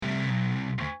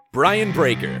Brian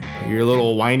Breaker. Your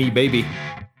little whiny baby.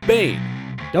 Bane.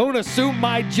 Don't assume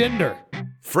my gender.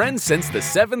 Friends since the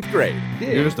 7th grade.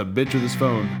 You're just a bitch with his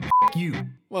phone. F you.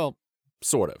 Well,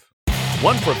 sort of.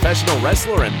 One professional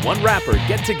wrestler and one rapper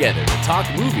get together to talk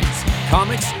movies,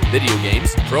 comics, video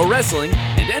games, pro wrestling,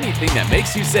 and anything that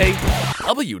makes you say,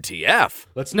 WTF.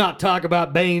 Let's not talk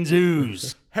about Bane's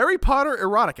ooze. Harry Potter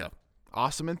erotica.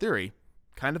 Awesome in theory,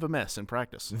 kind of a mess in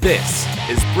practice. This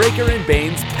is Breaker and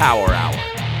Bane's Power Hour.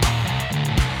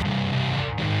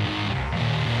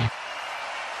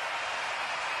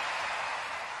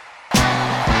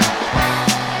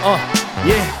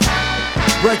 Yeah.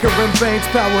 Breaker and Bane's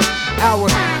Power Hour.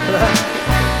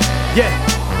 Yeah.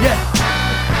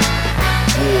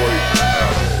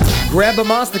 Grab a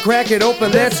monster, crack it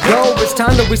open, let's go. It's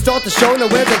time that we start the show, no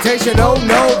hesitation, oh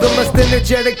no. The most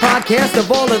energetic podcast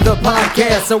of all of the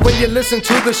podcasts. So when you listen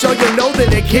to the show, you know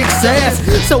that it kicks ass.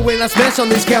 So when I smash on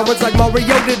these cowards like Mario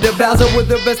did to Bowser, with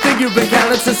the best thing you've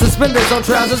encountered since suspenders on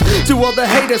trousers. To all the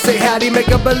haters, say howdy, make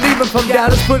a believer from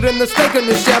doubters. Put in the steak in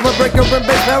the shower, Breaker and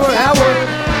Bane's Power Hour.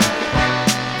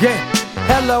 Yeah,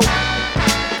 hello.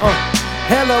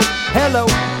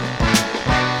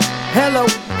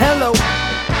 Hello.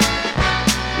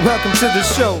 Welcome to the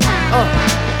show.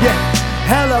 Yeah.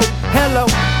 Hello.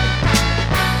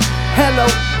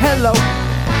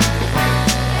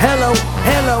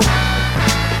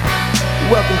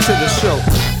 Welcome to the show.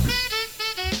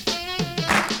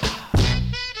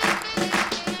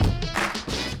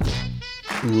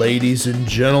 Ladies and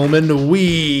gentlemen,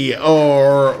 we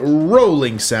are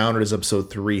rolling sound. It is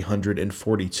episode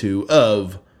 342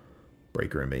 of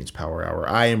Breaker and Bane's Power Hour.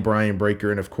 I am Brian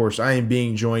Breaker, and of course, I am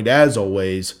being joined, as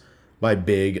always, by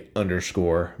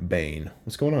Big_Bane.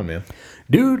 What's going on, man?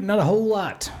 Dude, not a whole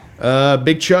lot.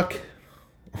 Big Chuck,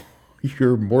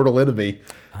 your mortal enemy.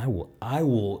 I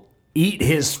will eat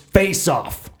his face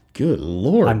off. Good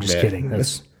Lord, I'm just man. kidding.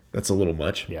 That's a little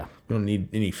much. Yeah. We don't need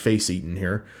any face eating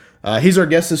here. He's our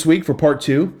guest this week for part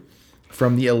 2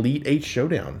 from the Elite 8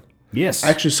 Showdown. Yes. I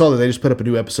actually saw that they just put up a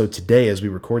new episode today as we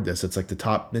record this. It's like the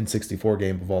top N64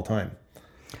 game of all time.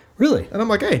 Really? And I'm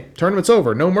like, hey, tournament's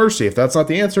over. No mercy. If that's not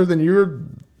the answer, then you're a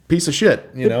piece of shit,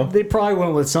 you know? They probably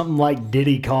went with something like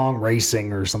Diddy Kong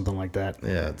Racing or something like that.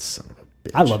 Yeah, it's son of a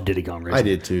bitch. I love Diddy Kong Racing. I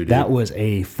did too, dude. That was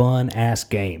a fun-ass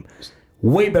game.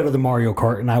 Way better than Mario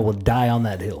Kart, and I will die on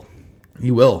that hill.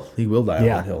 He will die on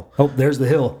Yeah. that hill. Oh, there's the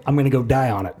hill. I'm going to go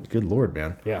die on it. Good Lord,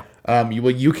 man. Yeah.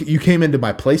 You came into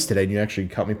my place today and you actually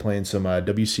caught me playing some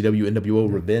WCW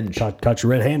NWO Revenge. Caught you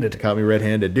red-handed. Caught me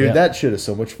red-handed. Dude, Yeah. that shit is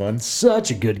so much fun.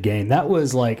 Such a good game. That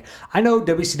was like, I know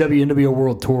WCW NWO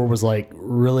World Tour was like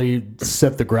really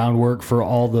set the groundwork for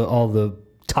all the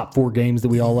top 4 games that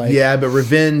we all like. Yeah, but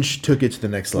Revenge took it to the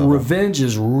next level. Revenge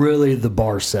is really the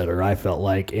bar setter, I felt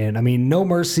like. And I mean, No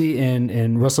Mercy and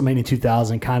WrestleMania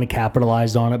 2000 kind of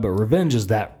capitalized on it, but Revenge is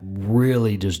that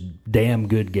really just damn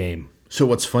good game. So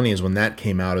what's funny is when that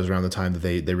came out is around the time that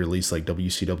they released like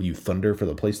WCW Thunder for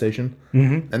the PlayStation.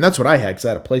 Mm-hmm. And that's what I had because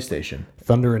I had a PlayStation.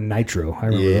 Thunder and Nitro. I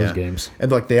remember those games.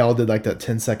 And like they all did like that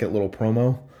 10-second little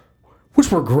promo. Which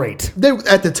were great.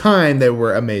 At the time, they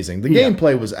were amazing. The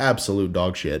gameplay was absolute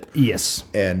dog shit. Yes.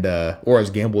 And, or as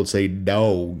Gamble would say,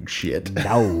 dog shit.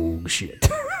 Dog shit.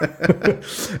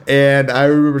 And I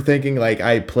remember thinking, like,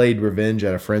 I played Revenge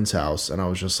at a friend's house, and I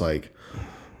was just like,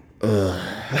 ugh.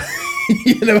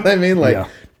 You know what I mean? Like,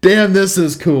 damn, this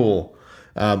is cool.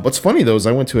 What's funny, though, is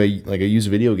I went to a used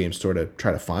video game store to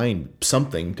try to find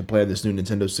something to play on this new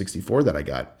Nintendo 64 that I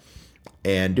got.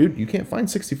 And, dude, you can't find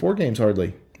 64 games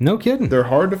hardly. No kidding. They're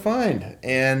hard to find.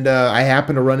 And I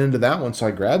happened to run into that one, so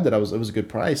I grabbed it. It was a good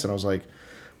price. And I was like,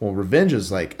 well, Revenge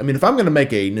is like... I mean, if I'm going to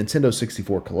make a Nintendo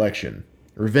 64 collection,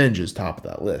 Revenge is top of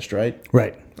that list, right?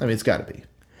 Right. I mean, it's got to be.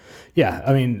 Yeah,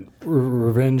 I mean,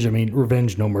 Revenge,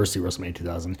 No Mercy, WrestleMania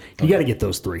 2000. You got to get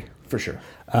those 3. For sure.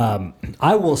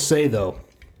 I will say, though,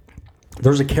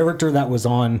 there's a character that was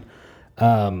on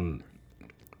WCW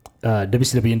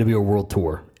NWO World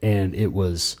Tour, and it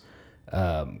was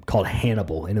called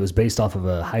Hannibal, and it was based off of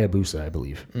a Hayabusa, I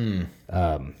believe. And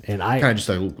I Kind of just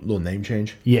a little name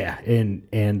change. Yeah, and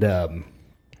Did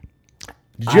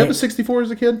you have a 64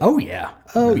 as a kid? Oh yeah.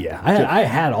 I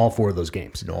had all 4 of those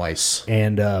games. Nice.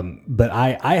 And but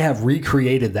I have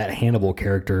recreated that Hannibal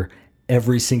character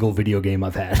every single video game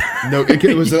I've had. No,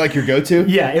 was it like your go-to?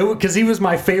 Yeah, because he was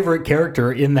my favorite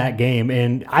character in that game,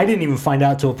 and I didn't even find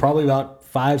out till probably about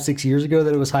 5-6 years ago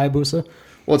that it was Hayabusa.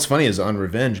 What's funny is on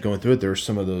Revenge, going through it, there were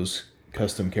some of those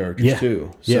custom characters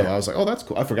too. So I was like, oh, that's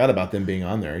cool. I forgot about them being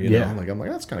on there. You know, I'm like,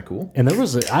 that's kind of cool. And there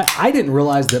was I didn't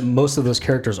realize that most of those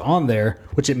characters on there,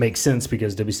 which it makes sense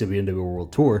because WCW NWO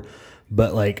World Tour,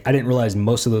 but like I didn't realize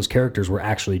most of those characters were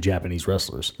actually Japanese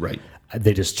wrestlers. Right.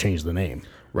 They just changed the name.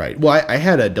 Right. Well, I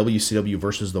had a WCW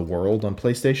versus the World on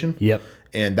PlayStation. Yep.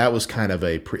 And that was kind of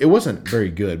it wasn't very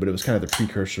good, but it was kind of the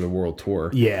precursor to the World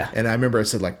Tour. Yeah. And I remember I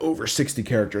said like over 60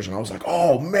 characters, and I was like,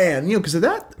 oh man, because of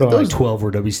that. Like 12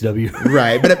 were WCW.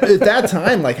 Right. But at that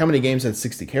time, like how many games had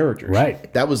 60 characters?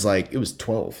 Right. That was like, it was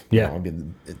 12. Yeah. I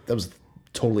mean, that was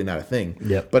totally not a thing.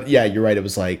 Yep. But yeah, you're right. It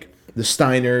was like the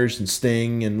Steiners and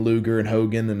Sting and Luger and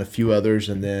Hogan and a few others.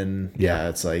 And then,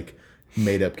 it's like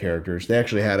made up characters. They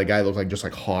actually had a guy look like just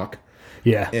like Hawk.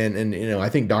 Yeah. And I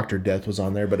think Dr. Death was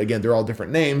on there, but again, they're all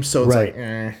different names, so it's like,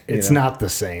 it's not the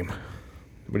same.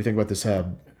 What do you think about this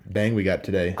bang we got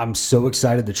today? I'm so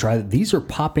excited to try that. These are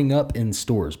popping up in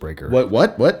stores, Breaker.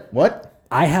 What?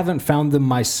 I haven't found them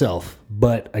myself,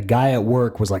 but a guy at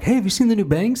work was like, "Hey, have you seen the new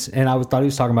bangs?" And I thought he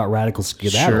was talking about Radical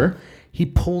Skedaddle. Sure. He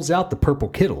pulls out the purple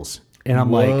Kittles, and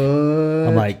I'm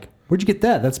like, "Where'd you get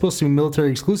that? That's supposed to be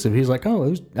military exclusive." He's like, "Oh, it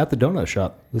was at the donut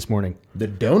shop this morning." The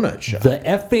donut shop. The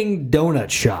effing donut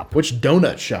shop. Which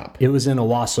donut shop? It was in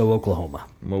Owasso, Oklahoma.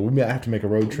 Well, we might have to make a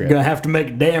road trip. Gonna have to make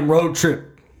a damn road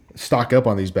trip. Stock up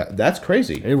on these. That's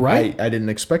crazy. Right? I didn't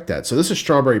expect that. So this is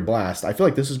Strawberry Blast. I feel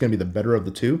like this is going to be the better of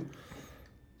the two.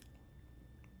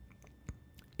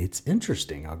 It's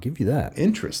interesting. I'll give you that.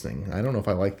 Interesting. I don't know if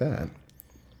I like that.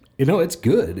 It's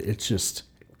good. It's just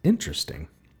interesting.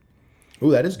 Oh,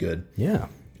 that is good. Yeah.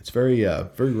 It's very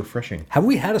refreshing. Have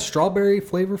we had a strawberry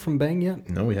flavor from Bang yet?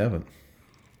 No, we haven't.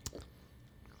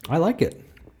 I like it.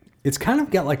 It's kind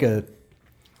of got like a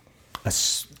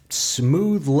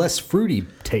smooth, less fruity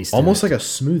taste. Almost like a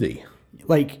smoothie.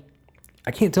 Like,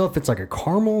 I can't tell if it's like a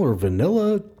caramel or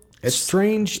vanilla.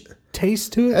 Strange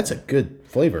taste to it. That's a good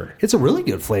flavor. It's a really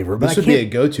good flavor. But This would be a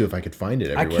go-to if I could find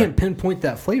it I everywhere. can't pinpoint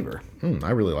that flavor.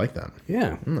 I really like that.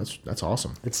 Yeah. That's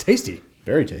awesome. It's tasty.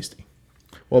 Very tasty.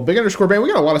 Well, Big Underscore Band,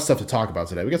 we got a lot of stuff to talk about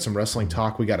today. We got some wrestling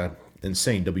talk. We got an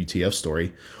insane WTF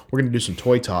story. We're going to do some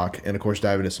toy talk and, of course,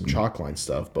 dive into some Chalkline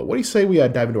stuff. But what do you say we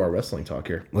dive into our wrestling talk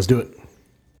here? Let's do it.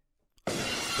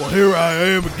 Well, here I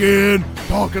am again,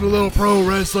 talking a little pro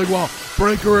wrestling while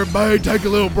Breaker and Bang take a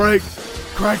little break,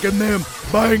 cracking them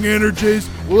Bang energies.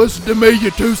 Well, listen to me,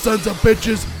 you two sons of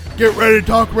bitches. Get ready to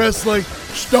talk wrestling.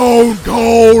 Stone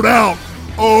Cold out.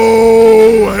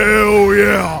 Oh, hell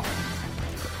yeah.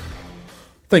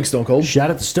 Thanks, Stone Cold.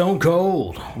 Shout out to Stone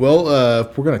Cold. Well,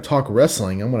 if we're going to talk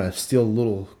wrestling, I'm going to steal a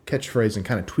little catchphrase and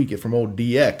kind of tweak it from old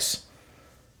DX.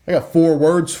 I got 4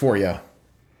 words for you.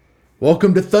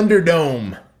 Welcome to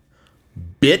Thunderdome,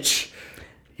 bitch.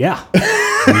 Yeah.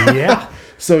 Yeah.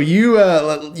 So you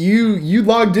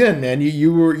logged in, man.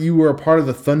 You were a part of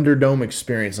the Thunderdome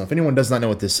experience. Now, if anyone does not know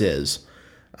what this is,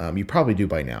 you probably do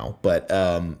by now. But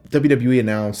WWE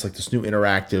announced like this new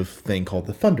interactive thing called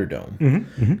the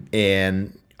Thunderdome,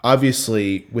 and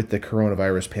obviously with the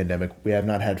coronavirus pandemic, we have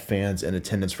not had fans in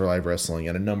attendance for live wrestling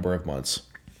in a number of months.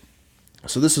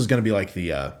 So this is going to be like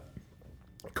the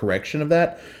correction of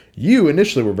that. You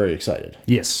initially were very excited.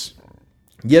 Yes.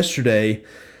 Yesterday,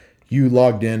 you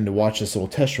logged in to watch this little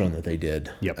test run that they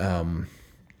did. Yep.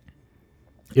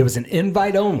 It was an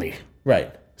invite only.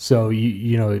 Right. So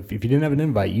you know if you didn't have an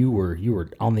invite, you were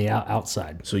on the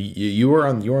outside. So you were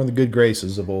on the good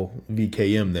graces of old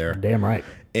VKM there. Damn right.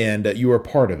 And you were a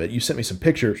part of it. You sent me some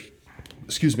pictures.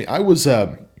 Excuse me. I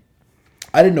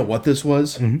didn't know what this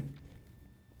was,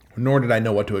 nor did I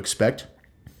know what to expect.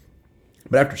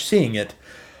 But after seeing it,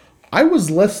 I was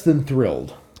less than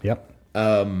thrilled. Yep.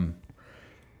 And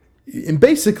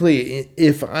basically,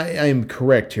 if I am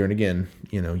correct here, and again,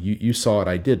 you saw it,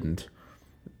 I didn't.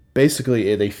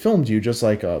 Basically, they filmed you just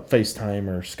like a FaceTime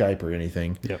or Skype or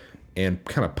anything. Yep. And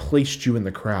kind of placed you in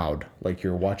the crowd like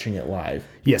you're watching it live.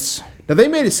 Yes. Now, they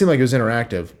made it seem like it was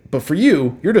interactive, but for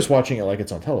you, you're just watching it like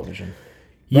it's on television.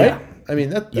 Right? Yeah. I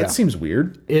mean, that seems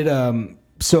weird.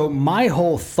 So my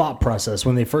whole thought process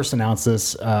when they first announced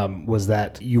this was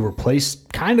that you were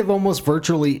placed kind of almost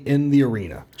virtually in the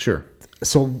arena. Sure.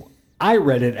 So I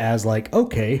read it as like,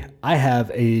 okay, I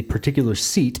have a particular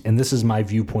seat and this is my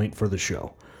viewpoint for the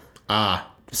show.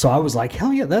 So I was like,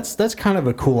 hell yeah, that's kind of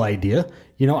a cool idea.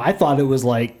 I thought it was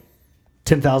like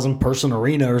 10,000 person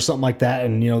arena or something like that,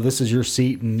 and this is your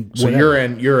seat and so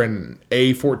whatever. you're in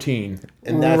A14,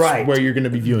 and that's right. where you're going to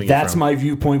be viewing. That's it from. my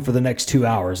viewpoint for the next 2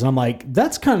 hours, and I'm like,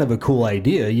 that's kind of a cool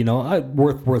idea.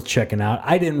 Worth checking out.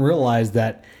 I didn't realize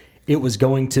that it was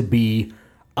going to be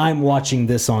I'm watching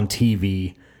this on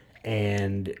TV,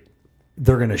 and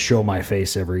they're going to show my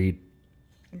face every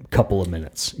couple of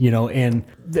minutes, and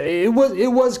it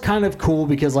was kind of cool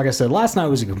because, like I said, last night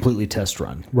was a completely test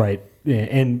run, right?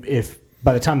 And if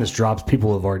by the time this drops,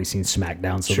 people have already seen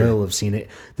SmackDown, so they'll have seen it.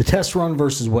 The test run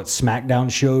versus what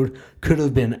SmackDown showed could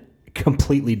have been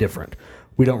completely different.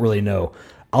 We don't really know.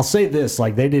 I'll say this,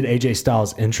 like they did AJ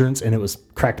Styles' entrance, and it was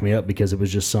cracked me up because it was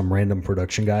just some random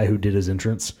production guy who did his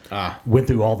entrance. Went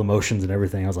through all the motions and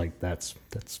everything. I was like, that's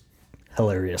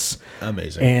hilarious.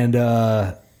 Amazing. And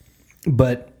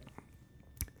but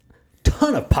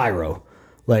ton of pyro.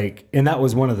 Like, and that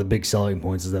was one of the big selling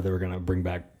points, is that they were going to bring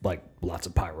back like lots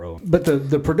of pyro. But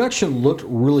the production looked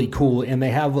really cool, and they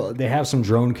have some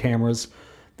drone cameras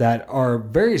that are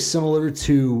very similar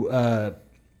to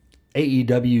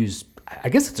AEW's. I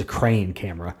guess it's a crane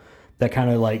camera that kind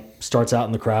of like starts out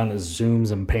in the crowd and it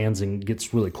zooms and pans and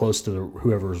gets really close to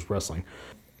whoever's wrestling.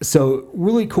 So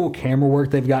really cool camera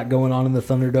work they've got going on in the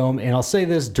Thunderdome. And I'll say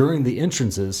this, during the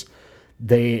entrances,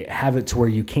 they have it to where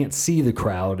you can't see the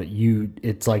crowd.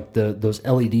 It's like those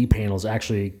LED panels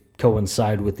actually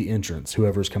coincide with the entrance,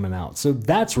 whoever's coming out. So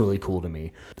that's really cool to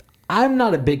me. I'm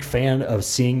not a big fan of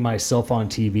seeing myself on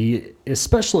TV,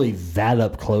 especially that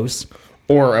up close.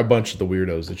 Or a bunch of the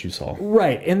weirdos that you saw.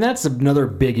 Right. And that's another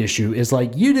big issue, is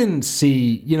like you didn't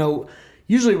see,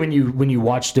 usually when you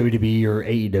watch WWE or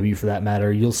AEW for that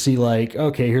matter, you'll see like,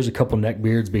 okay, here's a couple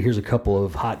neckbeards, but here's a couple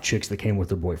of hot chicks that came with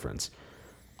their boyfriends.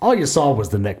 All you saw was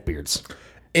the neckbeards.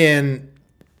 And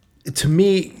to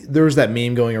me, there was that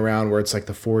meme going around where it's like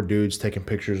the 4 dudes taking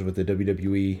pictures with the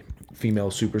WWE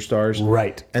female superstars.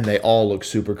 Right. And they all look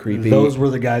super creepy. Those were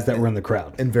the guys that were in the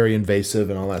crowd. And very invasive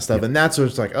and all that stuff. Yep. And that's where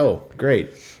it's like, oh, great.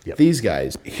 Yep. These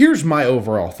guys. Here's my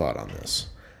overall thought on this.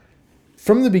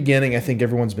 From the beginning, I think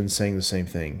everyone's been saying the same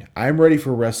thing. I'm ready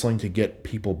for wrestling to get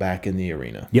people back in the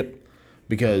arena. Yep.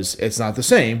 Because it's not the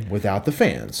same without the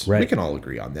fans. Right. We can all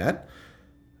agree on that.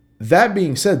 That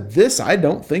being said, this I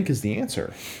don't think is the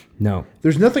answer. No.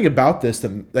 There's nothing about this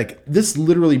that, like, this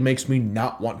literally makes me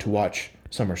not want to watch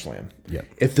SummerSlam. Yeah.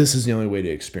 If this is the only way to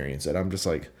experience it. I'm just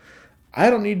like, I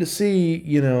don't need to see,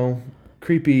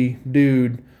 creepy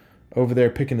dude over there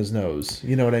picking his nose.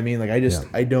 You know what I mean? Like,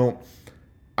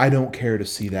 I don't care to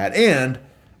see that. And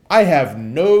I have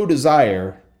no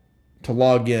desire to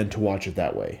log in to watch it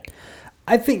that way.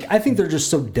 I think they're just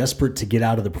so desperate to get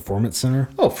out of the Performance Center.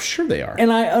 Oh, for sure they are.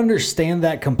 And I understand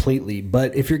that completely.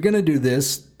 But if you're going to do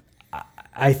this,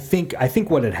 I think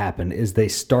what had happened is they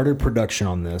started production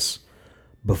on this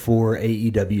before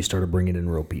AEW started bringing in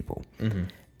real people. Mm-hmm.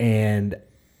 And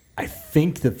I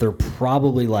think that they're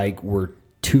probably like, we're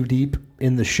too deep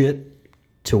in the shit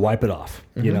to wipe it off,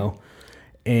 Mm-hmm.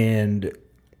 And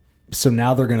so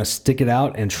now they're going to stick it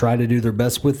out and try to do their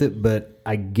best with it. But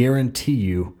I guarantee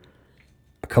you,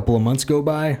 a couple of months go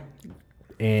by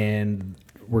and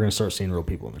we're going to start seeing real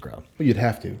people in the crowd. Well, you'd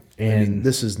have to. And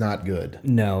this is not good.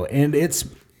 No. And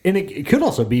it could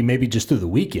also be maybe just through the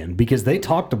weekend, because they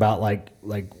talked about like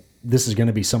this is going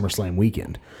to be SummerSlam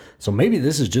weekend. So maybe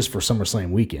this is just for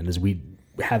SummerSlam weekend, as we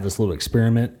have this little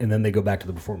experiment and then they go back to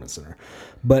the Performance Center.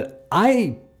 But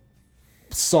I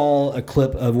saw a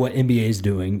clip of what NBA is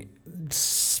doing.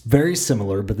 It's very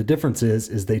similar, but the difference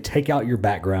is they take out your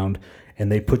background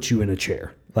and they put you in a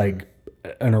chair, like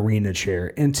an arena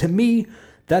chair. And to me,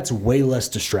 that's way less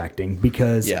distracting,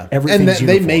 because everything's and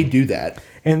they may do that.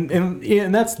 And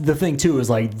that's the thing too, is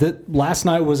like last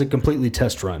night was a completely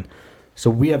test run. So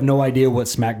we have no idea what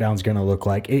SmackDown's going to look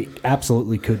like. It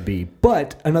absolutely could be.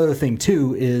 But another thing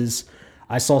too is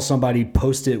I saw somebody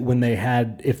post it when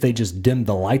if they just dimmed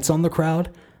the lights on the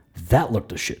crowd, that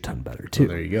looked a shit ton better too. Oh,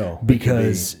 there you go.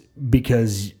 Because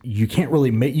you can't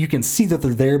really you can see that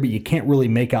they're there, but you can't really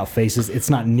make out faces. It's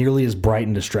not nearly as bright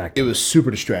and distracting. It was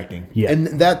super distracting. Yeah. And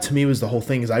that to me was the whole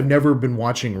thing, is I've never been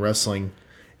watching wrestling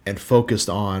and focused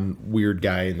on weird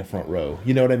guy in the front row.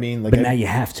 You know what I mean? Like, but now you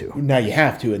have to. Now you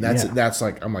have to. And that's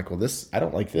like, I'm like, well, I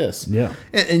don't like this. Yeah.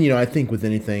 And I think with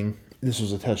anything, this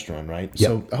was a test run, right? Yep.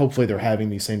 So hopefully they're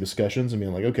having these same discussions and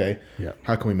being like, okay, Yep.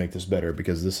 how can we make this better?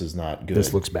 Because this is not good.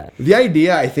 This looks bad. The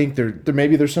idea, I think there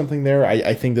maybe there's something there.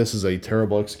 I think this is a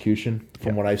terrible execution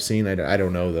from what I've seen. I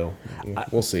don't know, though.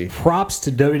 We'll see. Props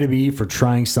to WWE for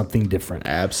trying something different.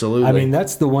 Absolutely. I mean,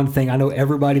 that's the one thing. I know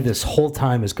everybody this whole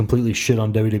time has completely shit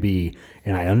on WWE,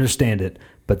 and I understand it,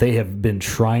 but they have been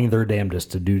trying their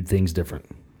damnedest to do things different.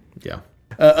 Yeah.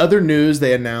 Other news,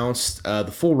 they announced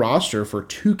the full roster for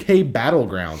 2K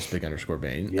Battlegrounds,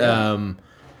 Big_Bane. Yeah.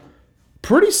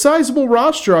 Pretty sizable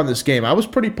roster on this game. I was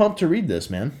pretty pumped to read this,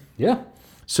 man. Yeah.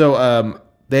 So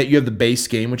you have the base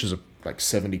game, which is like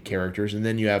 70 characters, and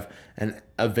then you have an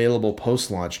available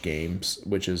post-launch games,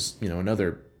 which is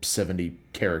another 70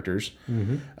 characters.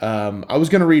 Mm-hmm. I was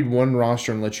going to read one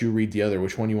roster and let you read the other.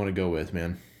 Which one you want to go with,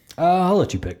 man? I'll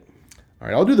let you pick. All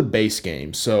right, I'll do the base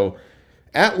game. So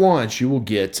At launch, you will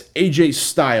get AJ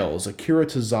Styles, Akira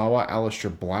Tozawa,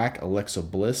 Aleister Black, Alexa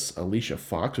Bliss, Alicia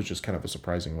Fox, which is kind of a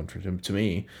surprising one for him to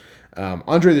me.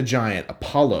 Andre the Giant,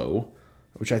 Apollo,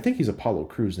 which I think he's Apollo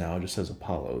Crews now. It just says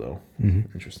Apollo, though.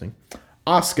 Interesting.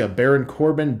 Asuka, Baron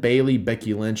Corbin, Bayley,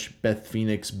 Becky Lynch, Beth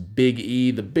Phoenix, Big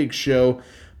E, The Big Show,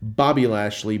 Bobby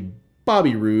Lashley,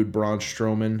 Bobby Roode, Braun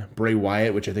Strowman, Bray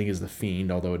Wyatt, which I think is The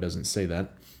Fiend, although it doesn't say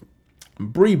that.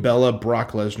 Brie Bella,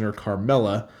 Brock Lesnar,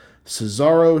 Carmella,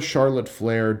 Cesaro, Charlotte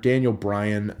Flair, Daniel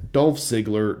Bryan, Dolph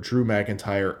Ziggler, Drew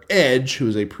McIntyre, Edge, who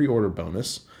is a pre-order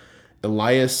bonus,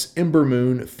 Elias, Ember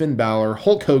Moon, Finn Balor,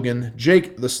 Hulk Hogan,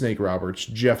 Jake the Snake Roberts,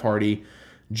 Jeff Hardy,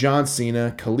 John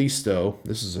Cena, Kalisto,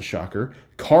 this is a shocker,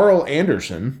 Carl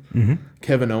Anderson,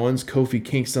 Kevin Owens, Kofi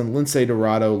Kingston, Lindsay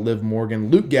Dorado, Liv Morgan,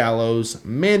 Luke Gallows,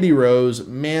 Mandy Rose,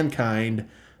 Mankind,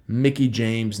 Mickie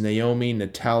James, Naomi,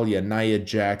 Natalya, Nia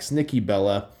Jax, Nikki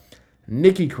Bella,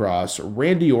 Nikki Cross,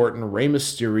 Randy Orton, Rey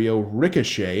Mysterio,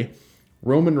 Ricochet,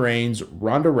 Roman Reigns,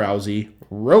 Ronda Rousey,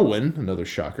 Rowan, another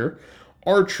shocker,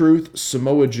 R-Truth,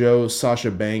 Samoa Joe, Sasha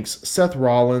Banks, Seth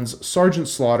Rollins, Sergeant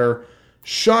Slaughter,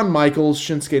 Shawn Michaels,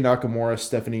 Shinsuke Nakamura,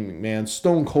 Stephanie McMahon,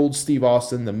 Stone Cold Steve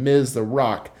Austin, The Miz, The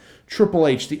Rock, Triple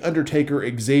H, The Undertaker,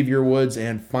 Xavier Woods,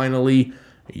 and finally,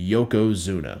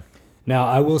 Yokozuna. Now,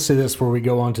 I will say this before we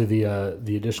go on to the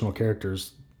additional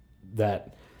characters,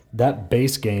 that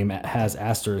base game has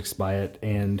asterisks by it,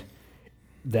 and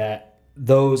that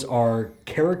those are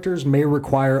characters may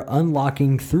require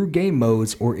unlocking through game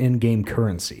modes or in-game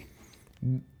currency.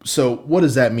 So what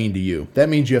does that mean to you? That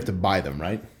means you have to buy them,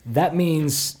 right? That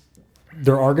means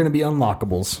there are going to be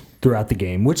unlockables throughout the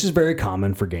game, which is very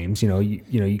common for games.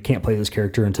 You can't play this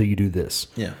character until you do this.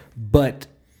 Yeah. But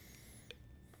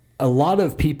a lot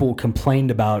of people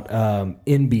complained about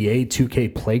NBA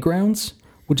 2K Playgrounds,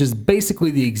 which is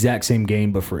basically the exact same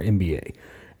game but for NBA.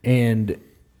 And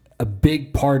a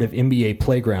big part of NBA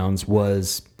Playgrounds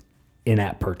was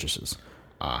in-app purchases.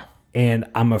 And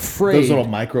I'm afraid those little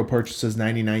micro purchases,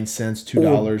 99 cents,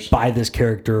 $2. Buy this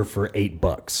character for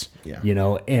 $8.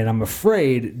 Yeah. And I'm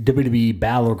afraid WWE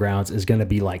Battlegrounds is going to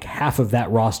be like half of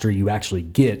that roster you actually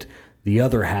get. The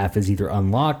other half is either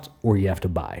unlocked or you have to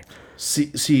buy.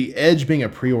 See, Edge being a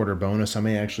pre-order bonus, I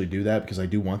may actually do that because I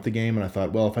do want the game, and I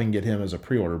thought, well, if I can get him as a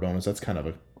pre-order bonus, that's kind of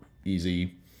a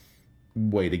easy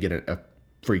way to get a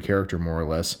free character, more or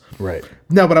less. Right.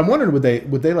 No, but I'm wondering, would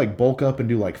they like bulk up and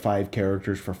do like 5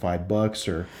 characters for $5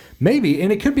 or maybe?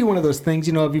 And it could be one of those things,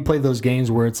 if you play those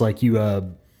games where it's like you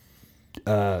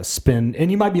spend,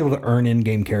 and you might be able to earn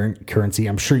in-game currency.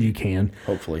 I'm sure you can.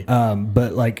 hopefully.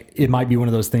 But like it might be one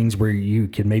of those things where you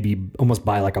can maybe almost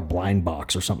buy like a blind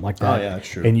box or something like that. Oh yeah, that's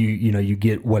true. And you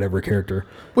get whatever character.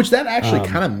 Which that actually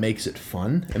kind of makes it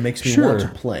fun. It makes me want to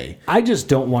play. I just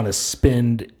don't want to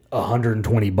spend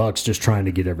 $120 just trying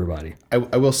to get everybody. I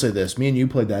will say this: me and you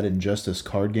played that Injustice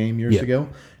card game years ago.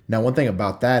 Now, one thing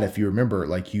about that, if you remember,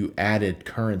 like you added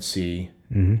currency,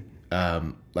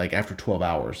 like after 12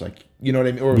 hours, like you know what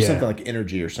I mean, or something like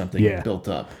energy or something built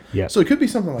up. Yeah. So it could be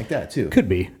something like that too. Could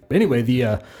be. Anyway,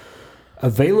 the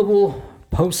available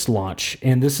post-launch,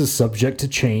 and this is subject to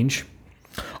change.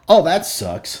 Oh, that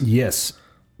sucks. Yes,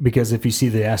 because if you see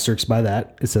the asterisk by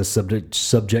that, it says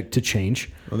subject to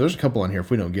change. Well, there's a couple on here.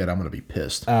 If we don't get, I'm going to be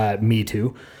pissed. Me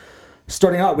too.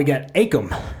 Starting out, we got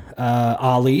Akam,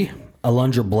 Ali,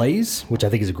 Alundra Blaze, which I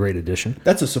think is a great addition.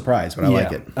 That's a surprise, but I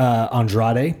like it.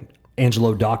 Andrade,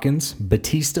 Angelo Dawkins,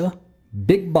 Batista,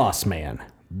 Big Boss Man,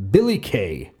 Billy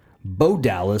Kay, Bo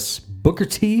Dallas, Booker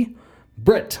T,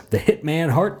 Bret the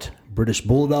Hitman Hart, British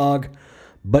Bulldog,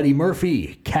 Buddy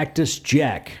Murphy, Cactus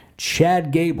Jack,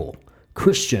 Chad Gable,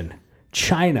 Christian,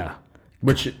 China.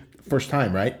 Which, first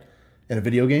time, right? In a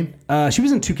video game? She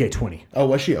was in 2K20. Oh,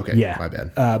 was she? Okay. Yeah. My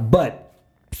bad. But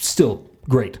still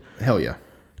great. Hell yeah.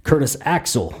 Curtis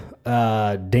Axel,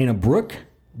 Dana Brooke,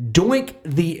 Doink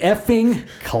the effing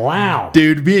Clown.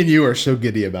 Dude, me and you are so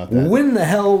giddy about that. When the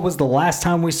hell was the last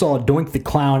time we saw Doink the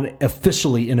Clown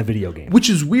officially in a video game? Which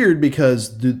is weird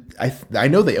because I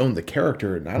know they own the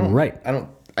character, and I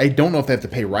don't know if they have to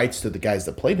pay rights to the guys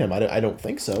that played him. I don't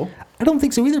think so. I don't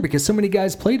think so either because so many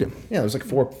guys played him. Yeah, there's like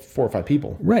four or five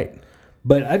people. Right.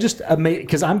 But I just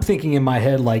because I'm thinking in my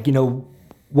head like,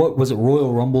 what was it,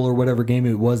 Royal Rumble or whatever game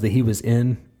it was that he was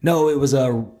in? No, it was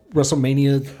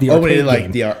WrestleMania. The when he did, arcade like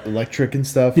game. the electric and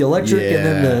stuff. The electric and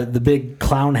then the big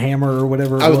clown hammer or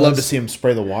whatever. I would love to see him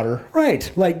spray the water.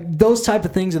 Right, like those type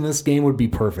of things in this game would be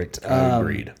perfect.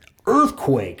 Agreed.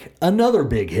 Earthquake, another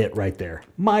big hit right there.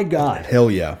 My God. Hell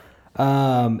yeah.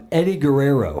 Eddie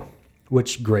Guerrero,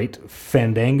 which great.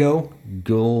 Fandango,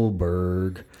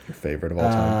 Goldberg. Your favorite of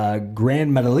all time.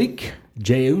 Grand Metalik,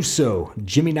 Jey Uso,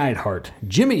 Jimmy Neidhart,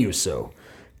 Jimmy Uso,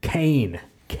 Kane,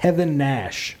 Kevin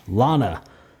Nash, Lana,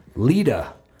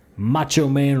 Lita, Macho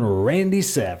Man Randy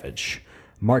Savage,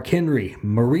 Mark Henry,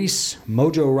 Maurice,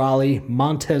 Mojo Rawley,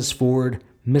 Montez Ford,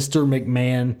 Mr.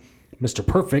 McMahon, Mr.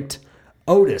 Perfect,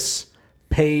 Otis,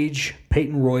 Paige,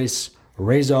 Peyton Royce,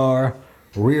 Razor,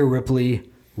 Rhea Ripley,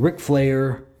 Ric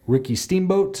Flair, Ricky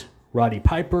Steamboat, Roddy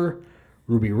Piper,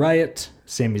 Ruby Riott,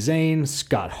 Sami Zayn,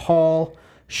 Scott Hall,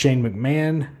 Shane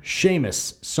McMahon,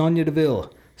 Sheamus, Sonya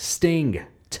Deville, Sting,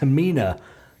 Tamina,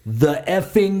 the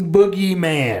effing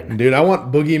Boogeyman. Dude, I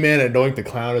want Boogeyman and Doink the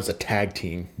Clown as a tag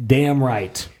team. Damn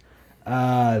right.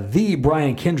 The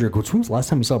Brian Kendrick, which when was the last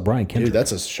time you saw Brian Kendrick? Dude,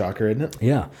 that's a shocker, isn't it?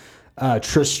 Yeah.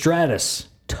 Trish Stratus,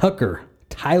 Tucker,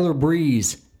 Tyler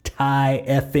Breeze, Ty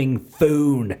effing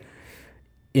Foon.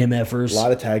 MFers. A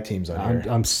lot of tag teams on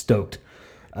here. I'm stoked.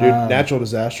 Dude, Natural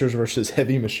Disasters versus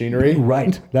Heavy Machinery.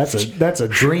 Right. That's a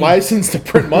dream. License to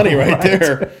print money right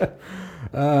there.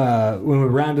 When we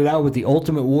round it out with the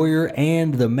Ultimate Warrior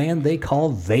and the man they call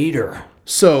Vader.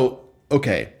 So,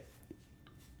 okay.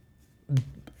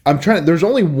 There's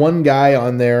only one guy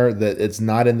on there that it's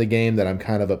not in the game that I'm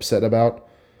kind of upset about.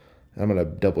 I'm going to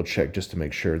double check just to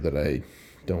make sure that I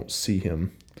don't see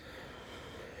him.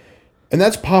 And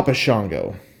that's Papa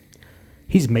Shango.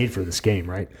 He's made for this game,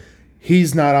 right?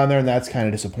 He's not on there, and that's kind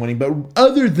of disappointing. But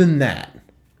other than that,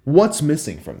 what's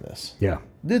missing from this? Yeah.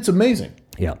 It's amazing.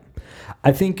 Yeah.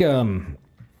 I think was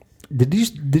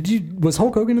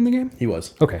Hulk Hogan in the game? He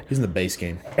was. Okay. He's in the base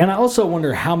game. And I also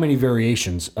wonder how many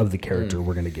variations of the character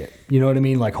we're going to get. You know what I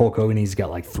mean? Like Hulk Hogan, he's got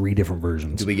like 3 different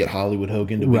versions. Did we get Hollywood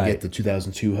Hogan? Did we Right. get the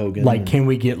 2002 Hogan? Like, can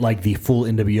we get like the full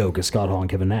NWO because Scott Hall and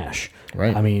Kevin Nash?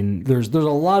 Right. I mean, there's a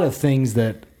lot of things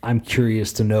that I'm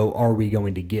curious to know, are we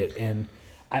going to get? And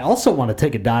I also want to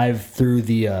take a dive through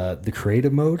the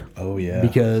creative mode. Oh, yeah.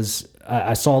 Because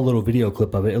I saw a little video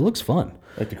clip of it. It looks fun.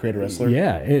 Like the Creator Wrestler?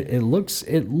 Yeah, it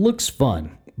looks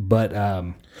fun. But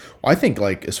I think,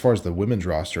 like, as far as the women's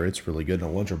roster, it's really good.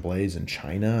 And Alundra Blaze in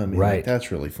China, I mean, Right. like, that's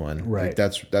really fun. Right.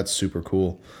 Like, that's super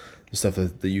cool. The stuff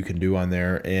that you can do on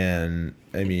there. And,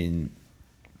 I mean,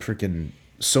 freaking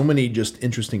so many just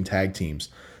interesting tag teams.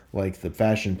 Like, the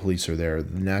Fashion Police are there,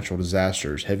 the Natural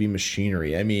Disasters, Heavy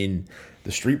Machinery. I mean,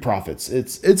 the Street Profits.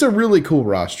 It's a really cool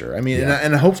roster. I mean,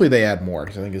 and hopefully they add more,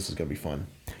 because I think this is going to be fun.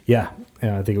 yeah,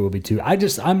 I think it will be too.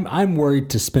 I'm worried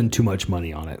to spend too much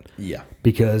money on it. Yeah.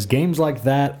 Because games like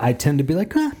that, I tend to be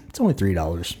like, it's only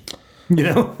 $3. You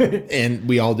know, And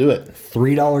we all do it.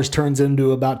 $3 turns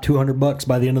into about $200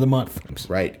 by the end of the month.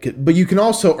 Right. But you can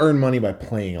also earn money by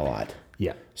playing a lot.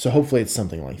 Yeah, So hopefully it's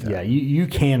something like that. yeah, you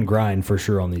can grind for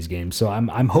sure on these games. So I'm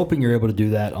hoping you're able to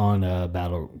do that on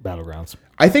Battlegrounds.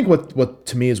 I think what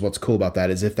to me is what's cool about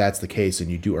that is if that's the case and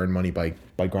you do earn money by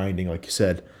grinding, like you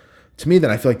said, to me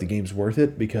then I feel like the game's worth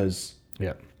it because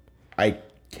Yeah, I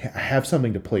have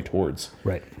something to play towards.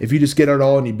 right. If you just get it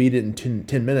all and you beat it in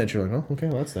 10 minutes, you're like, oh, okay,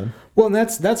 well, that's done. Well, and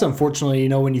that's unfortunately,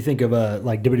 when you think of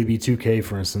like WWE 2K,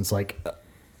 for instance, like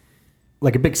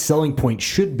a big selling point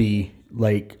should be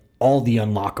like all the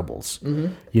unlockables.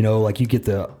 Mm-hmm. Like you get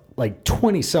the like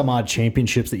 20 some odd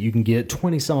championships that you can get,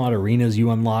 20 some odd arenas you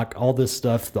unlock, all this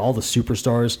stuff, all the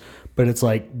superstars. But it's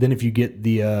like then if you get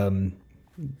the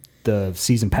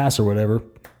season pass or whatever,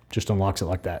 just unlocks it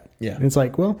like that. Yeah. And it's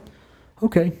like, well,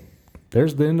 okay,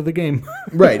 there's the end of the game.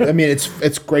 Right. I mean,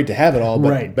 it's great to have it all, but,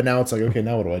 Right. but now it's like, okay,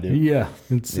 now what do I do? Yeah,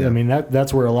 I mean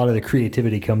that's where a lot of the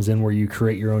creativity comes in, where you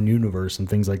create your own universe and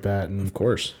things like that. And Of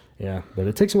course. yeah, but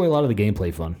it takes away a lot of the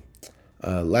gameplay fun.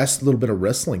 Last little bit of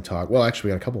wrestling talk. Well, actually,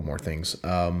 we got a couple more things.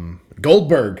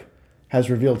 Goldberg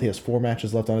has revealed he has 4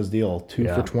 matches left on his deal, 2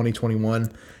 Yeah. for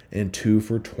 2021 and 2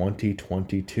 for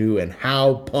 2022. And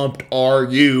how pumped are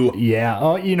you? Yeah,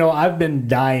 I've been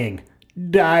dying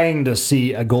to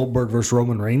see a Goldberg versus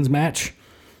Roman Reigns match.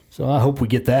 So I hope we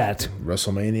get that.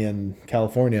 WrestleMania in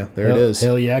California. There it is.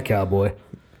 Hell yeah, cowboy.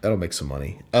 That'll make some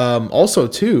money. Also,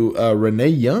 too, Renee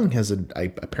Young has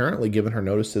apparently given her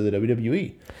notice to the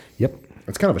WWE. Yep.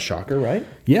 That's kind of a shocker, right?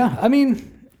 Yeah, I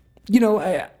mean,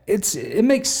 it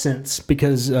makes sense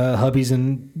because hubby's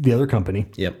in the other company.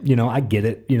 Yep. I get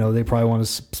it. They probably want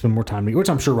to spend more time together, which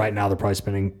I'm sure right now they're probably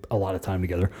spending a lot of time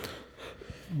together.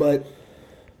 But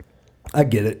I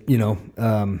get it.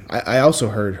 I also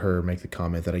heard her make the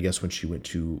comment that I guess when she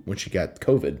got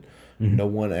COVID, no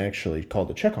one actually called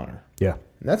to check on her. Yeah.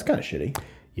 And that's kind of shitty.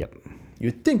 Yep.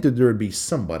 You'd think that there would be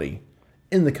somebody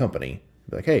in the company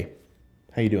like, hey,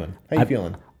 how you doing? How you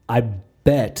feeling? I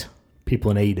bet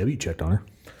people in AEW checked on her.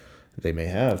 They may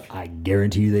have. I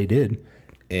guarantee you they did,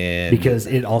 And because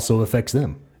it also affects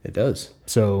them. it does.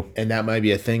 So And that might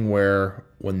be a thing where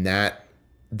when that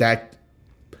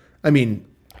I mean,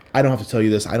 I don't have to tell you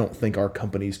this. I don't think our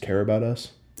companies care about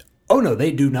us. Oh no,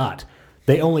 they do not.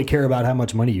 They only care about how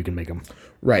much money you can make them.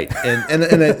 Right.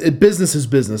 And business is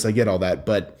business. I get all that.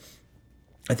 But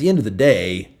at the end of the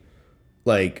day,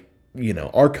 like, you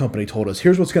know, our company told us,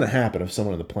 here's what's going to happen if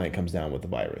someone in the plant comes down with the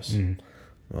virus.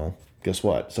 Well, guess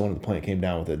what? Someone in the plant came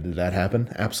down with it. Did that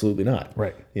happen? Absolutely not.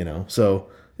 Right. You know, so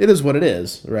it is what it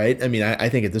is, right? I mean, I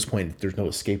think at this point, there's no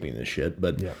escaping this shit.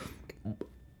 But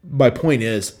my point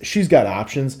is, she's got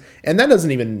options. And that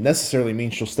doesn't even necessarily mean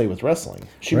she'll stay with wrestling.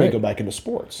 She may Right. go back into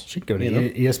sports. She could go to you know?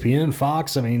 ESPN,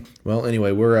 Fox. I mean, Well,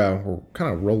 anyway, we're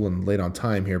kind of rolling late on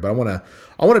time here, but I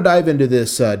want to dive into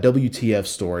this WTF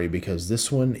story because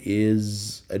this one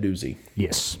is a doozy.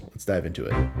 yes. Let's dive into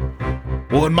it.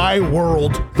 Well, in my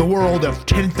world, the world of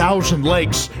 10,000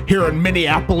 lakes here in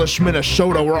Minneapolis,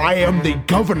 Minnesota, where I am the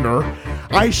governor,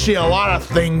 I see a lot of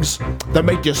things that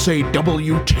make you say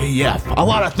WTF. A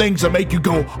lot of things that make you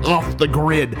go off the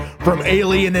grid, from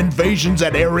alien invasions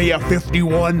at Area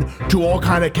 51 to all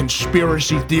kind of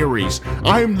conspiracy theories.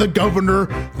 I'm the governor,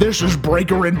 this is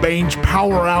Breaker and Bane's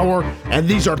Power Hour, and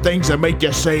these are things that make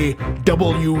you say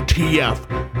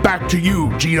WTF. Back to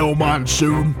you, Gino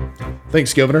Monsoon.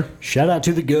 Thanks, Governor. Shout out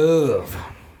to the Gov.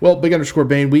 Well,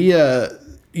 Big_Bane, we,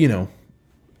 you know,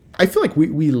 I feel like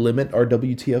we limit our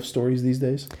WTF stories these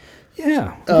days.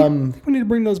 Yeah. I think we need to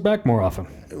bring those back more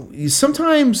often.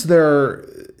 Sometimes they're,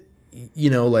 you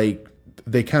know, like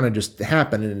they kind of just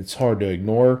happen and it's hard to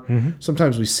ignore.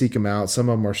 Sometimes we seek them out. Some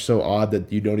of them are so odd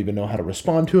that you don't even know how to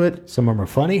respond to it. Some of them are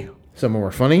funny. Some of them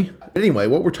are funny. But anyway,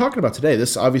 what we're talking about today,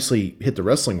 this obviously hit the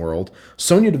wrestling world.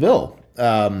 Sonya Deville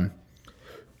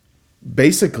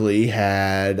basically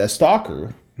had a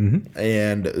stalker.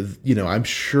 And, you know, I'm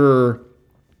sure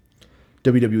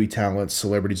WWE talents,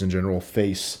 celebrities in general,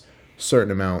 face a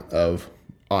certain amount of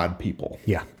odd people.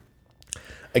 Yeah.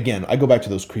 Again, I go back to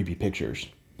those creepy pictures.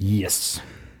 Yes.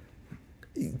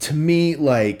 To me,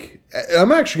 like,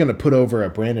 I'm actually going to put over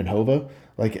at Brandon Hova.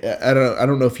 Like, I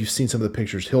don't know if you've seen some of the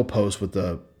pictures he'll post with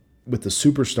the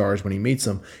superstars when he meets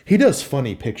them. He does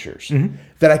funny pictures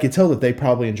that I could tell that they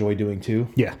probably enjoy doing too.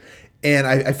 Yeah. And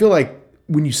I feel like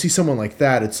when you see someone like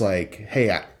that, it's like, hey,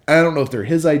 I don't know if they're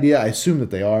his idea. I assume that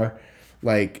they are.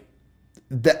 Like,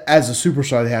 as a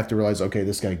superstar, they have to realize, okay,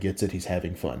 this guy gets it. He's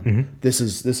having fun. This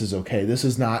is okay. This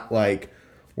is not like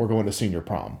we're going to senior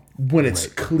prom when it's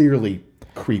clearly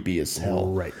creepy as hell.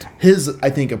 Right. His, I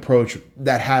think, approach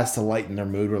that has to lighten their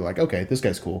mood. We're like, okay, this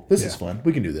guy's cool. This is fun.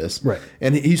 We can do this. Right.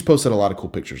 And he's posted a lot of cool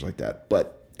pictures like that.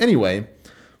 But anyway,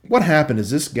 what happened is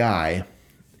this guy,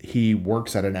 he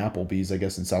works at an Applebee's, I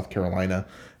guess, in South Carolina,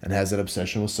 and has an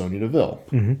obsession with Sonya Deville,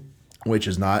 which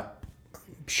is not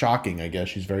shocking, I guess.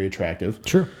 She's very attractive.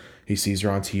 Sure. He sees her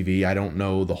on TV. I don't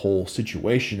know the whole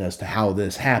situation as to how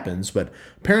this happens, but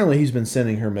apparently he's been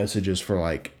sending her messages for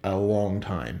like a long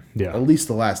time. Yeah. At least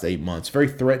the last 8 months. Very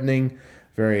threatening,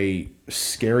 very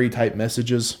scary type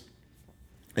messages.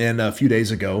 And a few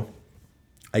days ago,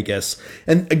 I guess,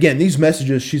 and again, these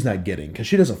messages she's not getting because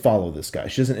she doesn't follow this guy.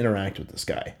 She doesn't interact with this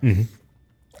guy.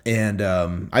 And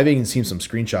I've even seen some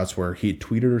screenshots where he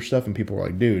tweeted her stuff and people were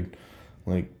like, dude,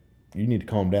 like, you need to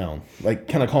calm down. Like,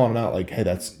 kind of calling him out like, hey,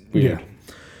 that's weird.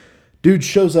 Yeah. Dude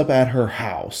shows up at her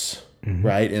house,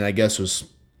 right? And I guess was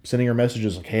sending her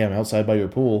messages like, hey, I'm outside by your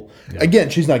pool. Again,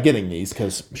 she's not getting these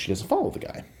because she doesn't follow the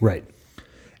guy. Right.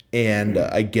 And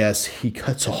I guess he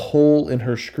cuts a hole in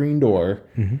her screen door,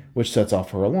 which sets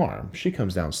off her alarm. She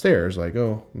comes downstairs like,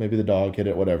 oh, maybe the dog hit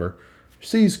it, whatever.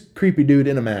 Sees creepy dude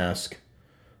in a mask,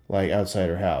 like outside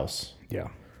her house. Yeah.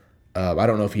 I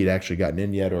don't know if he'd actually gotten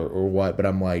in yet or what, but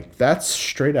I'm like, that's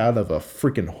straight out of a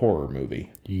freaking horror movie.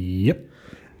 Yep.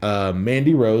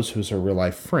 Mandy Rose, who's her real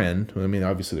life friend, I mean,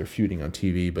 obviously they're feuding on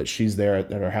TV, but she's there at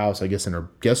her house, I guess in her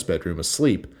guest bedroom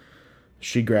asleep.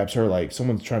 She grabs her like,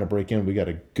 someone's trying to break in, we got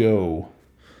to go.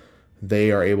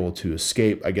 They are able to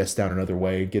escape, I guess, down another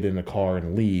way, get in a car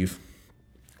and leave.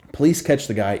 Police catch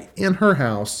the guy in her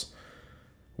house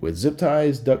with zip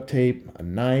ties, duct tape, a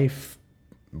knife,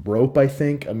 rope, I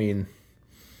think. I mean,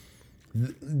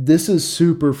 this is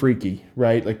super freaky,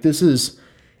 right? Like, this is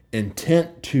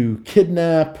intent to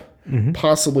kidnap,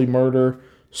 possibly murder,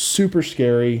 super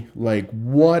scary. Like,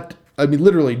 what? I mean,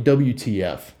 literally,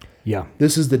 WTF. Yeah.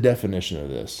 This is the definition of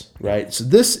this, right? So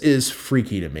this is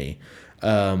freaky to me.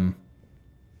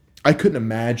 I couldn't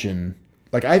imagine,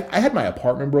 like, I had my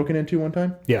apartment broken into one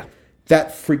time. Yeah.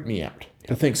 That freaked me out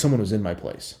to think someone was in my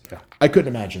place. Yeah. I couldn't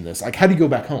imagine this. Like, how do you go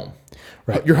back home?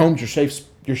 Right. Your home's your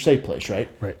safe place, right?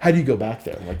 Right. How do you go back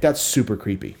there? Like, that's super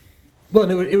creepy. Well,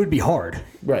 it would be hard.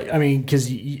 Right. I mean, because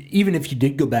even if you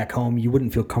did go back home, you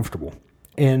wouldn't feel comfortable.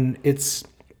 And it's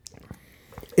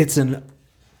an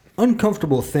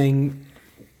uncomfortable thing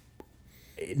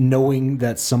knowing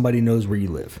that somebody knows where you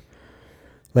live.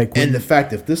 Like, And the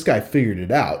fact if this guy figured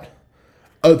it out,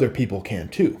 other people can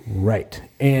too. right.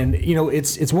 And, you know,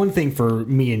 it's one thing for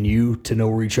me and you to know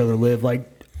where each other live. Like,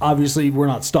 obviously, we're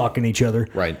not stalking each other.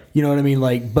 Right. You know what I mean?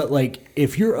 Like, but like,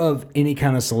 if you're of any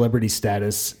kind of celebrity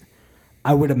status,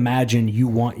 I would imagine you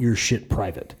want your shit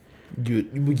private.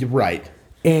 You're right.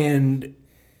 And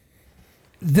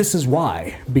this is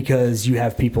why, because you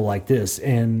have people like this,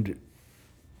 and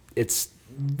it's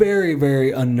very,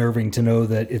 very unnerving to know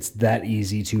that it's that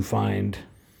easy to find,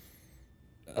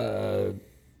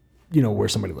 where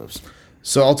somebody lives.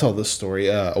 So I'll tell this story.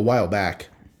 A while back,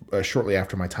 shortly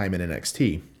after my time in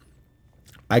NXT,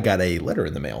 I got a letter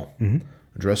in the mail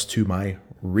addressed to my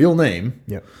real name.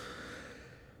 Yep.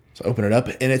 So I open it up,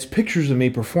 and it's pictures of me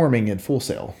performing in Full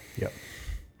Sail. Yep.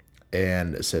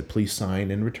 And it said, please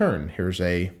sign and return. Here's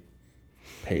a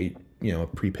paid, a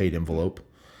prepaid envelope.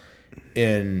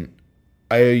 And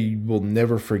I will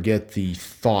never forget the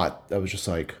thought. I was just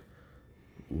like,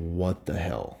 what the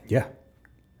hell? Yeah.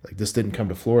 Like, this didn't come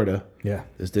to Florida. Yeah.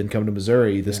 This didn't come to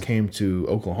Missouri. This came to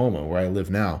Oklahoma, where I live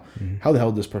now. How the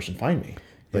hell did this person find me?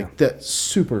 Like, that's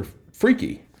super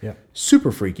freaky. Yeah.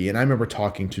 Super freaky. And I remember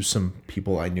talking to some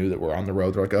people I knew that were on the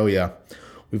road. They're like, oh, yeah,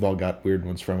 we've all got weird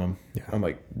ones from him. Yeah. I'm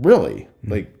like, really?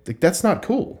 Like, that's not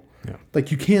cool. Yeah.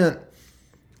 Like, you can't,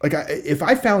 like, if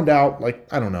I found out, like,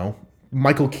 I don't know,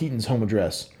 Michael Keaton's home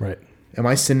address. Right. Am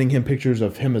I sending him pictures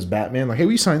of him as Batman? Like, hey,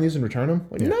 will you sign these and return them?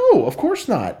 Like, no, of course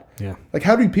not. Yeah. Like,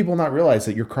 how do people not realize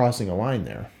that you're crossing a line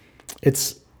there?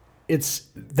 That's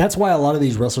why a lot of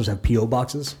these wrestlers have P.O.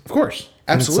 boxes. Of course.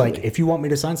 And Absolutely. it's like, if you want me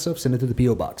to sign stuff, send it to the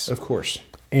P.O. box. Of course.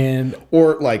 And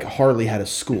Or like Harley had a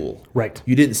school. Right.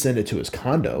 You didn't send it to his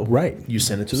condo. Right. You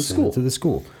sent it to the send school. it to the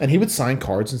school. And he would sign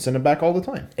cards and send them back all the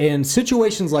time. And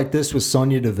situations like this with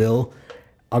Sonya Deville,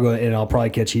 I'll probably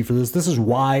catch heat for this. This is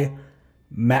why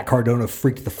Matt Cardona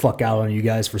freaked the fuck out on you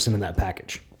guys for sending that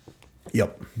package.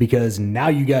 Yep. Because now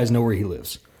you guys know where he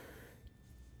lives.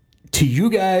 To you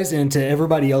guys and to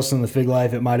everybody else in the Fig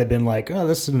Life, it might have been like, oh,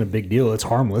 this isn't a big deal. It's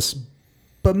harmless.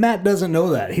 But Matt doesn't know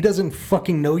that. He doesn't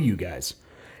fucking know you guys.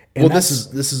 And Well, this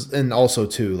is, and also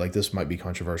too, like, this might be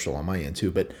controversial on my end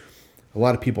too, but a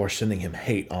lot of people are sending him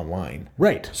hate online.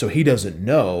 right. So he doesn't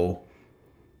know,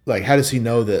 like, how does he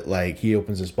know that, like, he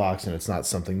opens his box and it's not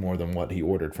something more than what he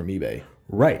ordered from eBay?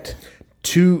 Right.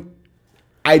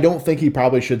 I don't think he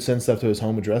probably should send stuff to his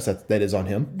home address. That is on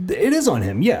him. It is on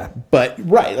him, yeah. But,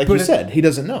 right, like you said, he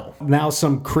doesn't know. Now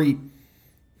some creep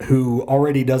who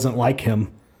already doesn't like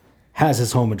him has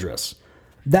his home address.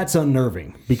 That's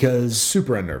unnerving because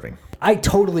Super unnerving. I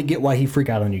totally get why he freaked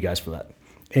out on you guys for that.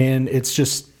 And it's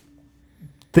just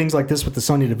things like this with the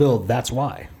Sonya Deville, that's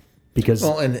why. Because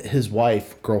Well, and his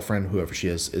wife, girlfriend, whoever she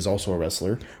is also a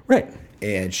wrestler. right.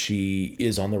 And she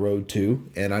is on the road too.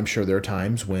 And I'm sure there are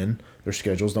times when their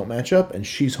schedules don't match up and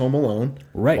she's home alone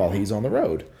Right. while he's on the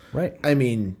road. Right. I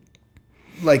mean,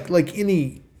 like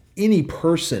any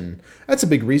person, that's a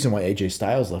big reason why AJ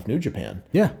Styles left New Japan.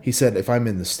 Yeah. He said, if I'm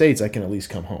in the States, I can at least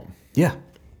come home. Yeah.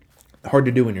 Hard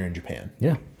to do when you're in Japan.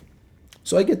 Yeah.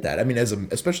 So I get that. I mean,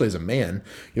 especially as a man,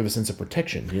 you have a sense of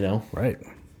protection, Right.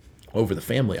 over the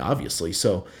family, obviously.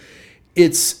 So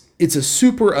it's a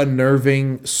super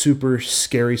unnerving, super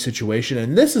scary situation.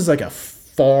 And this is like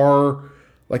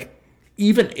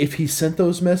even if he sent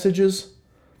those messages,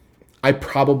 I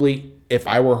probably, if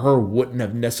I were her, wouldn't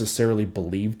have necessarily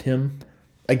believed him.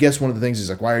 I guess one of the things is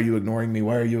like, why are you ignoring me?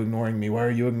 Why are you ignoring me? Why are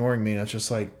you ignoring me? And it's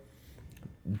just like,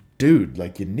 dude,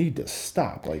 like, you need to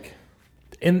stop. Like,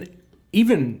 And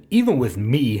even with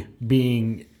me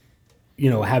being,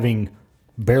 having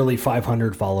barely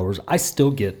 500 followers, I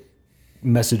still get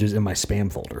messages in my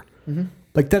spam folder. Mm-hmm.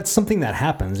 Like, that's something that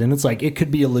happens. And it's like, it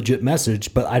could be a legit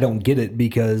message, but I don't get it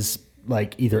because,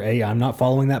 like, either A, I'm not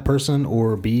following that person,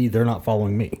 or B, they're not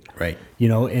following me. right.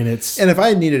 And it's... And if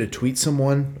I needed to tweet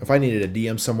someone, if I needed to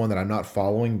DM someone that I'm not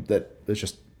following, that's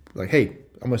just like, hey,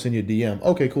 I'm going to send you a DM.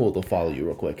 Okay, cool. They'll follow you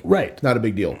real quick. Right. Not a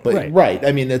big deal. But Right. right.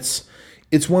 I mean, it's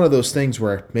one of those things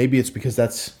where maybe it's because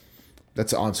that's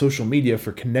on social media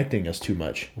for connecting us too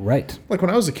much. Right. Like when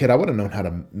I was a kid, I would have known how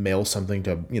to mail something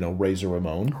to, Razor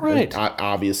Ramon. Right. Like,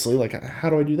 obviously, like, how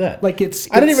do I do that? Like, I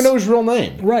didn't even know his real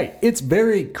name. Right. It's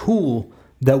very cool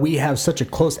that we have such a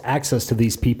close access to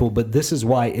these people, but this is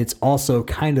why it's also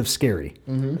kind of scary.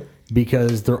 Mm-hmm.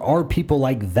 Because there are people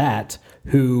like that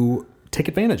who take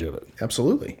advantage of it.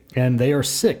 Absolutely. And they are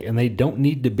sick, and they don't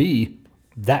need to be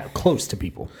that close to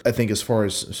people. I think as far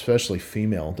as especially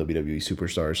female WWE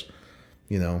superstars,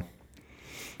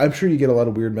 I'm sure you get a lot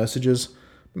of weird messages,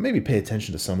 but maybe pay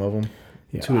attention to some of them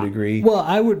to a degree. Well,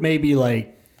 I would maybe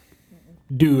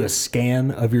do a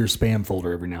scan of your spam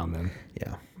folder every now and then.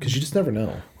 Yeah, because you just never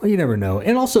know. Well, you never know.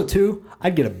 And also, too,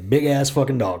 I'd get a big-ass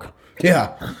fucking dog.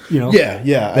 Yeah. You know?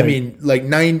 Yeah. I mean, like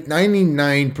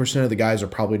 99% of the guys are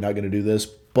probably not going to do this,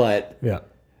 but Yeah.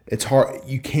 it's hard.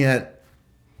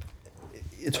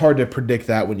 It's hard to predict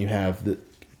that when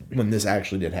when this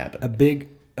actually did happen. A big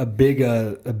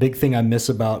thing I miss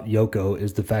about Yoko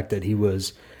is the fact that he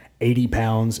was 80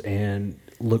 pounds and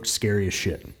looked scary as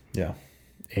shit. Yeah.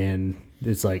 And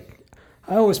it's like,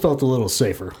 I always felt a little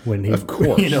safer when he, Of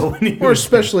course. you know, when he or was,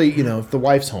 especially, if the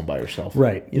wife's home by herself.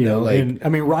 right. You know, like, and I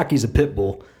mean, Rocky's a pit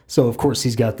bull, so of course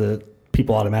he's got the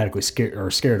people automatically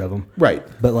scared of him. right.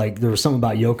 But like, there was something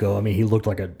about Yoko. I mean, he looked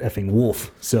like a effing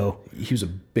wolf. So He was a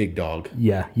big dog.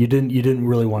 yeah, you didn't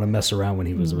really want to mess around when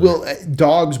he was around. Well,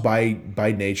 dogs by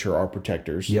nature are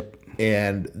protectors. Yep.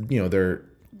 And, they're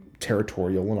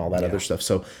territorial and all that other stuff.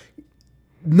 So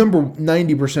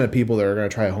 90% of people that are going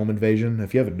to try a home invasion,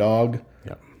 if you have a dog,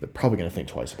 Yep. they're probably going to think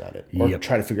twice about it. Or Yep.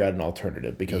 try to figure out an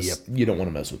alternative because Yep. you don't want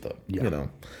to mess with them. Yeah.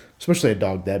 Especially a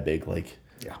dog that big. Like,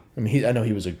 Yeah. I mean, I know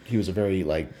he was a very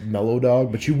mellow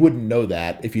dog, but you wouldn't know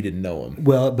that if you didn't know him.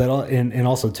 Well, but and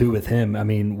also too with him, I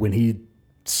mean, when he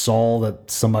saw that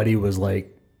somebody was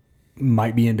like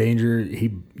might be in danger,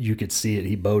 you could see it.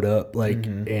 He bowed up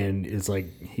and it's like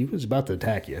he was about to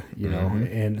attack you, know.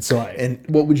 And so And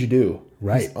what would you do?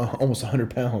 Right. He's almost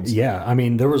 100 pounds. yeah, I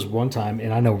mean, there was one time,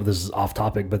 and I know this is off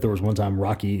topic, but there was one time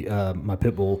Rocky, my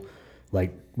pit bull,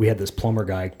 like we had this plumber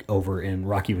guy over, and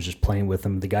Rocky was just playing with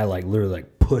him. The guy literally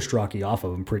pushed Rocky off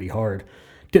of him pretty hard.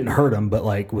 Didn't hurt him, but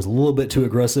was a little bit too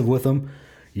aggressive with him.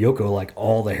 Yoko,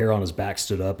 all the hair on his back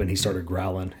stood up, and he started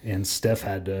growling. And Steph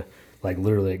had to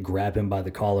literally grab him by the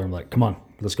collar and come on,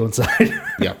 let's go inside.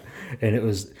 Yep.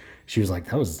 And she was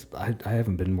like, I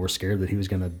haven't been more scared that he was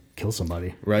gonna kill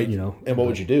somebody. Right. And what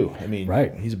would you do? I mean,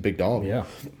 Right. he's a big dog. Yeah.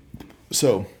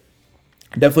 So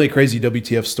definitely a crazy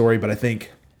WTF story, but I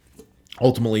think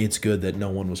ultimately it's good that no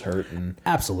one was hurt and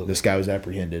Absolutely. this guy was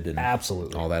apprehended and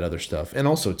Absolutely. all that other stuff. And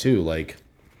also too,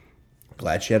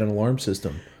 glad she had an alarm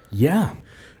system. Yeah.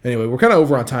 Anyway, we're kind of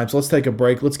over on time, so let's take a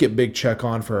break. Let's get Big Chuck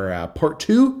on for part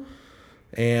 2,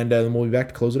 and then we'll be back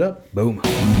to close it up. Boom.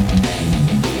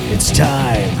 It's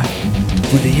time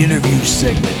for the interview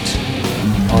segment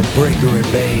on Breaker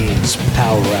and Bane's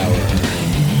Power Hour.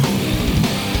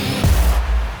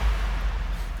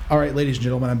 All right, ladies and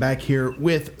gentlemen, I'm back here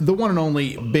with the one and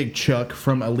only Big Chuck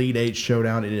from Elite 8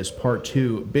 Showdown. It is part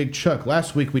 2. Big Chuck,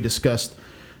 last week we discussed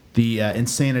the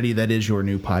insanity that is your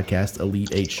new podcast, Elite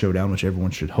 8 Showdown, which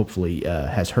everyone should hopefully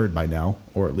has heard by now,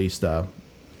 or at least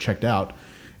checked out.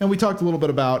 And we talked a little bit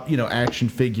about, action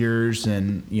figures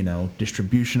and,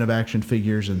 distribution of action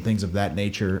figures and things of that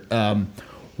nature.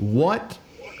 What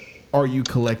are you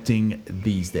collecting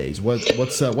these days? What's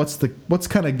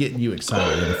kind of getting you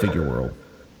excited in the figure world?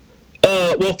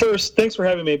 Well, first, thanks for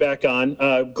having me back on.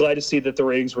 Glad to see that the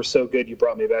ratings were so good you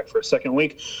brought me back for a second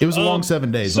week. It was a long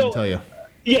 7 days, let me tell you.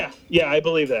 Yeah, I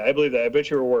believe that. I bet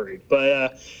you were worried.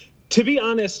 But to be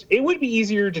honest, it would be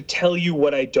easier to tell you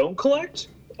what I don't collect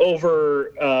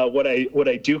over what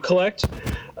I do collect.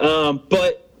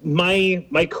 But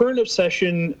my current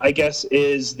obsession, I guess,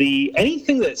 is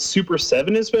anything that Super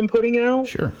 7 has been putting out.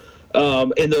 Sure.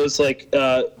 And those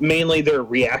mainly their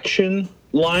reaction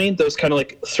line, those kind of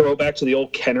throwback to the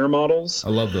old Kenner models. I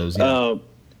love those. Yeah.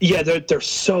 Yeah, they're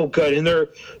so good, and they're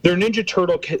Ninja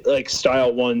Turtle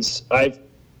style ones. I've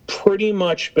pretty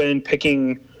much been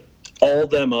picking all of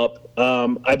them up.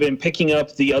 I've been picking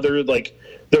up the other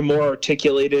they're more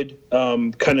articulated,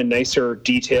 kind of nicer,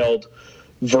 detailed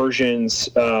versions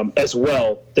as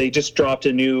well. They just dropped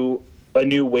a new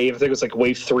wave. I think it was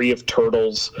wave 3 of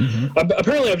Turtles. Mm-hmm.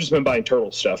 Apparently, I've just been buying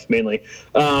Turtle stuff mainly.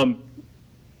 That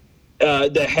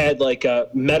had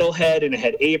Metalhead, and it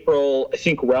had April, I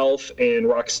think Ralph, and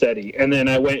Rocksteady. And then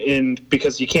I went in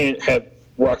because you can't have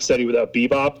Rocksteady without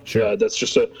Bebop. Sure. That's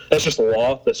just a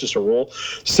law. That's just a rule.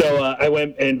 So I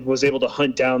went and was able to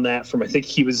hunt down that from I think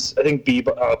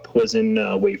Bebop was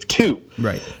in wave 2.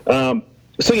 Right. So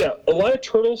yeah, a lot of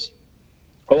Turtles.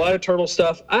 A lot of Turtle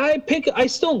stuff. I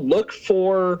still look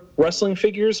for wrestling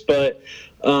figures, but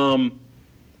I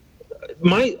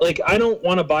don't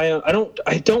want to buy I don't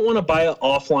want to buy it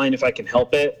offline if I can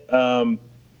help it.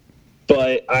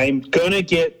 But I'm gonna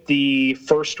get the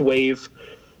first wave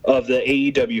of the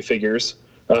AEW figures.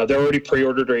 They're already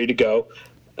pre-ordered, ready to go.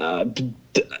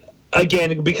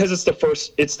 Again, because it's the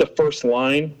first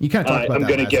line. You kind of talked about I'm that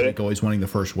gonna last get week, it. always wanting the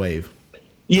first wave.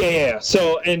 Yeah.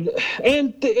 So the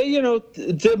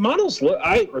models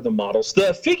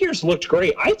the figures looked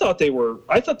great. I thought they were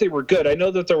good. I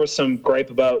know that there was some gripe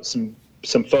about some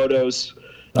photos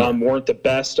weren't the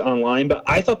best online, but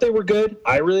I thought they were good.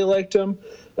 I really liked them.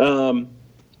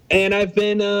 And I've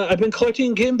been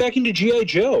collecting, getting back into G.I.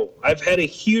 Joe. I've had a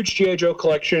huge G.I. Joe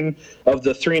collection of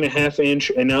the 3.5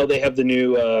 inch, and now they have the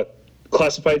new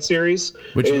classified series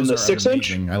in the 6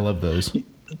 inch. I love those.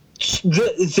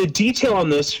 The detail on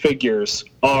those figures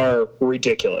are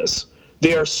ridiculous.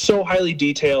 They are so highly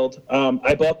detailed.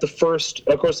 I bought the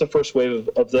first wave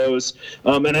of those,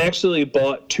 and I actually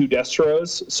bought 2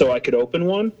 Destros so I could open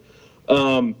one.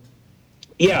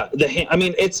 Yeah,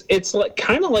 it's like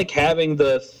kind of like having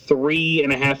the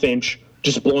 3.5 inch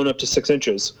just blown up to 6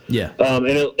 inches. Yeah. And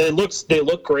they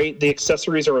look great. The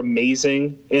accessories are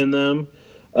amazing in them.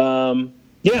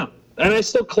 Yeah. And I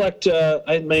still collect,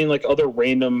 like other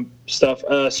random stuff.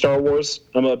 Star Wars.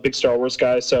 I'm a big Star Wars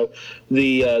guy, so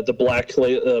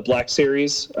the Black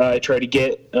series I try to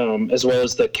get, as well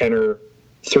as the Kenner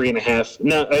 3.5.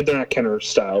 No, they're not Kenner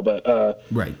style, but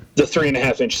right, the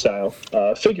 3.5 inch style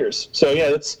figures. So yeah,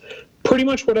 that's pretty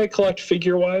much what I collect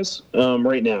figure wise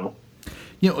right now.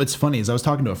 You know, what's funny is I was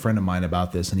talking to a friend of mine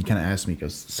about this, and he kind of asked me, he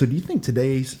goes, "So do you think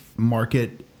today's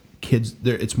market,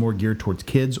 it's more geared towards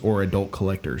kids or adult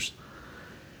collectors?"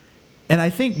 And I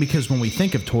think because when we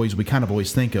think of toys, we kind of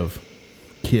always think of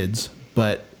kids.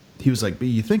 But he was like, but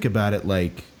you think about it,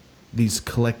 like these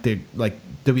collected, like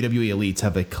WWE Elites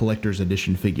have a collector's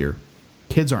edition figure.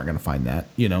 Kids aren't going to find that,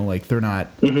 like they're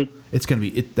not. Mm-hmm. It's going to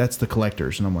be that's the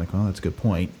collectors. And I'm like, well, that's a good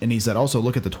point. And he said, also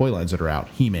look at the toy lines that are out: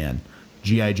 He-Man,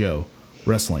 G.I. Joe,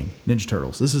 wrestling, Ninja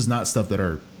Turtles. This is not stuff that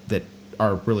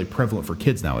are really prevalent for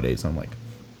kids nowadays. And I'm like,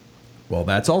 well,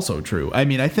 that's also true. I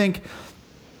mean, I think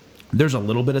there's a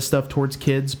little bit of stuff towards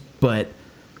kids, but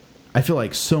I feel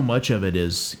like so much of it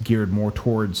is geared more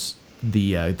towards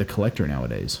the collector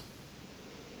nowadays.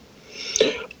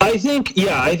 I think,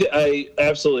 I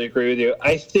absolutely agree with you.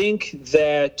 I think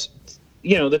that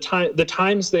the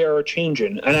times there are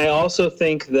changing, and I also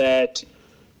think that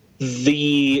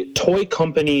the toy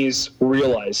companies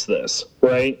realize this,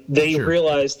 right? They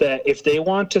realize that if they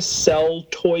want to sell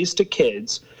toys to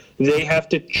kids, they have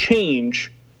to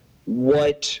change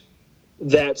what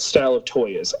that style of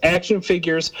toy is. Action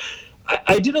figures.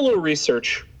 I did a little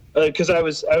research because I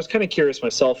was kind of curious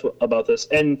myself about this,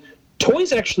 and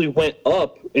toys actually went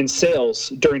up in sales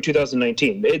during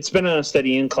 2019. It's been on a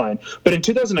steady incline, but in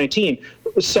 2019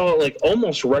 we saw like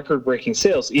almost record-breaking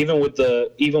sales, even with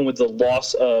the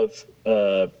loss of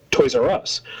Toys R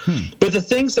Us. But the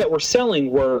things that were selling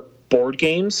were board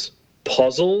games,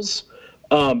 puzzles,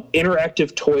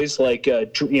 interactive toys like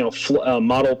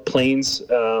model planes,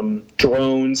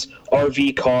 drones,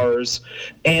 RV cars,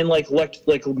 and like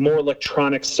more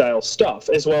electronic style stuff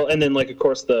as well. And then of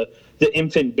course the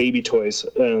infant baby toys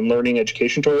and learning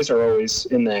education toys are always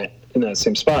in that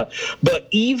same spot. But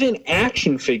even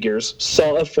action figures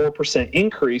saw a 4%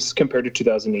 increase compared to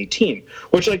 2018,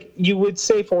 which you would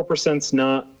say 4%'s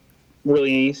not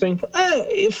really anything.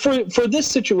 For this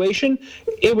situation,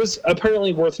 it was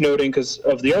apparently worth noting because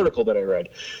of the article that I read.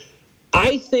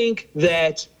 I think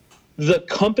that the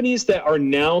companies that are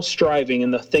now striving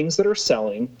and the things that are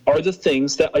selling are the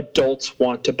things that adults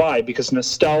want to buy because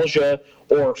nostalgia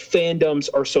or fandoms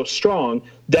are so strong.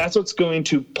 That's what's going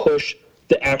to push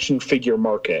the action figure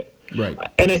market. Right.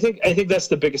 And I think that's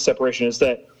the biggest separation is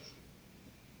that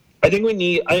I think we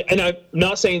need, and I'm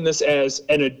not saying this as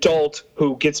an adult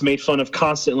who gets made fun of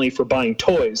constantly for buying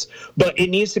toys, but it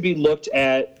needs to be looked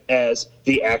at as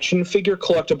the action figure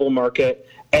collectible market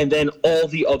and then all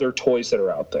the other toys that are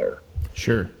out there.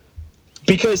 Sure.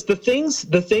 Because the things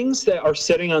that are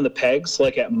sitting on the pegs,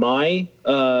 like at my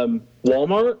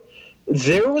Walmart,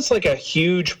 there was a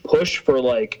huge push for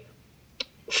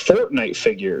Fortnite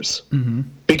figures. Mm-hmm.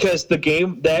 Because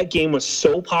that game was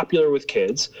so popular with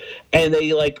kids, and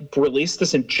they released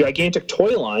this gigantic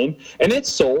toy line, and it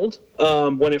sold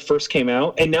when it first came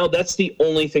out, and now that's the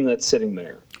only thing that's sitting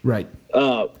there. Right.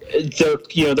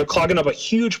 They're clogging up a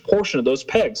huge portion of those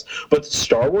pegs. But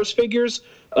Star Wars figures,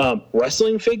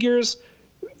 wrestling figures,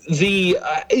 to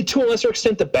a lesser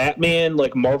extent the Batman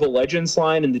Marvel Legends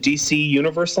line and the DC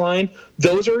Universe line,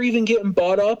 those are even getting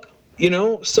bought up.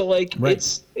 So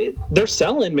right. They're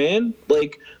selling, man.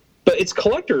 But it's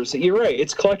collectors. You're right.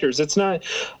 It's collectors. It's not.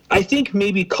 I think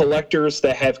maybe collectors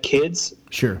that have kids,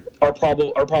 are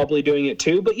probably doing it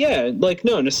too. But yeah,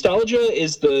 no, nostalgia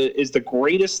is the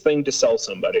greatest thing to sell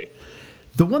somebody.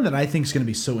 The one that I think is going to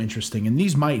be so interesting, and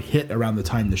these might hit around the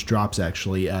time this drops.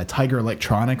 Actually, Tiger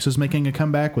Electronics is making a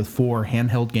comeback with 4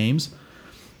 handheld games,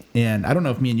 and I don't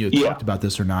know if me and you have talked about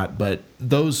this or not, but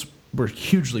those were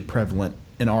hugely prevalent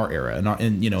in our era,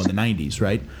 in the 90s,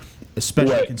 right?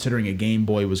 especially Right. considering a Game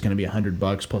Boy was going to be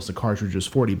 $100 plus the cartridge was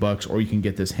 $40, or you can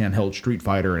get this handheld Street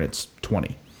Fighter and it's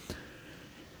 $20.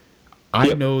 I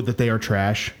Yep. know that they are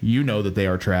trash. You know that they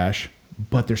are trash.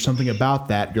 But there's something about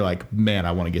that. You're like, man,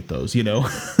 I want to get those, you know?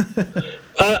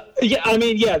 Yeah, I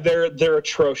mean, yeah, they're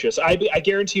atrocious. I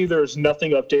guarantee you there's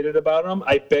nothing updated about them.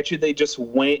 I bet you they just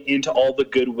went into all the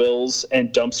Goodwills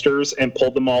and dumpsters and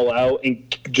pulled them all out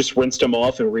and just rinsed them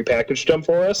off and repackaged them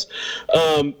for us.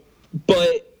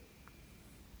 But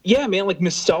yeah, man, like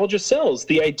nostalgia sells.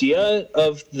 The idea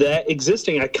of that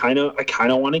existing, I kind of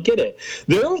want to get it.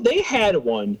 They had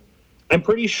one, I'm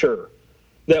pretty sure,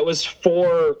 that was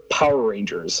for Power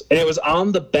Rangers, and it was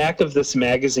on the back of this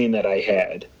magazine that I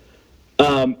had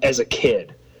as a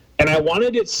kid. And I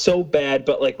wanted it so bad,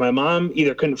 but like my mom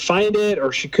either couldn't find it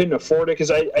or she couldn't afford it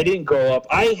because I didn't grow up.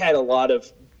 I had a lot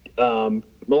of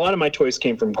my toys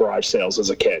came from garage sales as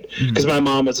a kid because my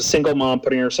mom was a single mom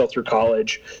putting herself through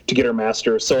college to get her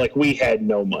master's. So like we had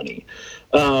no money.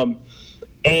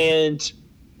 And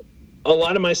a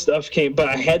lot of my stuff came, but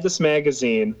I had this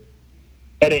magazine.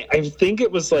 And I think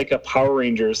it was like a Power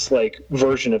Rangers like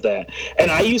version of that.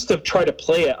 And I used to try to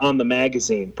play it on the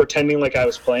magazine, pretending like I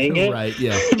was playing it. Right,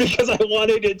 yeah. Because I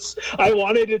wanted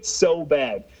it so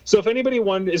bad. So if anybody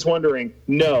is wondering,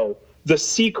 no, the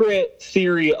secret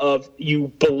theory of you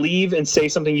believe and say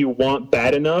something you want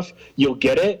bad enough, you'll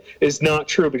get it, is not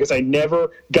true because I never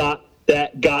got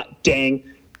that dang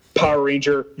Power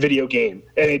Ranger video game.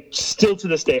 And it still to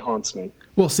this day haunts me.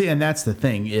 Well, see, and that's the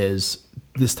thing is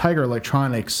this Tiger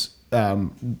Electronics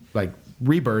like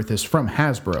rebirth is from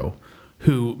Hasbro,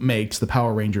 who makes the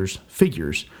Power Rangers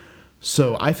figures.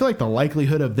 So I feel like the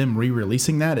likelihood of them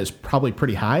re-releasing that is probably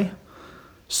pretty high.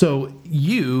 So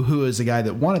you, who is a guy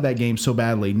that wanted that game so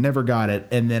badly, never got it,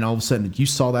 and then all of a sudden you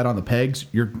saw that on the pegs,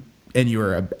 you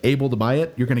were able to buy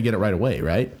it, you're going to get it right away,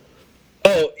 right?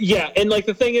 Oh, yeah. And like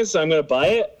the thing is, I'm going to buy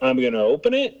it, I'm going to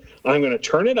open it, I'm going to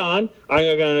turn it on, I'm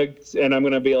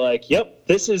going to be like, yep,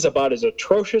 this is about as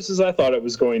atrocious as I thought it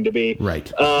was going to be.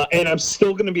 Right. And I'm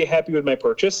still going to be happy with my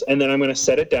purchase, and then I'm going to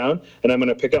set it down, and I'm going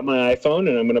to pick up my iPhone,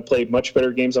 and I'm going to play much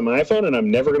better games on my iPhone, and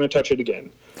I'm never going to touch it again.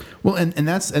 Well, and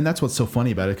that's what's so funny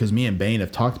about it, because me and Bane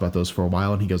have talked about those for a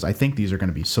while, and he goes, I think these are going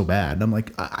to be so bad. And I'm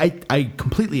like, I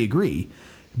completely agree.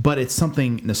 But it's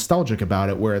something nostalgic about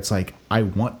it where it's like, I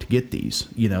want to get these,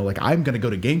 you know, like I'm going to go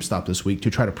to GameStop this week to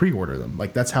try to pre-order them.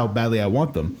 Like that's how badly I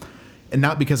want them. And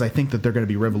not because I think that they're going to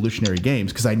be revolutionary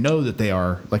games, because I know that they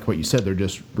are, like what you said, they're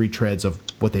just retreads of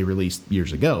what they released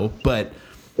years ago, but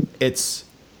it's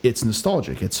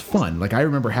nostalgic. It's fun. Like I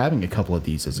remember having a couple of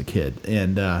these as a kid,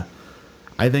 and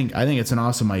I think it's an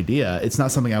awesome idea. It's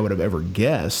not something I would have ever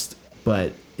guessed,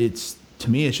 but to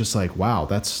me, it's just like, wow,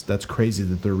 that's crazy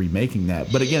that they're remaking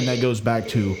that. But again, that goes back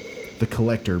to the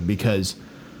collector, because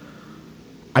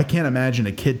I can't imagine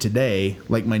a kid today,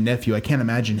 like my nephew, I can't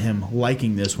imagine him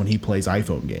liking this when he plays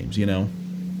iPhone games, you know?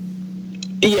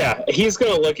 Yeah, he's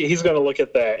gonna look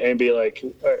at that and be like,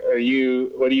 what are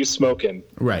you smoking?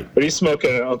 Right. What are you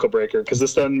smoking, Uncle Breaker? Because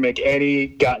this doesn't make any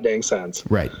goddamn sense.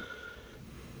 Right.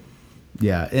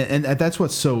 Yeah, and that's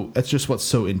just what's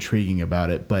so intriguing about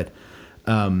it. But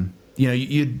you know,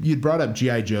 you'd brought up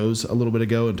G.I. Joes a little bit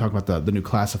ago and talked about the new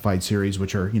Classified series,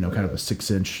 which are, you know, kind of a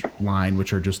 6-inch line,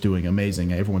 which are just doing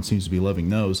amazing. Everyone seems to be loving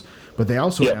those. But they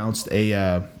also announced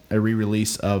a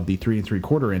re-release of the 3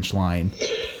 3/4-inch line,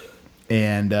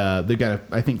 and they've got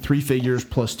I think 3 figures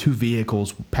plus 2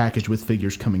 vehicles packaged with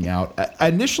figures coming out.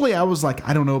 Initially, I was like,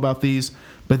 I don't know about these,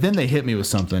 but then they hit me with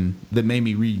something that made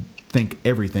me rethink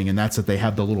everything, and that's that they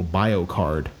have the little bio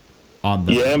card on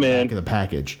the back of the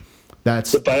package.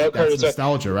 That's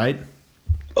nostalgia, right?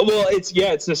 Well,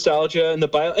 it's nostalgia, and the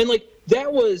bio, and like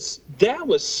that was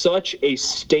such a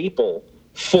staple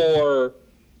for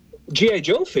G.I.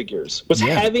 Joe figures, was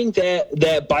having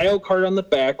that bio card on the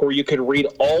back where you could read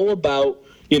all about,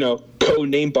 you know,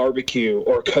 Codename Barbecue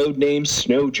or Codename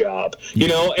Snow Job, you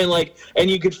know,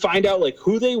 and you could find out like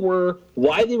who they were,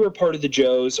 why they were part of the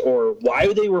Joes, or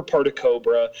why they were part of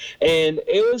Cobra, and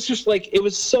it was just like it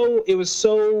was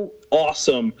so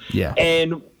awesome. Yeah.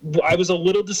 And I was a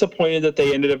little disappointed that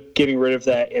they ended up getting rid of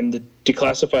that in the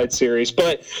Declassified series.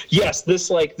 But yes, this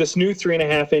new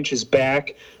 3.5-inch is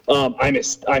back.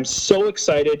 I'm so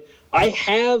excited. I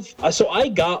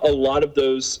got a lot of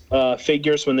those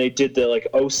figures when they did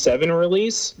the 07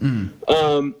 release.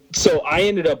 So I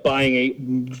ended up buying a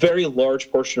very large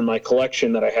portion of my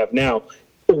collection that I have now,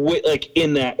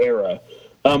 in that era.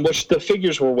 Which the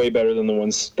figures were way better than the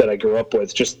ones that I grew up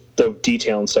with. Just the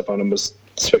detail and stuff on them was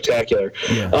spectacular.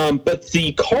 Yeah. But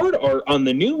the card art on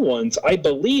the new ones, I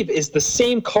believe, is the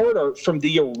same card art from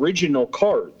the original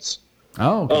cards.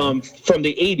 Oh, okay. From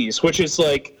the 80s, which is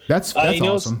like that's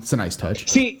awesome. It's a nice touch.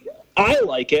 See, I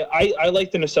like it. I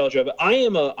like the nostalgia of it.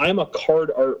 I'm a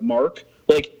card art mark.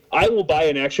 Like, I will buy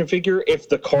an action figure if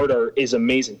the card art is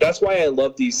amazing. That's why I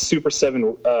love these Super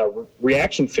 7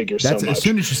 reaction figures so much. As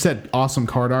soon as you said awesome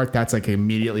card art, that's like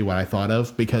immediately what I thought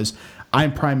of, because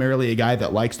I'm primarily a guy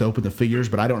that likes to open the figures,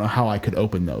 but I don't know how I could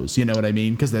open those. You know what I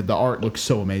mean? Because the art looks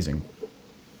so amazing.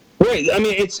 Right. I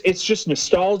mean, it's just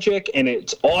nostalgic and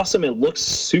it's awesome. It looks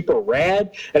super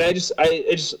rad, and I just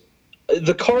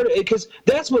the card, because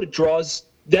that's what it draws.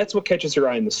 That's what catches your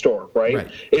eye in the store, right?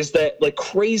 Is that like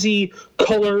crazy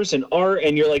colors and art,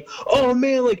 and you're like, oh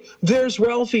man, like there's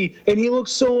Ralphie and he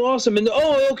looks so awesome, and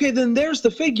oh okay, then there's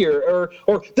the figure,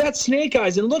 or that's Snake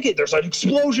Eyes, and look, there's an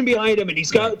explosion behind him and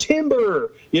he's got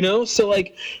timber, you know? So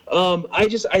like I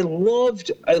love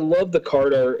the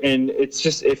card art, and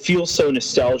it feels so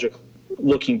nostalgic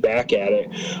looking back at it.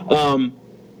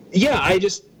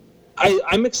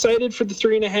 I'm excited for the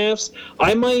 3.5s.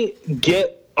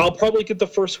 I'll probably get the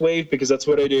first wave because that's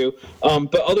what I do.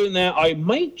 But other than that, I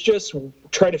might just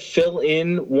try to fill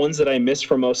in ones that I missed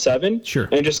from 07. Sure.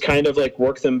 And just kind of like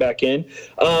work them back in.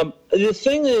 The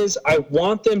thing is, I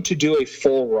want them to do a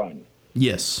full run.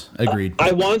 Yes, agreed.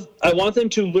 I want them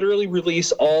to literally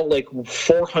release all like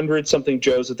 400 something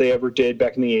Joes that they ever did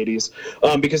back in the 80s,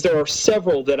 because there are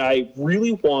several that I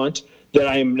really want that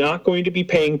I am not going to be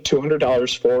paying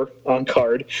 $200 for on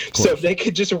card. So if they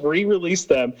could just re-release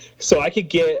them, so I could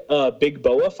get Big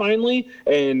Boa finally,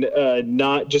 and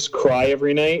not just cry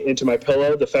every night into my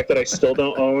pillow the fact that I still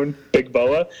don't own Big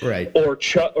Boa, right? Or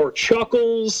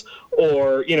Chuckles,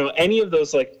 or any of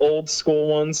those like old school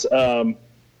ones.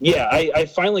 I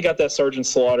finally got that Sergeant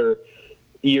Slaughter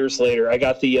years later. I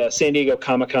got the San Diego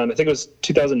Comic-Con, I think it was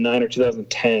 2009 or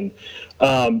 2010.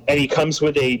 And he comes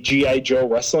with a G.I. Joe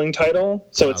wrestling title,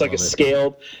 so it's like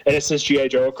scaled, and it says G.I.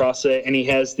 Joe across it, and he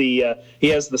has the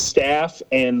staff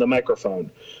and the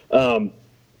microphone. And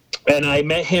I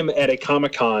met him at a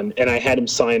Comic-Con, and I had him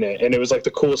sign it, and it was like the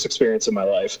coolest experience of my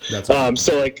life. That's awesome.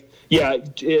 So like, yeah,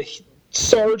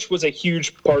 Sarge was a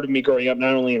huge part of me growing up,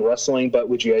 not only in wrestling but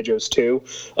with G.I. Joes too.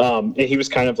 And he was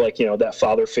kind of like that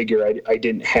father figure I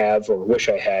didn't have or wish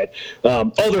I had.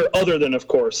 Other than of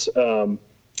course.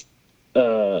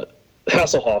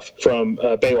 Hasselhoff from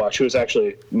Baywatch, who was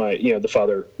actually my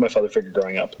father figure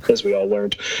growing up, as we all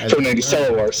learned from 90s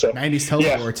Telewar. So 90s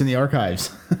Telewar, it's in the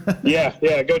archives.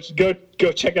 yeah,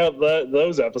 go check out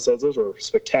those episodes. Those were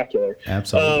spectacular.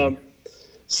 Absolutely.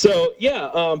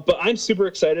 But I'm super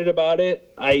excited about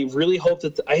it. I really hope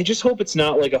I just hope it's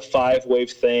not like a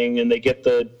 5-wave thing, and they get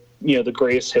the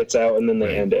greatest hits out and then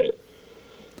they end it.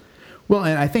 Well,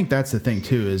 and I think that's the thing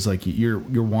too, is like you're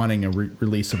wanting a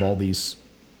release of all these,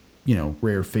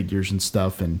 rare figures and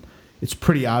stuff, and it's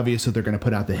pretty obvious that they're going to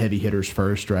put out the heavy hitters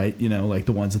first, right? Like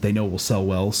the ones that they know will sell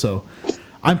well. So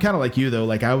I'm kind of like you though.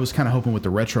 Like I was kind of hoping with the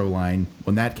retro line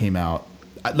when that came out.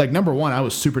 Like number one, I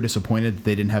was super disappointed that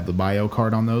they didn't have the bio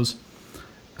card on those,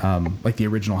 like the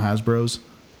original Hasbro's,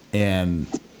 and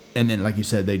then like you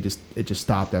said, it just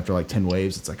stopped after like 10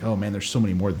 waves. It's like, oh man, there's so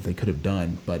many more that they could have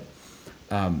done, but.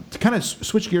 To kind of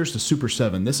switch gears to Super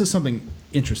 7, this is something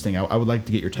interesting I would like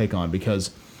to get your take on,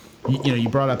 because you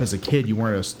brought up as a kid you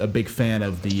weren't a big fan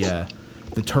of the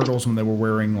Turtles when they were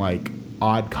wearing like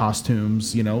odd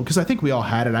costumes, because I think we all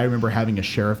had it. I remember having a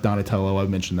Sheriff Donatello. I've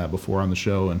mentioned that before on the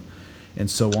show and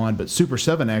so on. But Super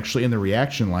 7 actually in the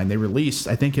reaction line they released,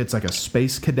 I think it's like a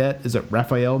Space Cadet. Is it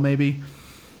Raphael maybe?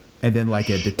 And then like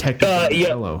a Detective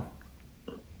Donatello.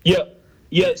 Yep.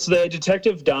 Yeah, so the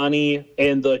Detective Donnie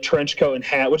and the trench coat and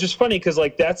hat, which is funny because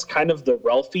like that's kind of the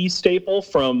Ralphie staple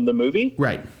from the movie,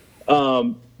 right?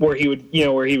 Where he would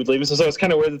leave us. So it's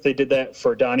kind of weird that they did that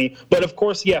for Donnie. But of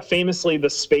course, yeah, famously the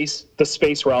space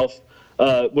Ralph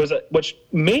which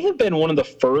may have been one of the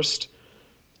first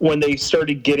when they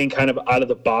started getting kind of out of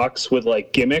the box with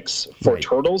like gimmicks for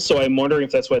Turtles. So I'm wondering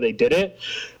if that's why they did it.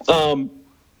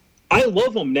 I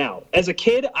love them now. As a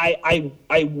kid, I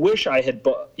wish I had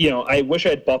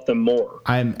bought them more.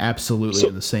 I'm absolutely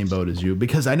in the same boat as you,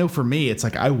 because I know for me it's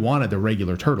like I wanted the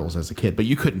regular Turtles as a kid, but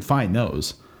you couldn't find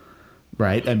those,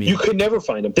 right? I mean, you could never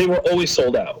find them. They were always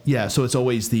sold out. Yeah, so it's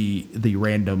always the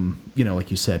random, like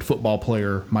you said, football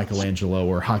player Michelangelo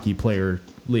or hockey player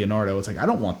Leonardo. It's like I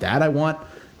don't want that. I want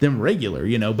them regular,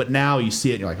 But now you see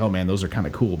it and you're like, oh man, those are kind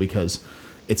of cool because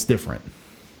it's different.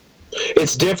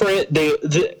 It's different.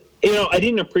 I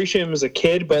didn't appreciate them as a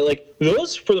kid, but like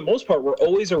those, for the most part, were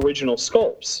always original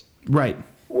sculpts. Right.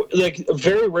 like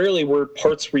very rarely were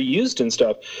parts reused and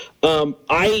stuff.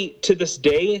 I to this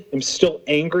day am still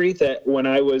angry that when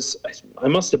I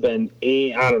must have been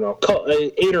 8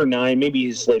 or 9, maybe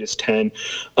as late as 10.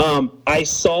 I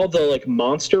saw the like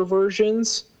monster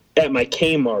versions at my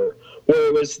Kmart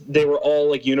where they were all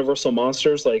like Universal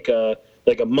monsters, like a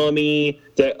mummy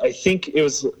that I think it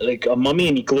was like a mummy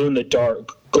and he glowed in the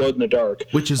dark,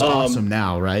 which is awesome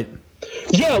now, right?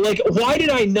 Yeah, like why did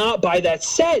I not buy that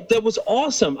set? That was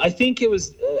awesome. I think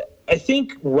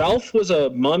Ralph was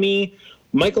a mummy.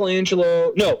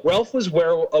 Ralph was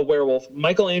a werewolf.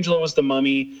 Michelangelo was the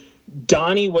mummy.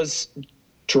 Donnie was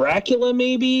Dracula,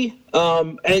 maybe.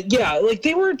 And yeah, like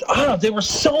they were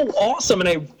so awesome,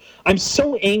 and I'm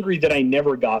so angry that I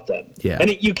never got them. Yeah,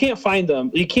 and you can't find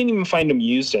them. You can't even find them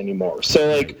used anymore.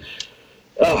 So like,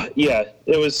 I'm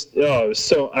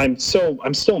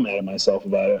still mad at myself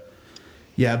about it.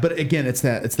 Yeah, but again, it's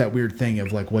that weird thing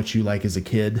of like what you like as a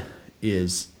kid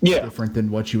is different than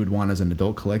what you would want as an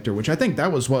adult collector, which I think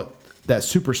that was what that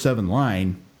Super 7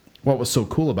 line, what was so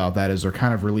cool about that is they're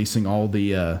kind of releasing all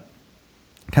the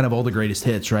all the greatest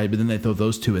hits, right? But then they throw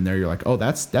those two in there, you're like, oh,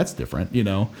 that's different, you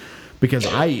know? Because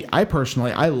I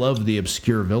personally love the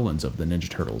obscure villains of the Ninja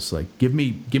Turtles. Like give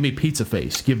me Pizza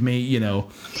Face, give me,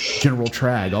 General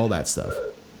Trag, all that stuff.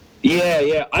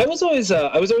 Yeah. I was always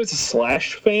a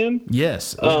Slash fan.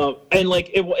 Yes. And like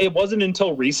it wasn't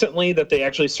until recently that they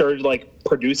actually started like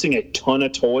producing a ton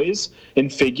of toys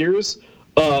and figures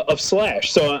of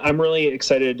Slash. So I'm really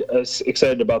excited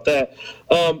about that.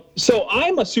 So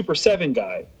I'm a Super 7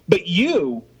 guy, but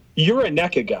you're a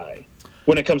NECA guy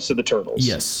when it comes to the Turtles.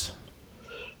 Yes.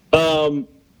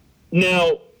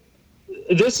 Now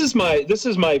this is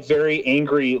my very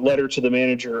angry letter to the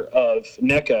manager of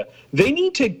NECA. They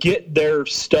need to get their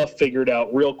stuff figured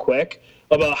out real quick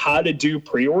about how to do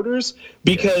pre-orders,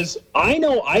 because I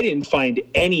know I didn't find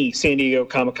any San Diego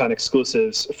Comic-Con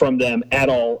exclusives from them at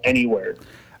all anywhere.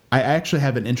 I actually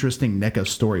have an interesting NECA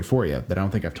story for you that I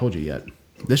don't think I've told you yet.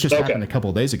 This just happened a couple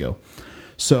of days ago.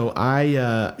 So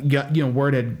I got,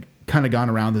 word had kind of gone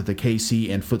around that the KC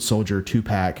and Foot Soldier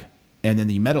 2-pack and then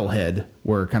the Metalhead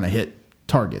were kind of hit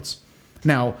targets.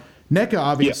 Now, NECA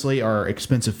obviously are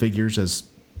expensive figures, as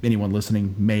anyone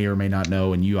listening may or may not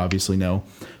know, and you obviously know.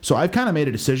 So I've kind of made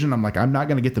a decision. I'm like, I'm not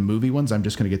going to get the movie ones. I'm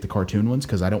just going to get the cartoon ones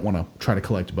because I don't want to try to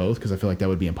collect both because I feel like that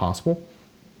would be impossible.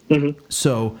 Mm-hmm.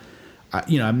 So,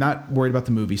 I'm not worried about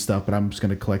the movie stuff, but I'm just going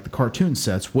to collect the cartoon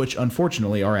sets, which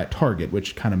unfortunately are at Target,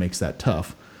 which kind of makes that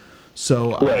tough.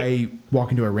 So I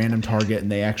walk into a random Target,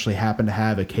 and they actually happen to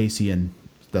have a Casey and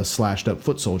the slashed up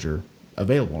Foot Soldier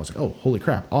available. I was like, oh, holy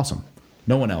crap, awesome.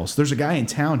 No one else. There's a guy in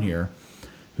town here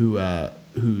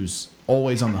who's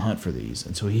always on the hunt for these.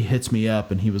 And so he hits me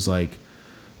up, and he was like,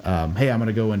 hey, I'm going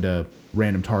to go into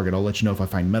random Target. I'll let you know if I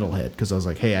find Metalhead. Because I was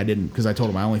like, hey, I didn't, because I told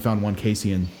him I only found one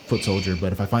Casey and Foot Soldier,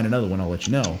 but if I find another one, I'll let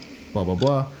you know. Blah, blah,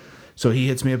 blah. So he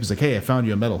hits me up. He's like, hey, I found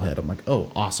you a Metalhead. I'm like,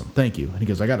 oh, awesome. Thank you. And he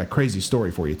goes, I got a crazy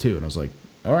story for you, too. And I was like,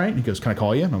 all right. And he goes, can I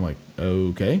call you? And I'm like,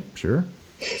 okay, sure.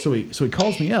 So he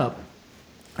calls me up,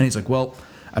 and he's like, well,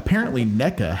 apparently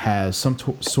NECA has some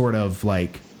sort of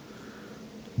like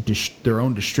their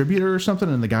own distributor or something,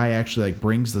 and the guy actually like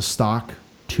brings the stock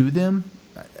to them.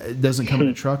 It doesn't come in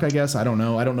a truck, I guess. I don't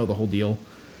know the whole deal.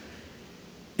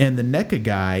 And the NECA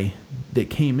guy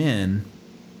that came in,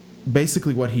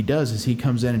 basically what he does is he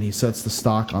comes in and he sets the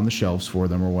stock on the shelves for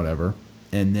them or whatever,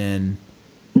 and then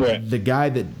the guy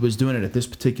that was doing it at this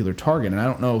particular Target, and I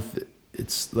don't know if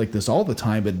it's like this all the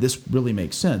time, but this really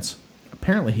makes sense.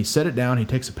 Apparently he set it down, he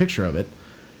takes a picture of it,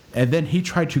 and then he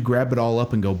tried to grab it all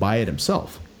up and go buy it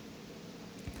himself.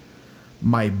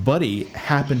 My buddy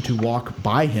happened to walk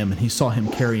by him, and he saw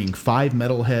him carrying 5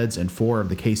 Metalheads and 4 of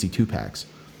the Casey 2-packs.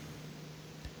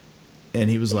 And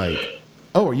he was like,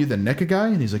 oh, are you the NECA guy?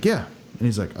 And he's like, yeah. And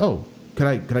he's like, oh, could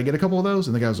I get a couple of those?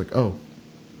 And the guy was like, oh,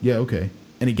 yeah, okay.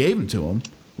 And he gave them to him,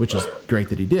 which is great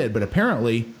that he did. But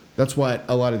apparently that's what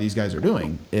a lot of these guys are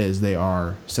doing, is they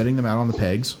are setting them out on the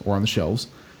pegs or on the shelves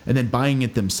and then buying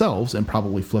it themselves and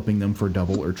probably flipping them for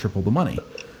double or triple the money.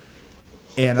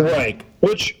 And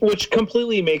which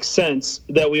completely makes sense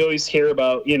that we always hear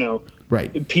about,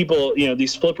 people,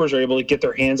 these flippers are able to get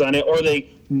their hands on it, or they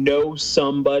know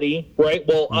somebody, right?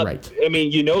 Well, I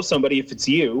mean, somebody if it's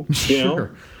you,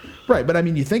 Sure. Right, but I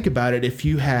mean, you think about it, if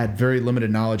you had very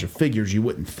limited knowledge of figures, you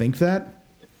wouldn't think that.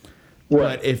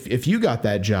 Right. But if you got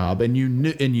that job and you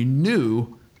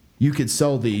knew you could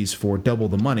sell these for double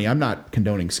the money, I'm not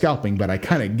condoning scalping, but I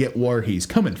kind of get where he's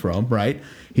coming from, right?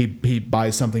 He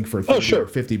buys something for $30 or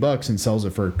 $50 and sells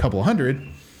it for a couple of hundred.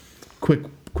 Quick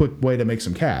way to make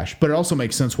some cash. But it also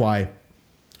makes sense why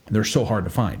they're so hard to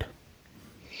find.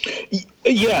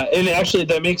 Yeah, and actually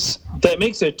that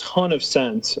makes a ton of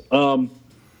sense.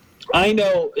 I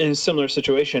know in a similar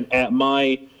situation at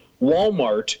my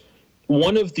Walmart,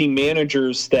 one of the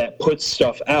managers that puts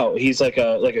stuff out, he's like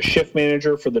a shift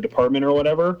manager for the department or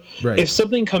whatever. Right. If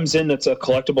something comes in that's a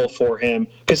collectible for him,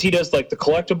 because he does like the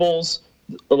collectibles,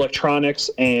 electronics,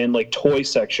 and like toy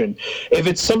section, if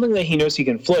it's something that he knows he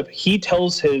can flip, he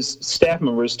tells his staff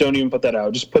members, don't even put that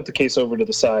out, just put the case over to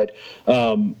the side.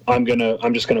 I'm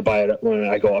just gonna buy it when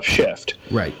I go off shift.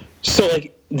 Right. So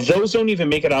like those don't even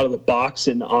make it out of the box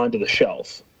and onto the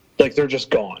shelf. Like they're just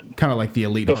gone Kind of like the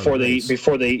Elite before Harley they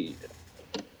race.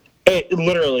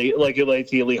 literally like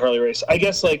the Elite Harley race. I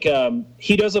guess like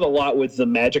he does it a lot with the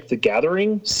Magic the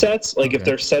Gathering sets. Like if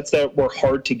there's sets that were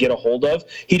hard to get a hold of,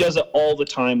 he does it all the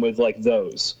time with like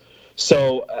those.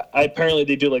 So apparently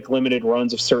they do like limited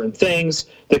runs of certain things.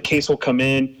 The case will come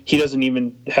in. He doesn't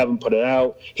even have him put it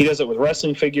out. He does it with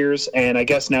wrestling figures, and I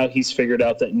guess now he's figured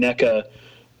out that NECA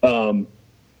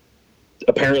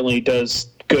apparently does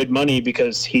good money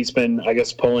because he's been, I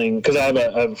guess, pulling, because I have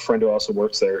a friend who also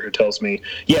works there who tells me,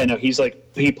 yeah, no, he's like,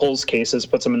 he pulls cases,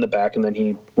 puts them in the back, and then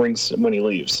he rings when he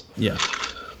leaves. Yeah.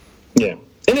 Yeah.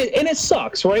 And it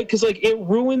sucks, right? Because like it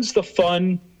ruins the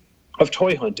fun of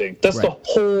toy hunting. That's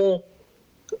Right.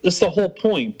 That's the whole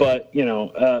point. But, you know,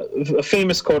 a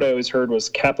famous quote I always heard was,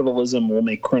 capitalism will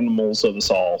make criminals of us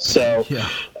all. So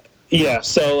yeah,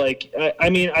 so like, I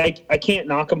mean, I can't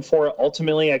knock him for it.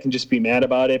 Ultimately, I can just be mad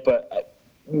about it, but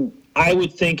I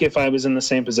would think if I was in the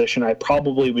same position, I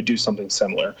probably would do something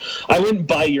similar. I wouldn't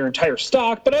buy your entire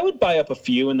stock, but I would buy up a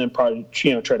few and then probably,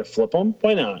 you know, try to flip them.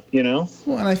 Why not, you know?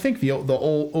 Well, and I think the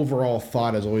overall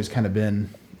thought has always kind of been,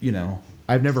 you know,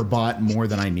 I've never bought more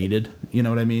than I needed. You know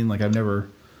what I mean? Like I've never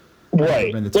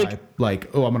been the type like,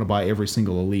 oh, I'm going to buy every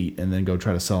single Elite and then go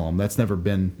try to sell them. That's never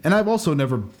been. And I've also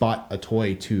never bought a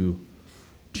toy to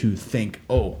think,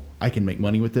 oh, I can make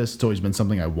money with this. It's always been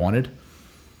something I wanted.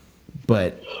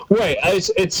 But right,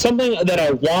 it's something that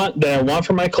I want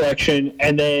for my collection,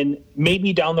 and then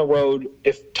maybe down the road,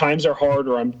 if times are hard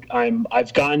or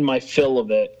I've gotten my fill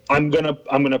of it, I'm gonna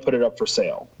put it up for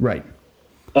sale. Right.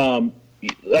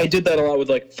 I did that a lot with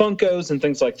like Funkos and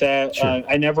things like that. Sure.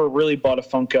 I never really bought a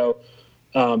Funko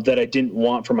that I didn't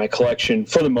want for my collection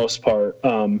for the most part.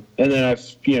 And then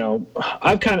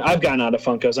I've gotten out of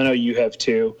Funkos. I know you have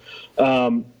too.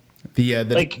 I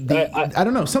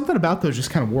don't know, something about those just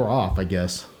kind of wore off, I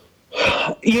guess.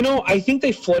 You know, I think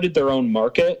they flooded their own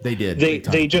market. They did.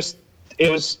 They just it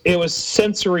was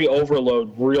sensory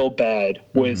overload real bad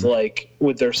with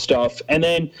with their stuff, and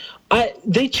then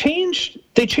they changed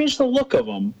the look of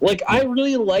them. Like I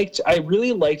really liked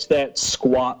that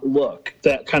squat look,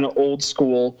 that kind of old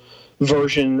school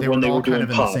version when they were doing kind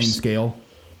of Pops. in the same scale.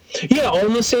 Yeah, all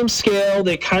on the same scale.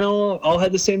 They kind of all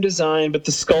had the same design, but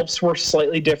the sculpts were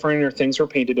slightly different or things were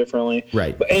painted differently.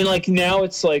 Right. And like now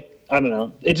it's like, I don't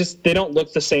know. They don't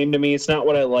look the same to me. It's not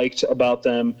what I liked about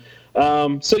them.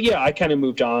 So yeah, I kind of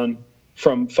moved on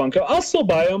from Funko. I'll still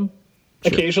buy them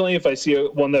occasionally if I see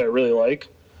one that I really like.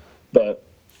 But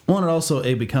well, and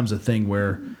it becomes a thing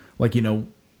where, like, you know,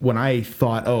 when I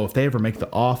thought, oh, if they ever make The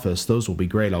Office, those will be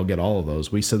great. I'll get all of those.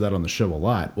 We said that on the show a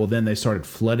lot. Well, then they started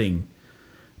flooding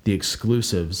the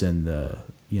exclusives and the,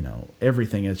 you know,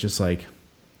 everything. It's just like,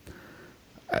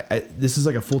 this is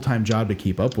like a full-time job to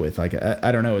keep up with. Like,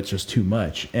 I don't know, it's just too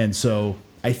much. And so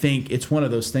I think it's one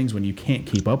of those things when you can't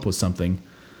keep up with something,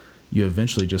 you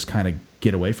eventually just kind of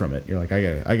get away from it. You're like,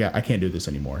 I can't do this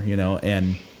anymore, you know?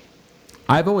 And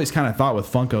I've always kind of thought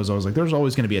with Funkos, I was like, there's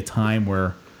always going to be a time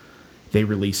where they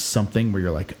release something where you're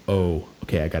like, oh,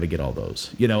 okay, I got to get all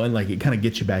those, you know? And like, it kind of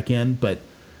gets you back in. But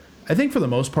I think for the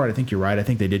most part, I think you're right. I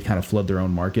think they did kind of flood their own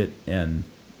market, and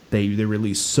they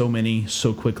released so many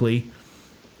so quickly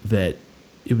that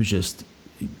it was just,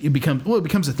 it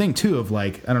becomes a thing too of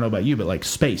like, I don't know about you, but like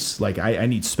space. Like I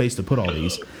need space to put all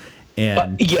these.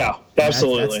 And yeah,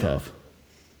 absolutely. That's tough.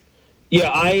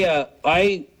 Yeah,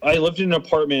 I lived in an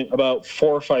apartment about 4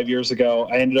 or 5 years ago.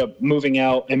 I ended up moving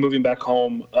out and moving back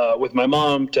home with my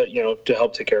mom to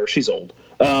help take care of her. She's old.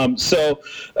 So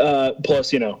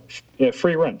plus,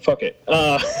 free rent. Fuck it.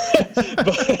 But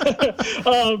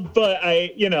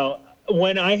I,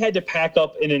 when I had to pack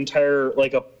up an entire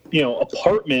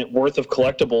apartment worth of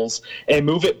collectibles and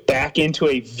move it back into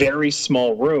a very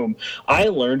small room, I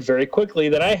learned very quickly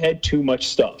that I had too much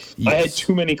stuff. Yes. I had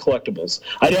too many collectibles.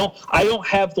 I don't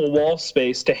have the wall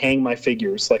space to hang my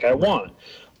figures like I want.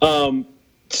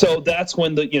 So that's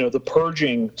when the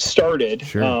purging started.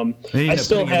 Sure. I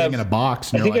still have in a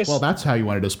box. And you're like, well, that's how you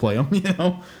want to display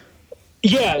them,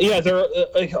 Yeah. They're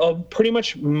pretty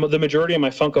much the majority of my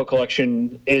Funko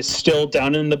collection is still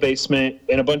down in the basement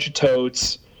in a bunch of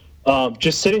totes,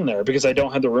 just sitting there because I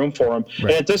don't have the room for them. Right.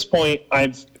 And at this point,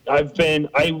 I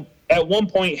at one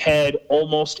point had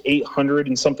almost 800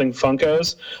 and something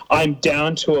Funkos. I'm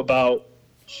down to about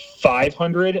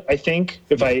 500, I think,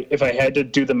 if I had to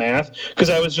do the math, because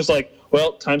I was just like,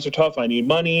 well, times are tough. I need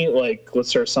money. Like, let's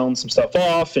start selling some stuff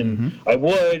off, and I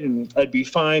would, and I'd be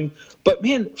fine. But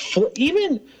man,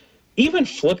 even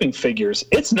flipping figures,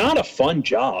 it's not a fun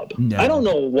job. No. I don't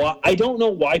know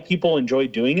why people enjoy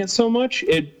doing it so much.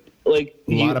 It like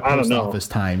a lot of post office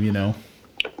time, you know.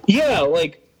 Yeah,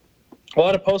 like a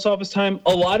lot of post office time,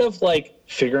 a lot of like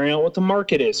figuring out what the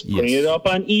market is, putting it up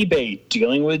on eBay,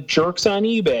 dealing with jerks on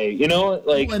eBay, you know,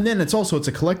 like. Well, and then it's a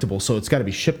collectible, so it's got to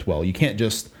be shipped well. You can't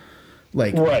just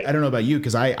like. Right. I don't know about you,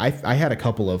 because I had a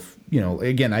couple of, you know,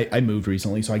 again, I moved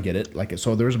recently, so I get it. Like,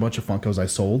 so there was a bunch of Funkos I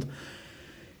sold,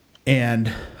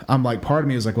 and I'm like, part of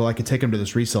me was like, well, I could take them to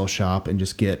this resale shop and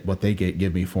just get what they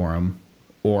give me for them,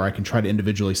 or I can try to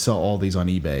individually sell all these on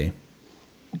eBay.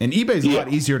 And eBay's a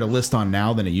lot easier to list on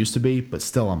now than it used to be, but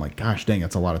still, I'm like, gosh dang,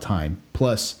 that's a lot of time.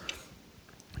 Plus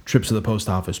trips to the post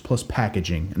office, plus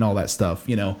packaging and all that stuff,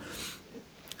 you know.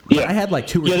 But I had like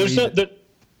 2 or 3.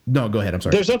 No, go ahead. I'm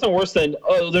sorry. There's nothing worse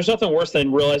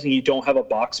than realizing you don't have a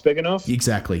box big enough.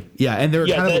 Exactly. Yeah, and they're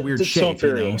kind of a weird shape,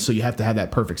 you know, so you have to have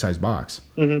that perfect size box.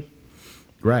 Mm-hmm.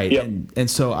 Right. Yep. And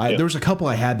so there was a couple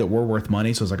I had that were worth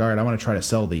money, so I was like, all right, I want to try to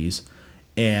sell these.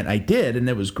 And I did, and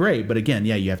it was great. But again,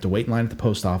 you have to wait in line at the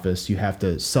post office. You have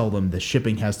to sell them. The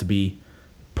shipping has to be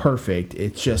perfect.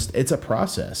 It's a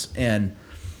process. And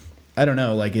I don't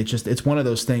know, like, it's one of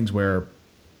those things where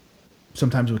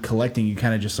sometimes with collecting, you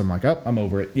kind of just, I'm like, oh, I'm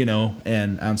over it, you know,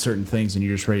 and on certain things, and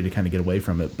you're just ready to kind of get away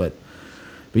from it. But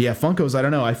yeah, Funkos, I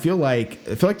don't know. I feel like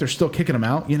they're still kicking them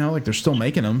out, you know, like they're still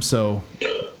making them. So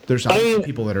there's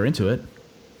people that are into it.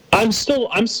 I'm still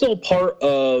part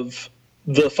of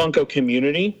the Funko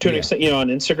community to an extent, you know, on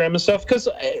Instagram and stuff, because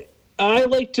I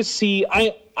like to see,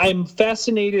 I'm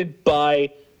fascinated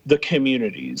by the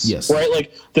communities, right?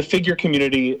 Like the figure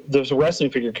community, there's a wrestling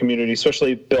figure community,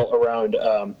 especially built around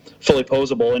Fully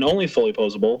Posable, and only Fully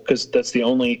Posable, because that's the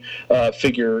only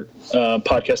figure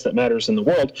podcast that matters in the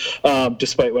world,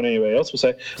 despite what anybody else will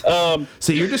say.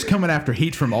 So you're just coming after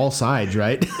heat from all sides,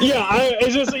 right? Yeah,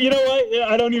 it's just, you know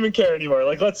what? I don't even care anymore.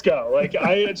 Like, let's go. Like,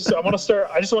 I just want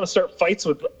to start fights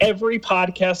with every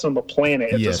podcast on the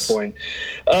planet at this point.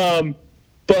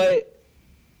 But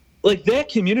like, that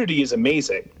community is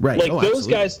amazing. Right. Like, those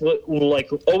guys like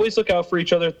always look out for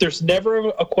each other. There's never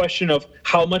a question of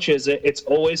how much is it. It's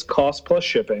always cost plus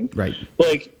shipping. Right.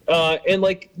 Like, and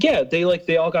like, yeah, they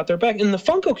all got their back. And the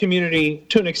Funko community,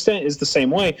 to an extent, is the same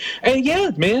way. And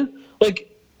yeah, man, like,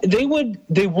 they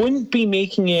wouldn't be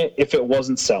making it if it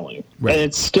wasn't selling. Right. And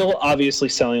it's still obviously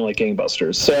selling like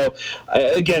gangbusters. So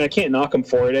again, I can't knock them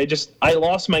for it. I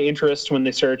lost my interest when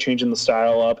they started changing the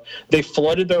style up. They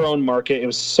flooded their own market. It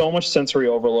was so much sensory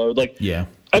overload. Like, yeah.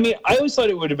 I mean, I always thought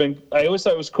it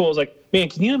was cool. I was like, man,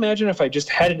 can you imagine if I just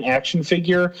had an action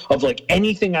figure of like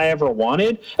anything I ever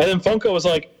wanted? And then Funko was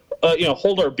like, you know,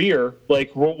 hold our beer,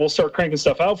 like we'll start cranking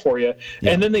stuff out for you.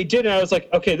 Yeah. And then they did, and I was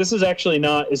like, okay, this is actually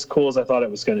not as cool as I thought it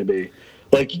was going to be.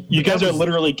 Like, you guys are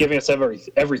literally giving us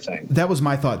everything. That was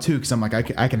my thought too, because I'm like,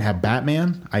 I can have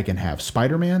Batman, I can have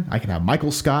Spider-Man, I can have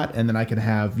Michael Scott, and then I can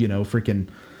have, you know, freaking,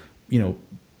 you know,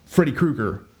 Freddy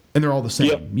Krueger, and they're all the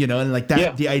same, you know, and like that.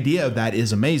 Yeah. The idea of that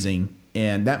is amazing,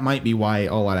 and that might be why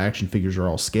a lot of action figures are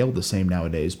all scaled the same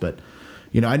nowadays, but.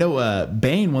 You know, I know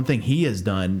Bane, one thing he has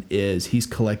done is he's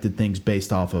collected things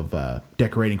based off of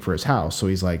decorating for his house. So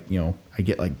he's like, you know, I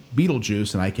get like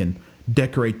Beetlejuice and I can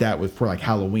decorate that for like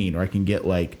Halloween, or I can get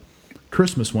like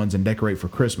Christmas ones and decorate for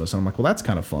Christmas. And I'm like, well, that's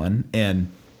kind of fun. And,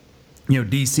 you know,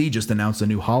 DC just announced a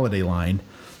new holiday line.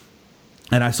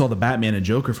 And I saw the Batman and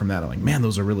Joker from that. I'm like, man,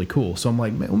 those are really cool. So I'm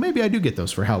like, well, maybe I do get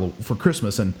those for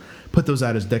Christmas and put those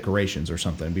out as decorations or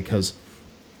something, because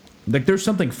like there's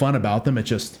something fun about them. It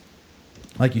just...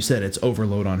 Like you said, it's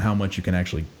overload on how much you can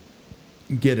actually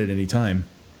get at any time.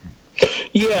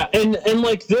 Yeah, and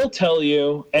like they'll tell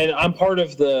you, and I'm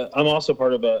also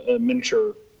part of a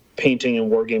miniature painting and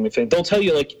wargaming thing. They'll tell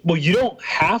you like, well, you don't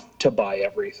have to buy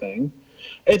everything.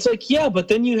 It's like, yeah, but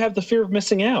then you have the fear of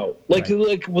missing out. Like, right.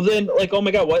 Like, well, then, like, oh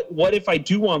my God, what if I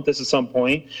do want this at some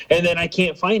point and then I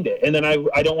can't find it, and then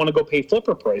I don't want to go pay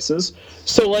flipper prices.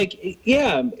 So like,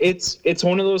 yeah, it's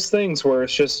one of those things where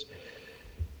it's just.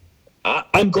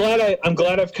 I'm glad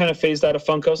I've kind of phased out of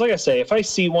Funkos. Like I say, if I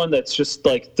see one that's just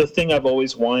like the thing I've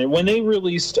always wanted, when they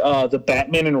released the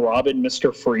Batman and Robin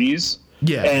Mr. Freeze,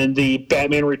 Yeah. And the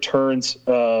Batman Returns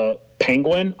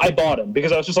Penguin, I bought them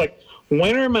because I was just like,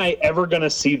 when am I ever going to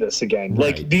see this again?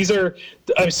 Right. Like, these are,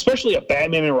 especially a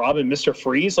Batman and Robin, Mr.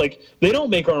 Freeze, like, they don't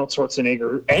make Arnold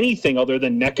Schwarzenegger anything other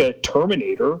than NECA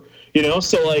Terminator, you know?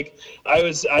 So, like,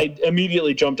 I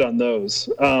immediately jumped on those.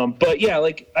 But, yeah,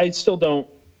 like, I still don't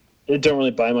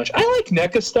really buy much. I like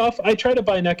NECA stuff. I try to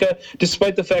buy NECA,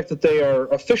 despite the fact that they are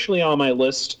officially on my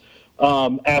list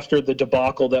after the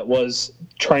debacle that was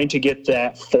trying to get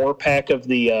that 4-pack of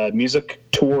the music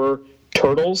tour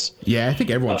Turtles. Yeah, I think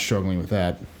everyone's struggling with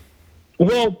that.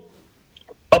 Well,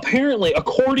 apparently,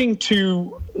 according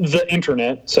to the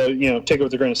internet, so, you know, take it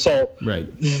with a grain of salt, right?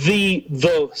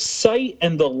 The site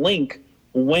and the link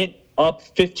went up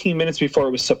 15 minutes before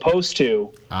it was supposed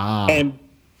to. And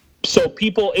so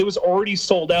it was already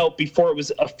sold out before it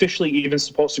was officially even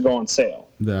supposed to go on sale.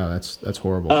 No, that's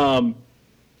horrible.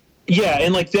 Yeah,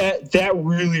 and like that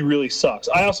really, really sucks.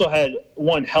 I also had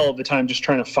one hell of a time just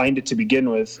trying to find it to begin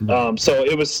with. So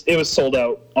it was sold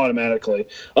out automatically.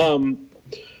 I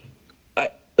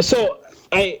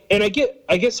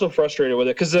get so frustrated with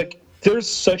it because like there's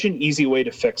such an easy way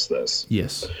to fix this.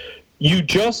 Yes. You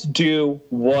just do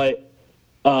what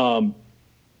Funko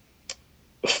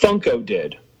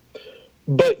did,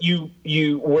 but you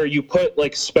where you put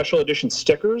like special edition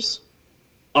stickers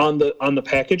on the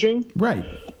packaging. Right.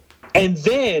 And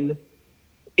then,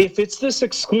 if it's this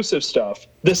exclusive stuff,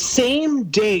 the same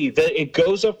day that it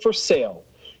goes up for sale,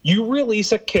 you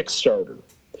release a Kickstarter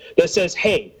that says,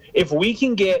 hey, if we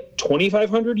can get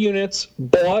 2,500 units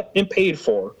bought and paid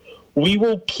for, we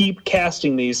will keep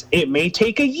casting these. It may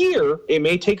take a year. It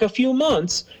may take a few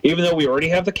months, even though we already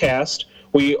have the cast.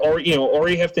 We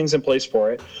already have things in place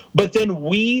for it. But then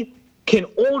we can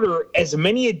order as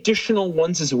many additional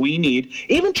ones as we need,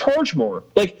 even charge more.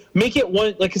 Like make it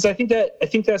one, like, because I think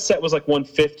that set was like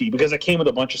 $150 because it came with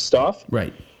a bunch of stuff.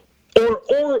 Right.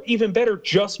 Or even better,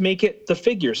 just make it the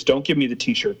figures. Don't give me the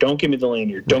T-shirt. Don't give me the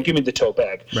lanyard. Don't give me the tote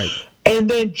bag. Right. And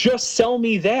then just sell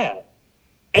me that.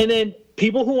 And then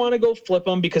people who want to go flip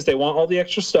them because they want all the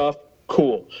extra stuff,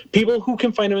 cool. People who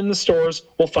can find them in the stores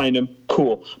will find them,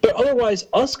 cool. But otherwise,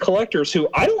 us collectors who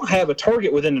I don't have a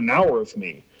Target within an hour of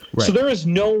me. Right. So there is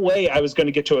no way I was going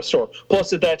to get to a store.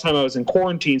 Plus, at that time, I was in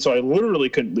quarantine, so I literally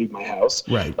couldn't leave my house.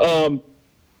 Right.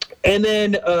 And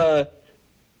then,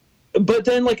 but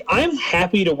then, like, I'm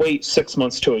happy to wait 6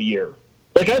 months to a year.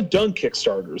 Like, I've done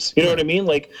Kickstarters. You know what I mean?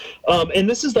 Like, and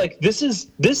this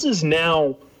is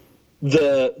now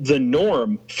the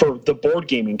norm for the board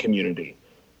gaming community.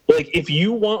 Like, if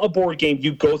you want a board game,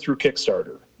 you go through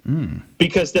Kickstarter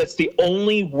because that's the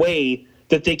only way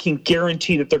that they can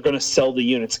guarantee that they're going to sell the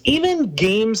units, even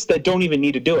games that don't even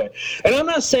need to do it. And I'm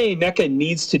not saying NECA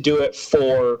needs to do it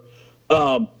for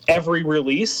every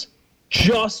release.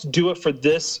 Just do it for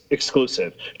this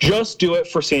exclusive. Just do it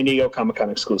for San Diego Comic-Con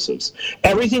exclusives.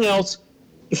 Everything else,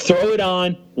 throw it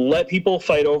on, let people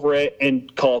fight over it,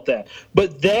 and call it that.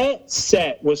 But that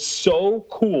set was so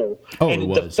cool. Oh, and it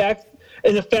was.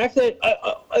 The fact that,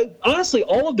 honestly,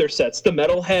 all of their sets, the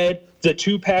Metalhead, the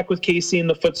 2-pack with Casey and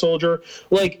the Foot Soldier,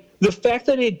 like the fact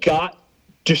that it got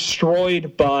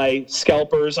destroyed by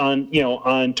scalpers on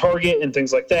Target and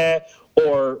things like that,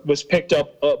 or was picked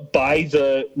up by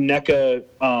the NECA,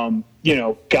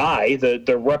 guy,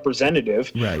 the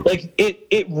representative. Right. Like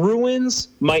it ruins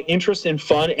my interest in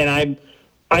fun, and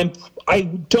I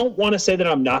don't want to say that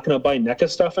I'm not going to buy NECA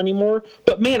stuff anymore,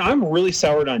 but man, I'm really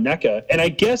soured on NECA, and I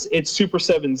guess it's Super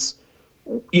 7's,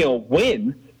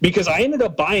 win, because I ended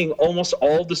up buying almost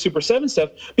all of the Super 7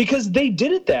 stuff because they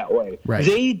did it that way. Right.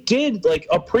 They did like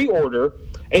a pre-order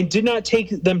and did not take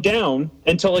them down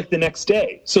until like the next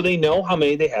day, so they know how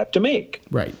many they have to make.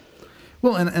 Right.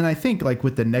 Well, and I think like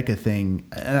with the NECA thing,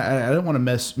 and I don't want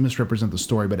to misrepresent the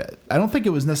story, but I don't think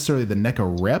it was necessarily the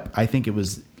NECA rep. I think it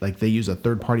was like they use a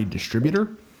third-party distributor.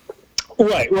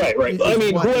 Right. I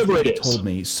mean, whoever it is. Told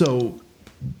me. So,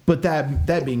 but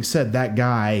that being said, that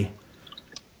guy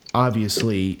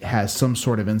obviously has some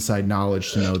sort of inside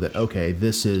knowledge to know that, okay,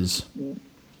 this is,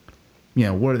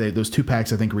 what are they? Those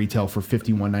 2-packs I think retail for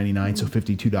 $51.99, so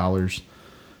 $52.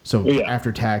 So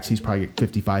after tax, he's probably at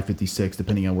 $55, $56,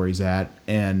 depending on where he's at,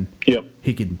 and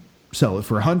he could sell it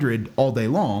for $100 all day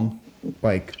long.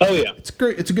 Like, it's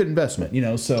great. It's a good investment,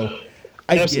 So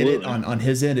I Absolutely. get it on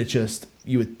his end. It's just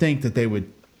you would think that they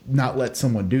would not let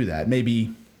someone do that.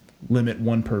 Maybe limit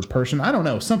one per person. I don't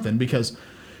know, something, because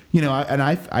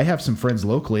I have some friends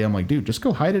locally. I'm like, dude, just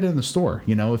go hide it in the store.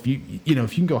 If you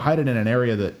can go hide it in an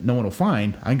area that no one will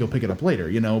find, I can go pick it up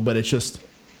later. But it's just.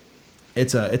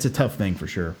 It's a tough thing for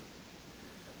sure.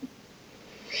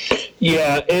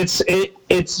 Yeah,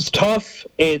 it's tough.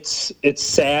 It's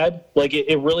sad. Like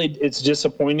it really it's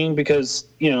disappointing because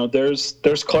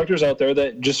there's collectors out there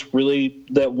that just really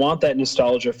that want that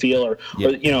nostalgia feel or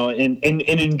and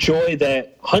enjoy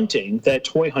that hunting, that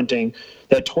toy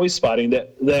spotting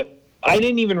that I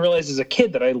didn't even realize as a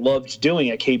kid that I loved doing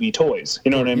at KB Toys.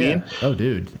 You know what I mean? Oh,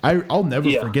 dude, I'll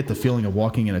never forget the feeling of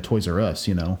walking in a Toys R Us.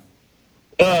 Yeah,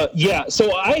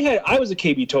 so I was a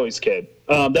KB Toys kid.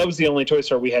 That was the only toy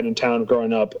store we had in town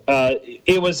growing up.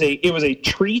 It was a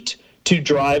treat to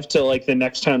drive to like the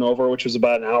next town over, which was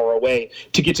about an hour away,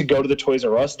 to get to go to the Toys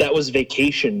R Us. That was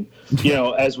vacation,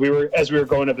 as we were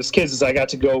growing up as kids. As I got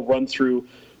to go run through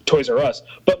Toys R Us.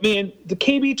 But man, the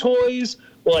KB Toys,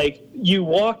 like you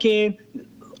walk in.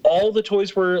 All the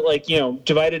toys were like,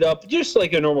 divided up just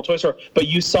like a normal toy store, but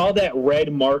you saw that red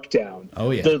markdown. Oh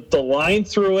yeah. The line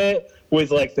through it with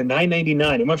like the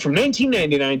 $9.99. It went from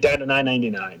 $19.99 down to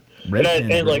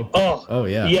 $9.99. Oh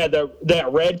yeah. Yeah, that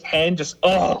red pen just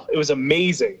it was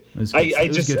amazing. It was a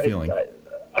good feeling.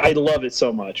 I love it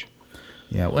so much.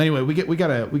 Yeah. Well, anyway, we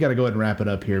gotta go ahead and wrap it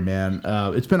up here, man.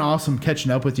 It's been awesome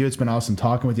catching up with you. It's been awesome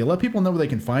talking with you. Let people know where they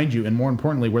can find you, and more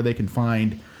importantly, where they can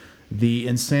find the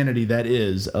insanity that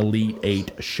is Elite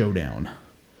 8 Showdown.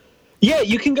 Yeah,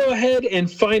 you can go ahead and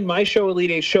find my show,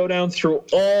 Elite 8 Showdown, through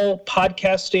all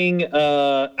podcasting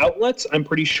outlets, I'm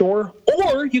pretty sure.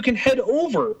 Or you can head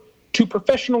over to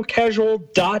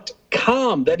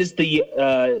professionalcasual.com. That is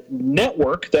the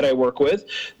network that I work with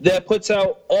that puts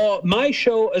out all my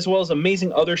show as well as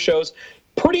amazing other shows.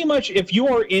 Pretty much if you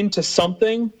are into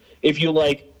something, if you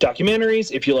like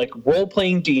documentaries, if you like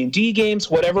role-playing D&D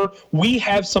games, whatever, we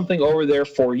have something over there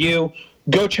for you.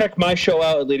 Go check my show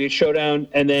out, Elite 8 Showdown,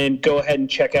 and then go ahead and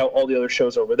check out all the other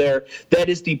shows over there. That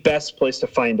is the best place to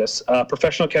find us.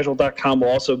 Professionalcasual.com will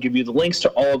also give you the links to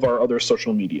all of our other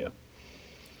social media.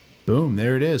 Boom,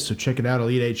 there it is. So check it out,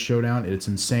 Elite 8 Showdown. It's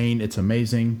insane. It's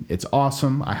amazing. It's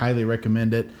awesome. I highly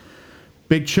recommend it.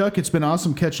 Big Chuck, it's been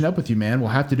awesome catching up with you, man. We'll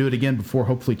have to do it again before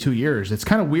hopefully 2 years. It's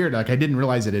kind of weird. Like I didn't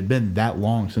realize it had been that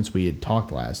long since we had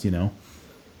talked last, Yeah,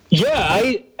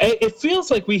 it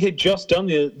feels like we had just done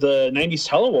the 90s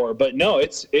Telewar, but no,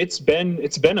 it's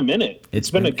been a minute. It's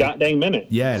been a goddamn minute.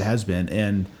 Yeah, it has been,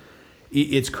 and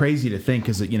it's crazy to think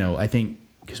because I think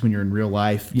because when you're in real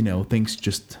life, things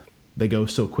just they go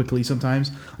so quickly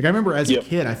sometimes. Like I remember as a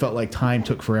kid, I felt like time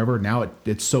took forever. Now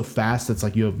it's so fast. It's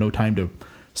like you have no time to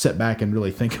sit back and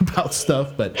really think about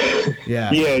stuff. But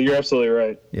yeah, you're absolutely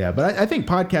right. Yeah, but I think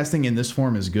podcasting in this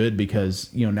form is good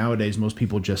because nowadays most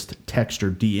people just text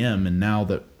or DM, and now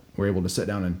that we're able to sit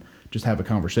down and just have a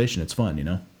conversation, it's fun.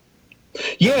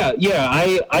 Yeah.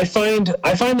 I find that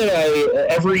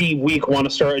I every week want to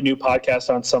start a new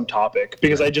podcast on some topic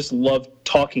because I just love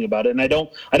talking about it, and I don't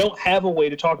have a way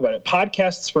to talk about it.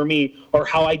 Podcasts for me are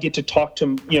how I get to talk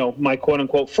to my quote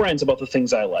unquote friends about the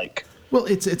things I like. Well,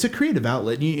 it's a creative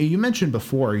outlet. You mentioned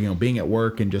before, being at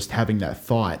work and just having that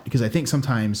thought, because I think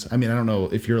sometimes, I don't know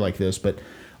if you're like this, but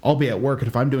I'll be at work, and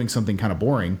if I'm doing something kind of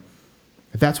boring,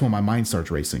 that's when my mind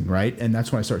starts racing, right? And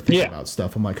that's when I start thinking about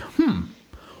stuff. I'm like,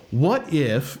 what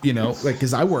if,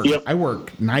 because I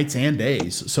work nights and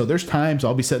days. So there's times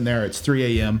I'll be sitting there, it's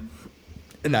 3 a.m.,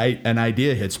 and an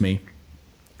idea hits me.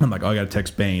 I'm like, I got to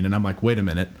text Bane. And I'm like, wait a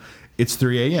minute, it's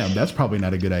 3 a.m. That's probably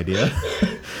not a good idea.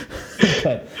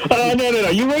 No.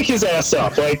 You wake his ass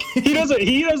up. Like he doesn't.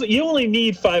 You only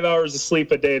need 5 hours of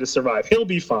sleep a day to survive. He'll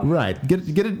be fine. Right.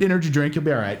 Get an energy drink. You'll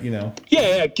be all right.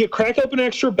 Yeah. Crack up an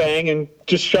extra bang and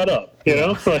just shut up.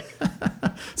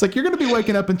 It's like you're going to be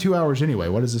waking up in 2 hours anyway.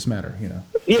 What does this matter?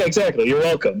 Yeah, exactly. You're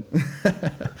welcome.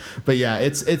 But yeah,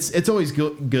 it's always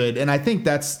good, and I think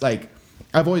that's like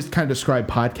I've always kind of described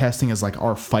podcasting as like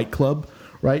our Fight Club,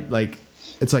 right? Like.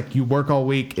 It's like you work all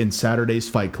week in Saturday's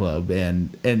Fight Club,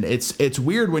 and it's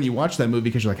weird when you watch that movie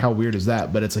because you're like, how weird is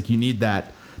that? But it's like you need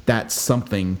that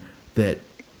something that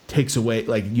takes away,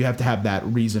 like you have to have that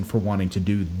reason for wanting to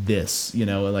do this,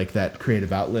 like that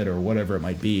creative outlet or whatever it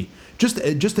might be. Just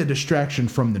a distraction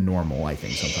from the normal, I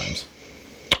think sometimes.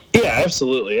 Yeah,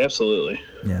 absolutely.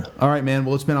 Yeah. All right, man.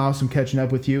 Well, it's been awesome catching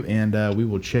up with you, and we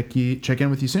will check in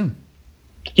with you soon.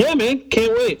 Yeah, man.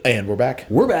 Can't wait. And we're back.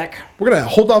 We're back. We're going to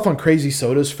hold off on Crazy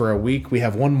Sodas for a week. We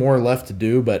have one more left to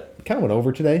do, but kind of went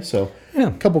over today. So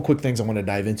a couple quick things I want to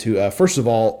dive into. First of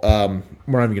all, we're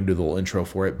not even going to do the little intro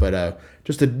for it, but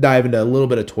just to dive into a little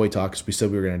bit of toy talk, because we said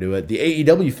we were going to do it. The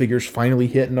AEW figures finally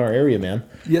hit in our area, man.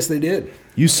 Yes, they did.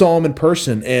 You saw them in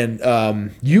person,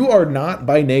 and you are not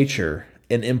by nature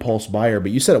an impulse buyer,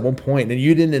 but you said at one point, and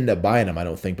you didn't end up buying them, I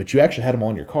don't think, but you actually had them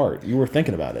on your cart. You were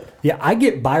thinking about it. Yeah, I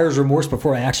get buyer's remorse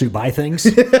before I actually buy things.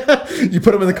 You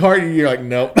put them in the cart, and you're like,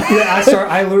 nope. Yeah,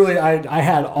 I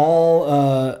had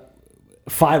all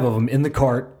 5 of them in the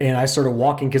cart, and I started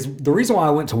walking because the reason why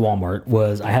I went to Walmart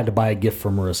was I had to buy a gift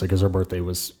for Marissa because her birthday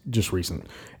was just recent,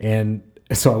 and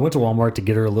so I went to Walmart to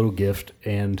get her a little gift,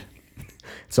 and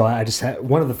so I just had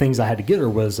one of the things I had to get her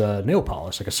was nail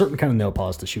polish, like a certain kind of nail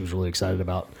polish that she was really excited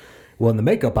about. Well, in the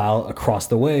makeup aisle across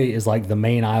the way is like the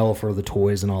main aisle for the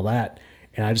toys and all that,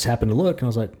 and I just happened to look, and I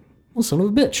was like, well, son of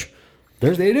a bitch,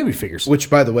 there's the AW figures. Which,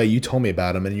 by the way, you told me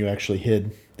about them, and you actually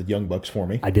hid the Young Bucks for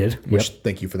me. I did. Which,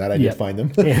 thank you for that. I did find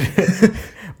them.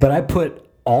 But I put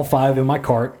all 5 in my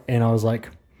cart, and I was like,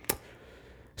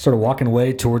 started walking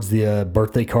away towards the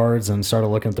birthday cards and started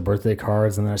looking at the birthday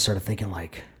cards, and then I started thinking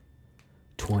like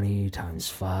 20 times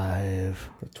 5.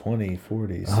 20,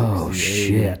 40, 60, oh, 80.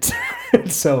 shit.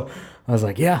 So I was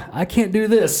like, yeah, I can't do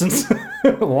this. And so I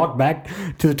walked back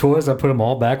to the toys. I put them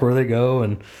all back where they go.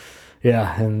 And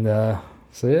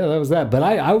so yeah, that was that. But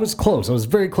I was close. I was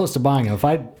very close to buying them. If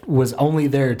I was only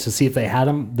there to see if they had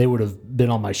them, they would have been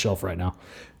on my shelf right now.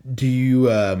 Do you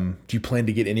plan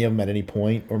to get any of them at any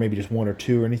point, or maybe just 1 or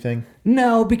 2 or anything?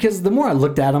 No, because the more I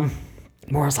looked at them,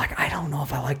 the more I was like, I don't know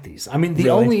if I like these. I mean, the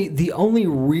only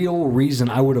real reason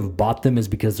I would have bought them is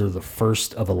because they're the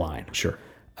first of a line. Sure.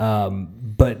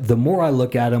 But the more I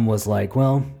look at them was like,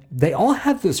 well, they all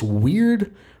have this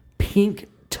weird pink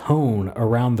tone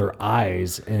around their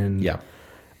eyes, and yeah.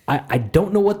 I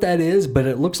don't know what that is, but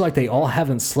it looks like they all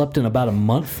haven't slept in about a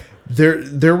month.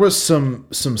 There was some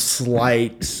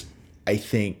slight, I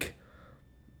think,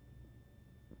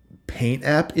 paint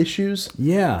app issues.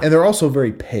 Yeah. And they're also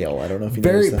very pale. I don't know if you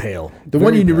very noticed that. Pale. The very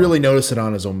one you pale. really notice it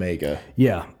on is Omega.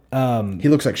 Yeah. He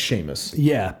looks like Sheamus.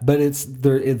 Yeah, but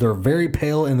they're very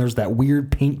pale, and there's that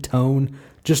weird pink tone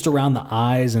just around the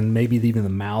eyes and maybe even the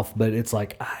mouth. But it's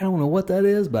like, I don't know what that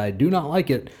is, but I do not like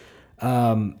it.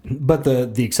 But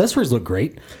the accessories look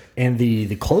great, and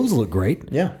the clothes look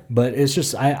great. Yeah. But it's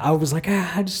just I was like,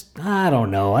 I don't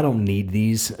know. I don't need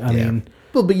these. I mean,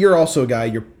 but you're also a guy.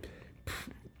 You're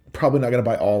probably not gonna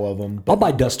buy all of them. I'll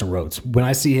buy Dustin Rhodes when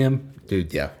I see him.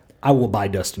 Dude, yeah. I will buy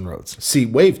Dustin Rhodes. See,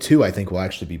 Wave 2, I think, will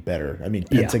actually be better. I mean,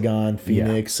 Pentagon,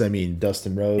 Phoenix, I mean,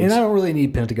 Dustin Rhodes. And I don't really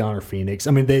need Pentagon or Phoenix.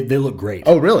 I mean, they look great.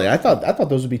 Oh, really? I thought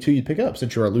those would be 2 you'd pick up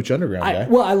since you're a Lucha Underground guy.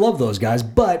 Well, I love those guys,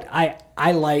 but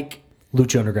I like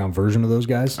Lucha Underground version of those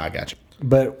guys. I got you.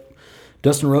 But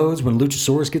Dustin Rhodes, when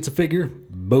Luchasaurus gets a figure,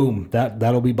 boom,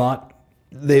 that'll be bought.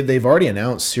 They've already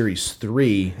announced Series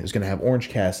 3 is going to have Orange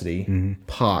Cassidy,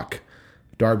 Pac,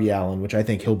 Darby Allin, which I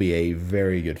think he'll be a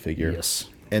very good figure. Yes.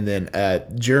 And then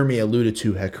Jeremy alluded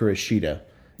to Hikaru Shida.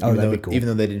 That'd be cool. Even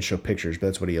though they didn't show pictures, but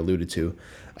that's what he alluded to.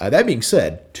 That being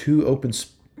said, 2 open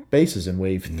spaces in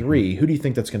Wave 3. Who do you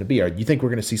think that's going to be? Do you think we're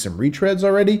going to see some retreads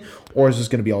already, or is this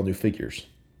going to be all new figures?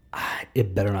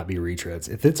 It better not be retreads.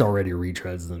 If it's already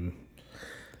retreads, then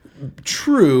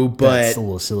true, but that's a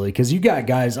little silly because you got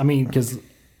guys. I mean, because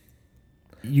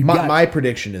my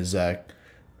prediction is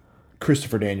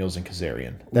Christopher Daniels and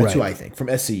Kazarian. That's who I think from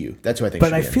SCU. That's who I think.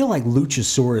 But I feel like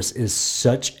Luchasaurus is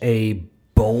such a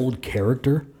bold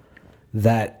character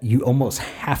that you almost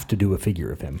have to do a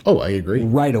figure of him. Oh, I agree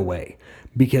right away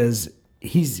because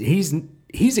he's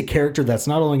a character that's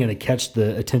not only going to catch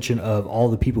the attention of all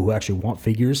the people who actually want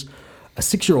figures. A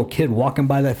 6-year-old kid walking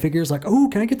by that figure is like, oh,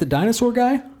 can I get the dinosaur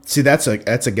guy? See, that's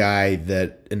a guy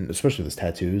that, and especially with his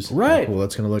tattoos, right? Cool,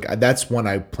 that's going to look. That's one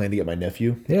I plan to get my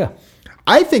nephew. Yeah.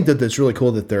 I think that it's really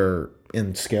cool that they're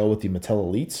in scale with the Mattel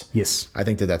Elites. Yes. I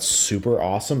think that that's super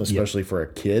awesome, especially for a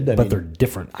kid. But they're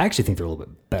different. I actually think they're a little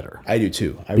bit better. I do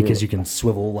too. Because you can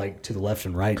swivel like to the left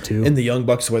and right too. And the Young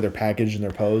Bucks, the way they're packaged and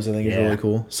their pose, I think is really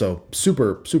cool. So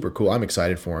super, super cool. I'm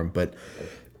excited for them. But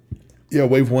yeah,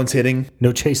 Wave 1's hitting.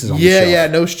 No chases on the shelf. Yeah,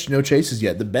 no chases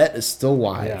yet. The bet is still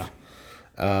live.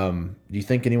 Yeah. Do you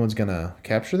think anyone's going to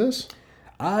capture this?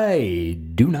 I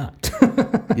do not.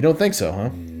 You don't think so, huh?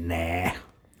 Nah.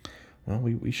 Well,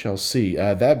 we shall see.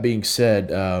 That being said,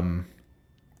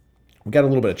 we got a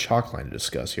little bit of Chalkline to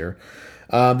discuss here.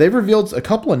 They've revealed a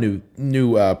couple of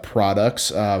new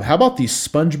products. How about the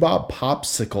SpongeBob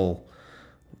Popsicle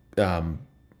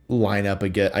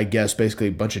lineup? I guess basically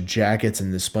a bunch of jackets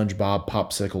and the SpongeBob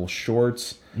Popsicle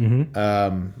shorts.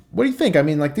 Mm-hmm. What do you think? I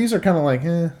mean, like these are kind of like,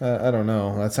 I don't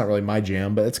know. That's not really my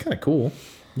jam, but it's kind of cool.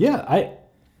 Yeah,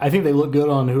 I think they look good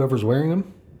on whoever's wearing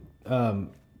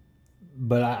them.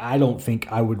 But I don't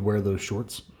think I would wear those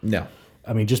shorts. No.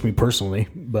 I mean, just me personally.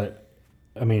 But,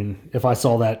 I mean, if I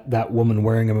saw that woman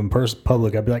wearing them in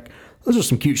public, I'd be like, those are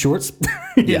some cute shorts.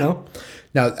 you know?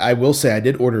 Now, I will say I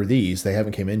did order these. They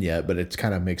haven't came in yet, but it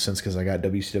kind of makes sense because I got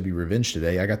WCW Revenge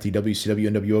today. I got the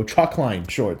WCW NWO Chalkline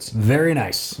shorts. Very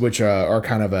nice. Which are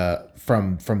kind of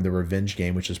from the Revenge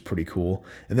game, which is pretty cool.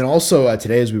 And then also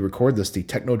today, as we record this, the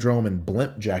Technodrome and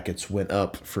Blimp jackets went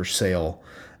up for sale.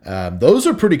 Those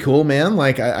are pretty cool, man.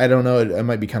 Like, I don't know. It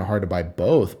might be kind of hard to buy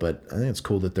both, but I think it's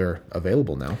cool that they're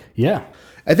available now. Yeah.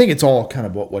 I think it's all kind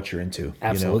of what you're into.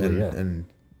 Absolutely, you know? yeah. And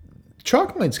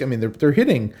Chalklines, I mean, they're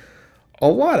hitting a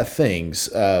lot of things.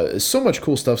 So much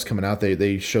cool stuff's coming out.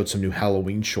 They showed some new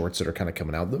Halloween shorts that are kind of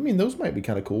coming out. I mean, those might be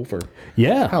kind of cool for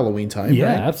Halloween time. Yeah,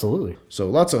 right? absolutely. So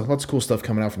lots of cool stuff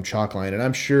coming out from Chalkline, and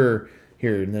I'm sure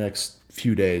here in the next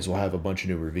few days we'll have a bunch of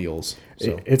new reveals.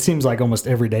 So It seems like almost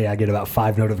every day I get about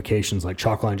 5 notifications like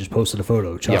Chalkline just posted a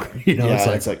photo. It's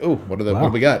like, oh, what do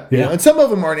we got? Yeah. You know, and some of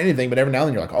them aren't anything, but every now and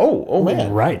then you're like, oh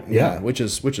man, right? Yeah, which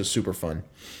is super fun.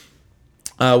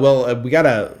 We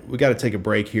gotta take a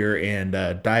break here and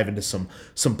dive into some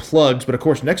plugs. But of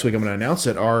course, next week I'm going to announce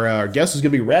it. Our guest is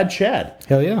going to be Rad Chad.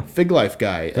 Hell yeah, Fig Life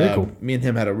guy. Very cool. Me and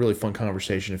him had a really fun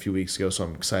conversation a few weeks ago, so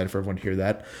I'm excited for everyone to hear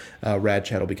that. Rad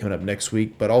Chad will be coming up next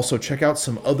week. But also check out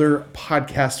some other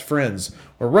podcast friends.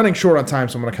 We're running short on time,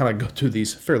 so I'm going to kind of go through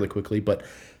these fairly quickly. But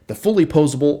the Fully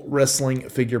Posable Wrestling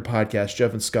Figure Podcast.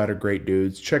 Jeff and Scott are great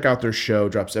dudes. Check out their show.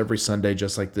 Drops every Sunday,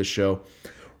 just like this show.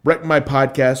 Wreck My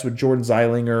Podcast with Jordan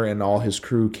Zeilinger and all his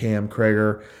crew, Cam,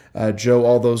 Krager, Joe,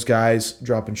 all those guys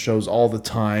dropping shows all the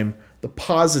time. The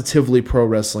Positively Pro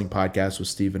Wrestling Podcast with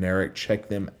Steve and Eric. Check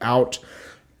them out.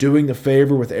 Doing the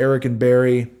Favor with Eric and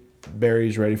Barry.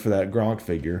 Barry's ready for that Gronk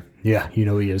figure. Yeah, you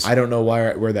know he is. I don't know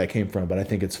where that came from, but I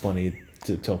think it's funny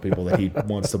to tell people that he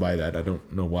wants to buy that. I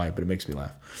don't know why, but it makes me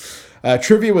laugh.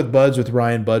 Trivia with Buds with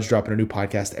Ryan. Buds dropping a new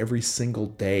podcast every single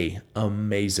day.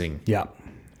 Amazing. Yeah.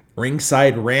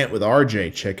 Ringside Rant with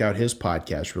RJ. Check out his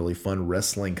podcast. Really fun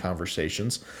wrestling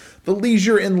conversations. The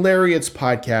Leisure and Lariats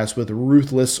podcast with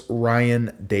Ruthless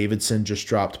Ryan Davidson. Just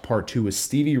dropped part 2 with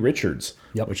Stevie Richards,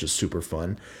 which is super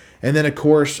fun. And then, of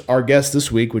course, our guest this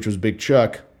week, which was Big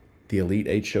Chuck, the Elite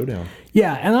 8 Showdown.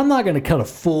 Yeah, and I'm not going to cut a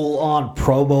full-on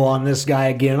promo on this guy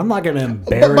again. I'm not going to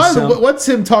embarrass him. What's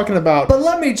him talking about? But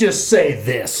let me just say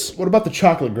this. What about the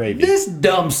chocolate gravy? This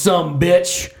dumb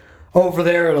sumbitch over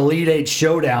there at Elite 8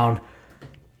 Showdown,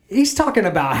 he's talking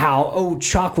about how,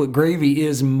 chocolate gravy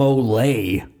is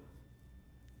mole.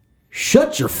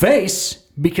 Shut your face,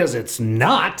 because it's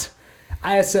not.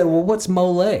 I said, well, what's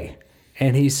mole?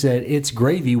 And he said, it's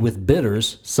gravy with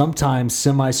bitters, sometimes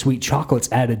semi-sweet chocolates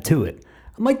added to it.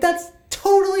 I'm like, that's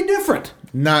totally different.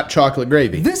 Not chocolate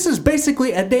gravy. This is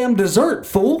basically a damn dessert,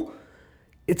 fool.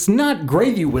 It's not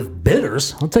gravy with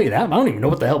bitters. I'll tell you that. I don't even know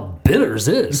what the hell bitters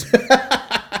is.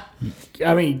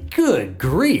 I mean, good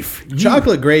grief.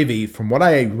 Chocolate gravy, from what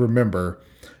I remember,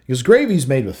 because gravy's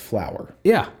made with flour.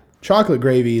 Yeah. Chocolate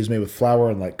gravy is made with flour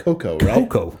and like cocoa, right?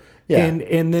 Cocoa. Yeah.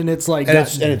 And then it's like... And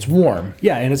it's warm.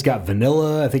 Yeah, and it's got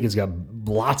vanilla. I think it's got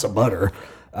lots of butter.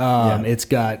 It's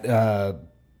got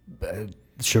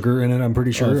sugar in it, I'm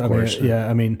pretty sure. Of course.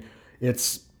 I mean,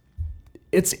 it's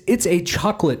a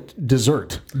chocolate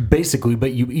dessert, basically,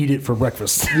 but you eat it for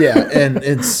breakfast. Yeah, and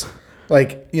it's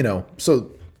like,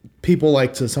 so... People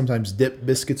like to sometimes dip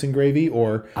biscuits in gravy,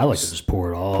 or I like to just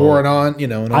pour it all. Pour it on,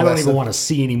 and all I don't that even want to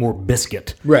see any more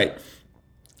biscuit. Right.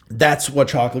 That's what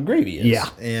chocolate gravy is. Yeah.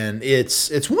 And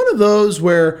it's one of those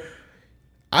where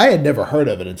I had never heard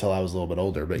of it until I was a little bit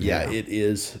older. But yeah, it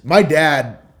is. My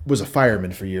dad was a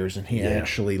fireman for years, and he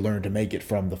actually learned to make it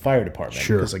from the fire department.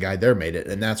 Sure. Because the guy there made it,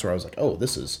 and that's where I was like, oh,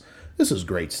 this is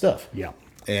great stuff. Yeah.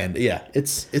 And yeah,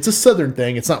 it's a Southern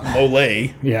thing. It's not mole.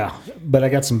 Yeah, but I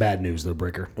got some bad news though,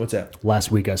 Breaker. What's that?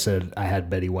 Last week I said I had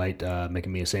Betty White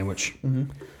making me a sandwich.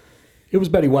 Mm-hmm. It was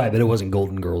Betty White, but it wasn't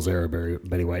Golden Girls era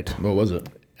Betty White. What was it?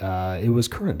 It was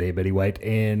current day Betty White,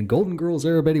 and Golden Girls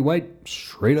era Betty White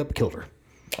straight up killed her.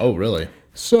 Oh, really?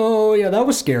 So yeah, that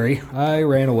was scary. I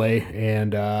ran away,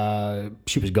 and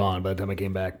she was gone by the time I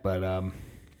came back. But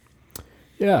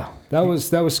yeah, that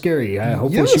was scary.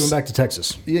 Hopefully she went back to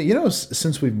Texas. Yeah,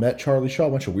 since we've met Charlie Shaw, a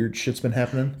bunch of weird shit's been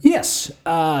happening. Yes.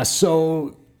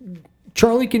 So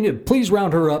Charlie, can you please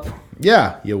round her up?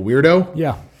 Yeah, you weirdo.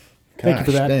 Yeah. Thank you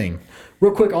for that. Dang.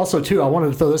 Real quick, also too, I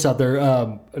wanted to throw this out there.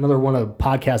 Another one of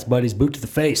podcast buddies, Boot to the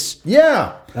Face.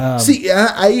 Yeah. See,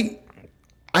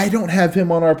 I don't have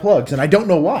him on our plugs, and I don't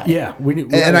know why. Yeah,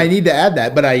 and I need to add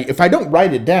that, but if I don't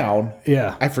write it down,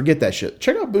 yeah, I forget that shit.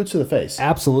 Check out Boots to the Face.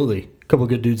 Absolutely, a couple of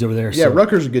good dudes over there. Yeah, so.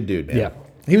 Rucker's a good dude, man. Yeah,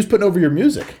 he was putting over your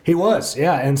music. He was,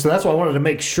 yeah, and so that's why I wanted to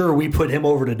make sure we put him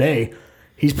over today.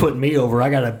 He's putting me over. I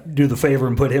got to do the favor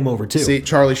and put him over too. See,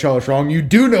 Charlie Shaw is wrong. You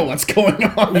do know what's going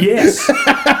on. Yes,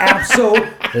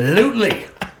 absolutely.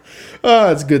 Oh,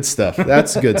 that's good stuff.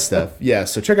 That's good stuff. Yeah,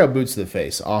 so check out Boots to the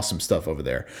Face. Awesome stuff over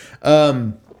there.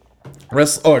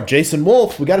 Jason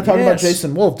Wolf. We got to talk about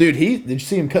Jason Wolf. Dude, did you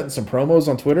see him cutting some promos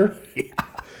on Twitter?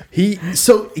 Yeah.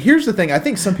 So here's the thing. I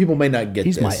think some people may not get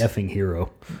He's this. my effing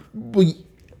hero. Well,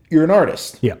 you're an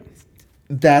artist. Yeah.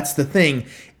 That's the thing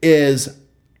is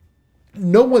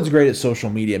no one's great at social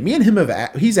media. Me and him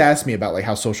he's asked me about like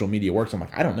how social media works. I'm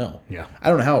like, I don't know. Yeah. I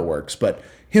don't know how it works, but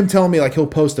him telling me like he'll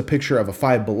post a picture of a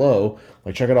Five Below,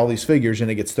 like check out all these figures and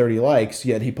it gets 30 likes,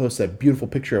 yet he posts a beautiful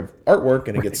picture of artwork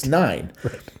and it gets 9.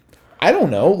 Right. I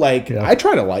don't know. Like I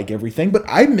try to like everything, but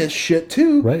I miss shit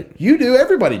too. Right. You do.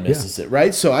 Everybody misses it,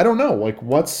 right? So I don't know. Like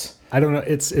I don't know.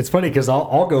 It's funny because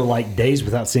I'll go like days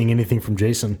without seeing anything from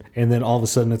Jason, and then all of a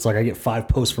sudden it's like I get 5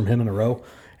 posts from him in a row,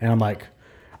 and I'm like,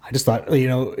 I just thought,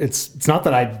 it's not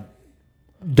that I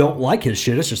don't like his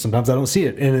shit. It's just sometimes I don't see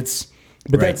it, and it's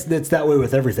that way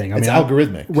with everything. It's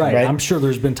algorithmic, right? I'm sure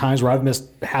there's been times where I've missed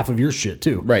half of your shit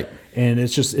too, right? And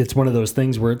it's one of those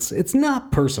things where it's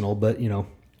not personal, but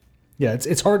yeah,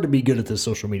 it's hard to be good at this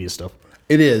social media stuff.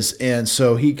 It is, and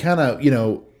so he kind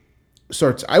of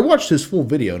starts. I watched his full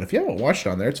video, and if you haven't watched it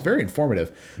on there, it's very informative.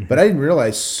 Mm-hmm. But I didn't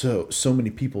realize so many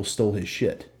people stole his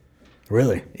shit.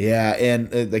 Really? Yeah,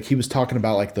 and like he was talking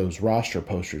about like those roster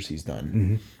posters he's done,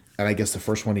 mm-hmm. and I guess the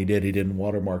first one he didn't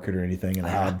watermark it or anything, and it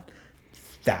had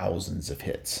thousands of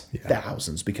hits,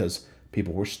 thousands, because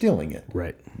people were stealing it,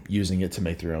 right, using it to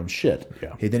make their own shit.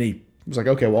 Yeah. Then he was like,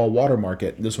 okay, well, I'll watermark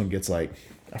it. This one gets like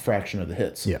a fraction of the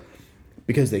hits,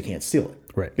 because they can't steal it,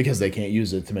 right, because they can't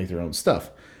use it to make their own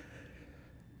stuff.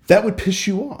 That would piss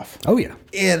you off. Oh yeah,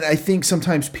 and I think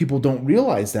sometimes people don't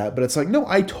realize that, but it's like, no,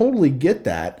 I totally get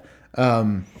that.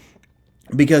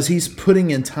 Because he's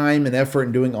putting in time and effort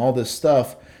and doing all this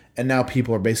stuff, and now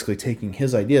people are basically taking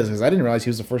his ideas. Because I didn't realize he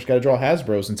was the first guy to draw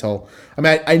Hasbro's until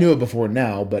I knew it before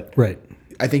now, but right.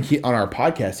 I think on our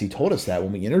podcast he told us that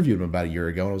when we interviewed him about a year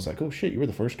ago, and I was like, oh shit, you were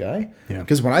the first guy. Yeah.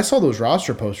 Because when I saw those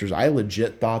roster posters, I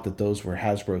legit thought that those were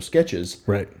Hasbro sketches.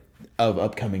 Right. Of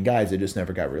upcoming guys that just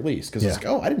never got released. Because it's like,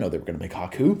 oh, I didn't know they were going to make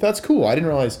Haku. That's cool. I didn't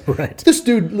realize this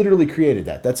dude literally created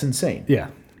that. That's insane. Yeah.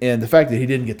 And the fact that he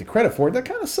didn't get the credit for it, that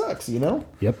kind of sucks,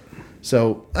 Yep.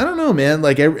 So, I don't know, man.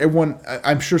 Like, everyone,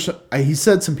 I'm sure he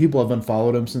said some people have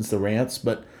unfollowed him since the rants,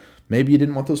 but maybe you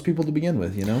didn't want those people to begin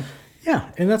with, Yeah,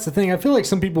 and that's the thing. I feel like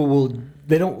some people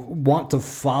they don't want to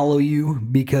follow you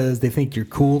because they think you're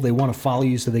cool. They want to follow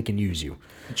you so they can use you.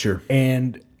 Sure.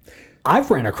 And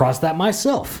I've ran across that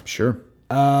myself. Sure.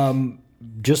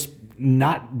 Just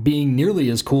not being nearly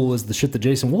as cool as the shit that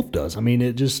Jason Wolf does. I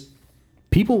mean,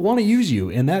 people want to use you,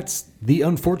 and that's the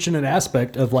unfortunate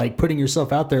aspect of like putting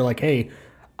yourself out there like, hey,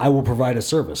 I will provide a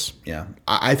service. Yeah.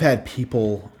 I've had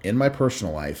people in my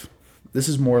personal life. This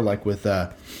is more like with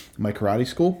my karate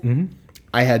school. Mm-hmm.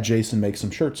 I had Jason make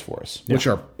some shirts for us, which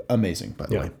are amazing, by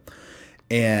the way.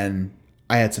 And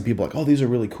I had some people like, oh, these are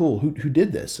really cool. Who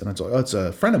did this? And I was like, oh, it's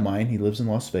a friend of mine. He lives in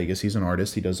Las Vegas. He's an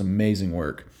artist. He does amazing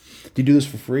work. Do you do this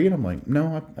for free? And I'm like,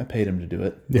 no, I paid him to do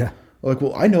it. Yeah. Like,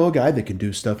 well, I know a guy that can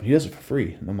do stuff, and he does it for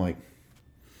free. And I'm like,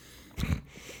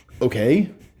 okay.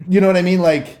 You know what I mean?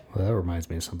 Like, well, that reminds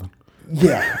me of something.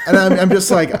 Yeah. And I'm just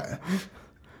like,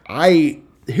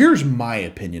 here's my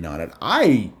opinion on it.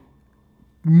 I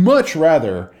much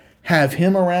rather have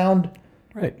him around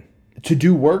to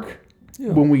do work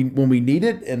when we need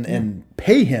it and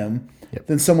pay him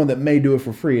than someone that may do it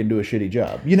for free and do a shitty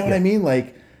job. You know what I mean?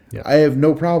 Like, I have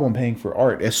no problem paying for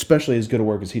art, especially as good a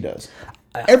work as he does.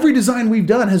 Every design we've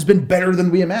done has been better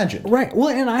than we imagined. Right. Well,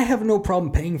 and I have no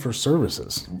problem paying for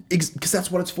services. Because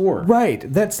that's what it's for. Right.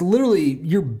 That's literally,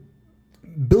 you're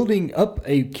building up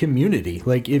a community.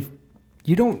 Like, if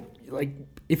you don't, like,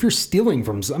 if you're stealing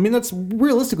from, I mean, that's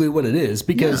realistically what it is.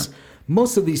 Because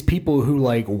most of these people who,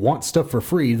 like, want stuff for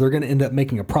free, they're going to end up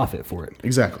making a profit for it.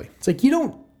 Exactly. It's like,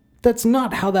 that's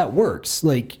not how that works.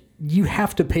 Like, you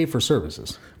have to pay for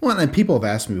services. Well, and people have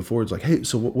asked me before, it's like, hey,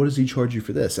 so what does he charge you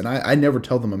for this? And I never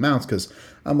tell them amounts because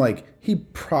I'm like, he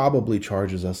probably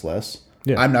charges us less.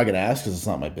 Yeah. I'm not going to ask because it's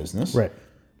not my business. Right.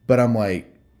 But I'm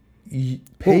like,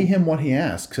 pay him what he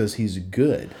asks because he's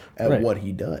good at what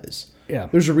he does. Yeah.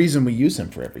 There's a reason we use him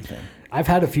for everything. I've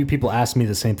had a few people ask me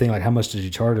the same thing, like, how much did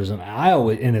you charge us? And I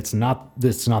always, and it's not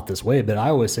this way, but I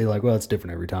always say, like, well, it's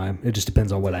different every time. It just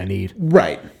depends on what I need.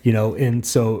 Right. And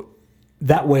so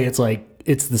that way it's like,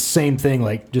 it's the same thing,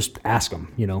 like, just ask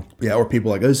him, Yeah, or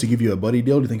people like, oh, does he give you a buddy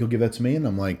deal? Do you think he'll give that to me? And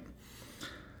I'm like,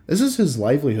 this is his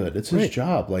livelihood. It's his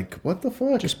job. Like, what the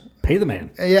fuck? Just pay the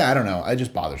man. Yeah, I don't know. It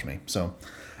just bothers me. So,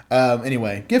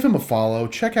 anyway, give him a follow.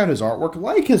 Check out his artwork.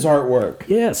 Like his artwork.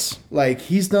 Yes. Like,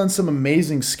 he's done some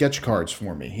amazing sketch cards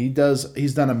for me.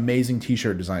 He's done amazing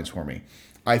t-shirt designs for me.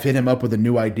 I've hit him up with a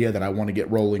new idea that I want to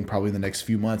get rolling probably in the next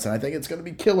few months, and I think it's going to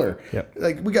be killer. Yep.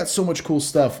 Like, we got so much cool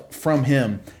stuff from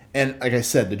him, and like I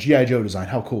said, the G.I. Joe design,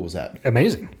 how cool was that?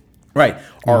 Amazing. Right.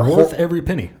 Worth every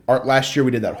penny. Last year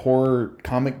we did that horror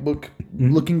comic book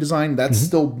looking design. That's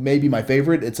still maybe my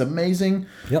favorite. It's amazing.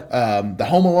 Yep. The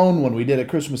Home Alone one we did at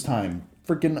Christmas time,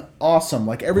 freaking awesome.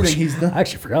 Like everything he's done. I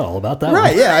actually forgot all about that.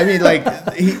 Right. One. Yeah. I mean, like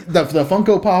the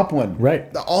Funko Pop one.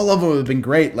 Right. All of them have been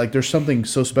great. Like there's something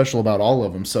so special about all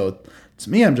of them. So to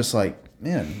me, I'm just like,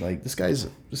 man, like this guy's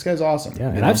awesome.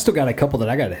 Yeah. And I've still got a couple that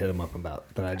I got to hit him up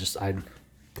about that I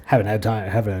haven't had time,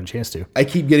 haven't had a chance to. I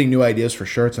keep getting new ideas for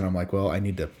shirts, and I'm like, well, I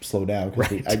need to slow down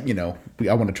because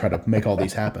I want to try to make all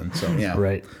these happen. So yeah,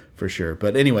 right, for sure.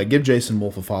 But anyway, give Jason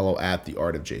Wolf a follow at The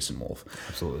Art of Jason Wolf.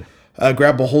 Absolutely.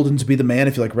 Grab Beholden to Be the Man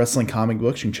if you like wrestling comic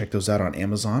books. You can check those out on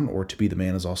Amazon, or To Be the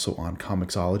Man is also on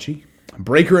Comixology.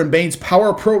 Breaker and Bane's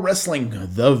Power Pro Wrestling,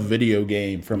 the video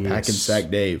game from Pack and Sack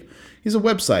Dave. He's a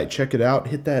website. Check it out.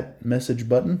 Hit that message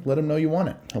button. Let him know you want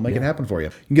it. He'll make it happen for you.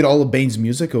 You can get all of Bane's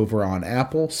music over on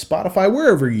Apple, Spotify,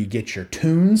 wherever you get your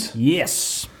tunes.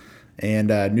 Yes. And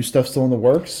new stuff still in the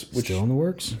works. Still in the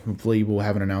works. Hopefully we'll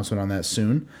have an announcement on that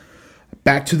soon.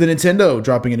 Back to the Nintendo,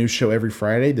 dropping a new show every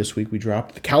Friday. This week we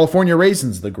dropped the California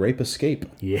Raisins, The Grape Escape.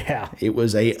 Yeah. It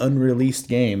was a unreleased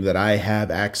game that I have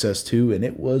access to, and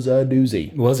it was a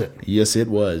doozy. Was it? Yes, it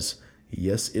was.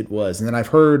 Yes, it was. And then I've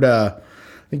heard... I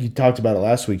think you talked about it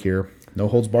last week here. No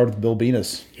Holds Barred with Bill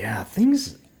Venus. Yeah,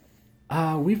 things.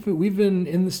 We've been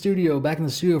in the studio, back in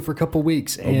the studio for a couple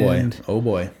weeks, Oh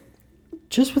boy.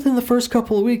 Just within the first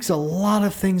couple of weeks, a lot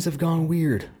of things have gone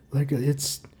weird. Like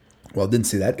it's. Well, didn't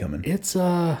see that coming. It's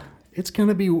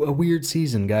gonna be a weird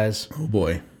season, guys. Oh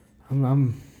boy.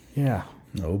 Yeah.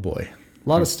 Oh boy. A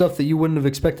lot of stuff that you wouldn't have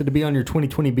expected to be on your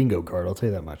 2020 bingo card. I'll tell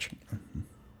you that much.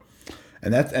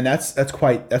 And that's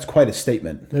quite a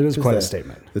statement. It is quite a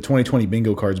statement. The 2020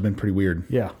 bingo card's been pretty weird.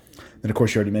 Yeah. And of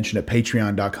course, you already mentioned it,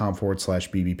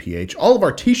 patreon.com/BBPH. All of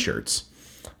our t-shirts,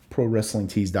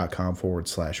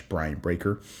 prowrestlingtees.com/Brian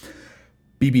Breaker,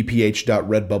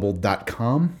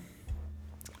 bbph.redbubble.com,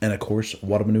 and of course,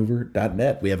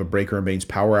 whatamaneuver.net. We have a Breaker and Bane's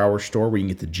Power Hour store where you can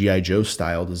get the G.I. Joe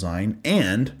style design,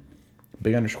 and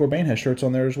Big_Bane has shirts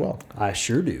on there as well. I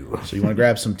sure do. So you want to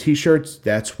grab some t-shirts,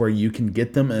 that's where you can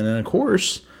get them. And then, of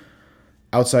course,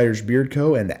 Outsiders Beard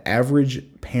Co. and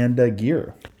Average Panda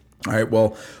Gear. All right,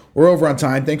 well, we're over on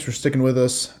time. Thanks for sticking with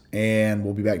us. And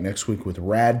we'll be back next week with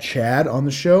Rad Chad on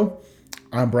the show.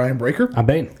 I'm Brian Breaker. I'm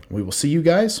Bane. We will see you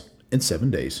guys in 7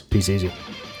 days. Peace easy.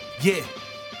 Yeah.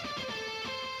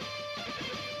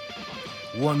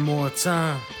 One more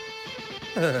time.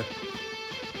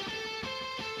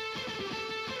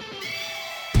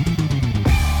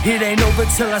 It ain't over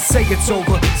till I say it's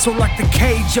over. So lock the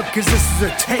cage up, cause this is a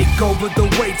takeover. The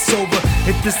wait's over.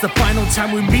 If this the final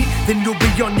time we meet, then you'll be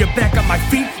on your back on my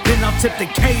feet. Then I'll tip the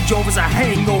cage over as a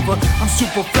hangover. I'm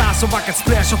super fly, so I can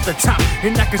splash off the top.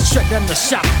 And I can shut down the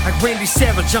shop. Like Randy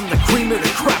Savage, I'm the cream of the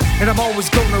crop. And I'm always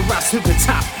gonna rise to the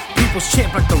top. People's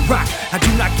champ like The Rock. I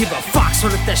do not give a fuck, so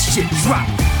let that shit drop.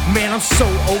 Man, I'm so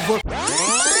over.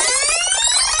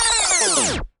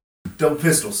 Double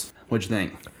pistols. What'd you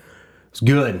think? It's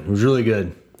good. It was really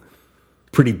good.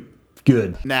 Pretty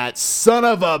good. That son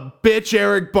of a bitch,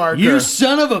 Eric Barker. You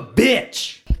son of a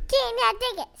bitch!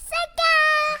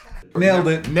 Nailed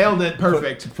it.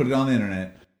 Perfect. Put it on the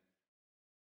internet.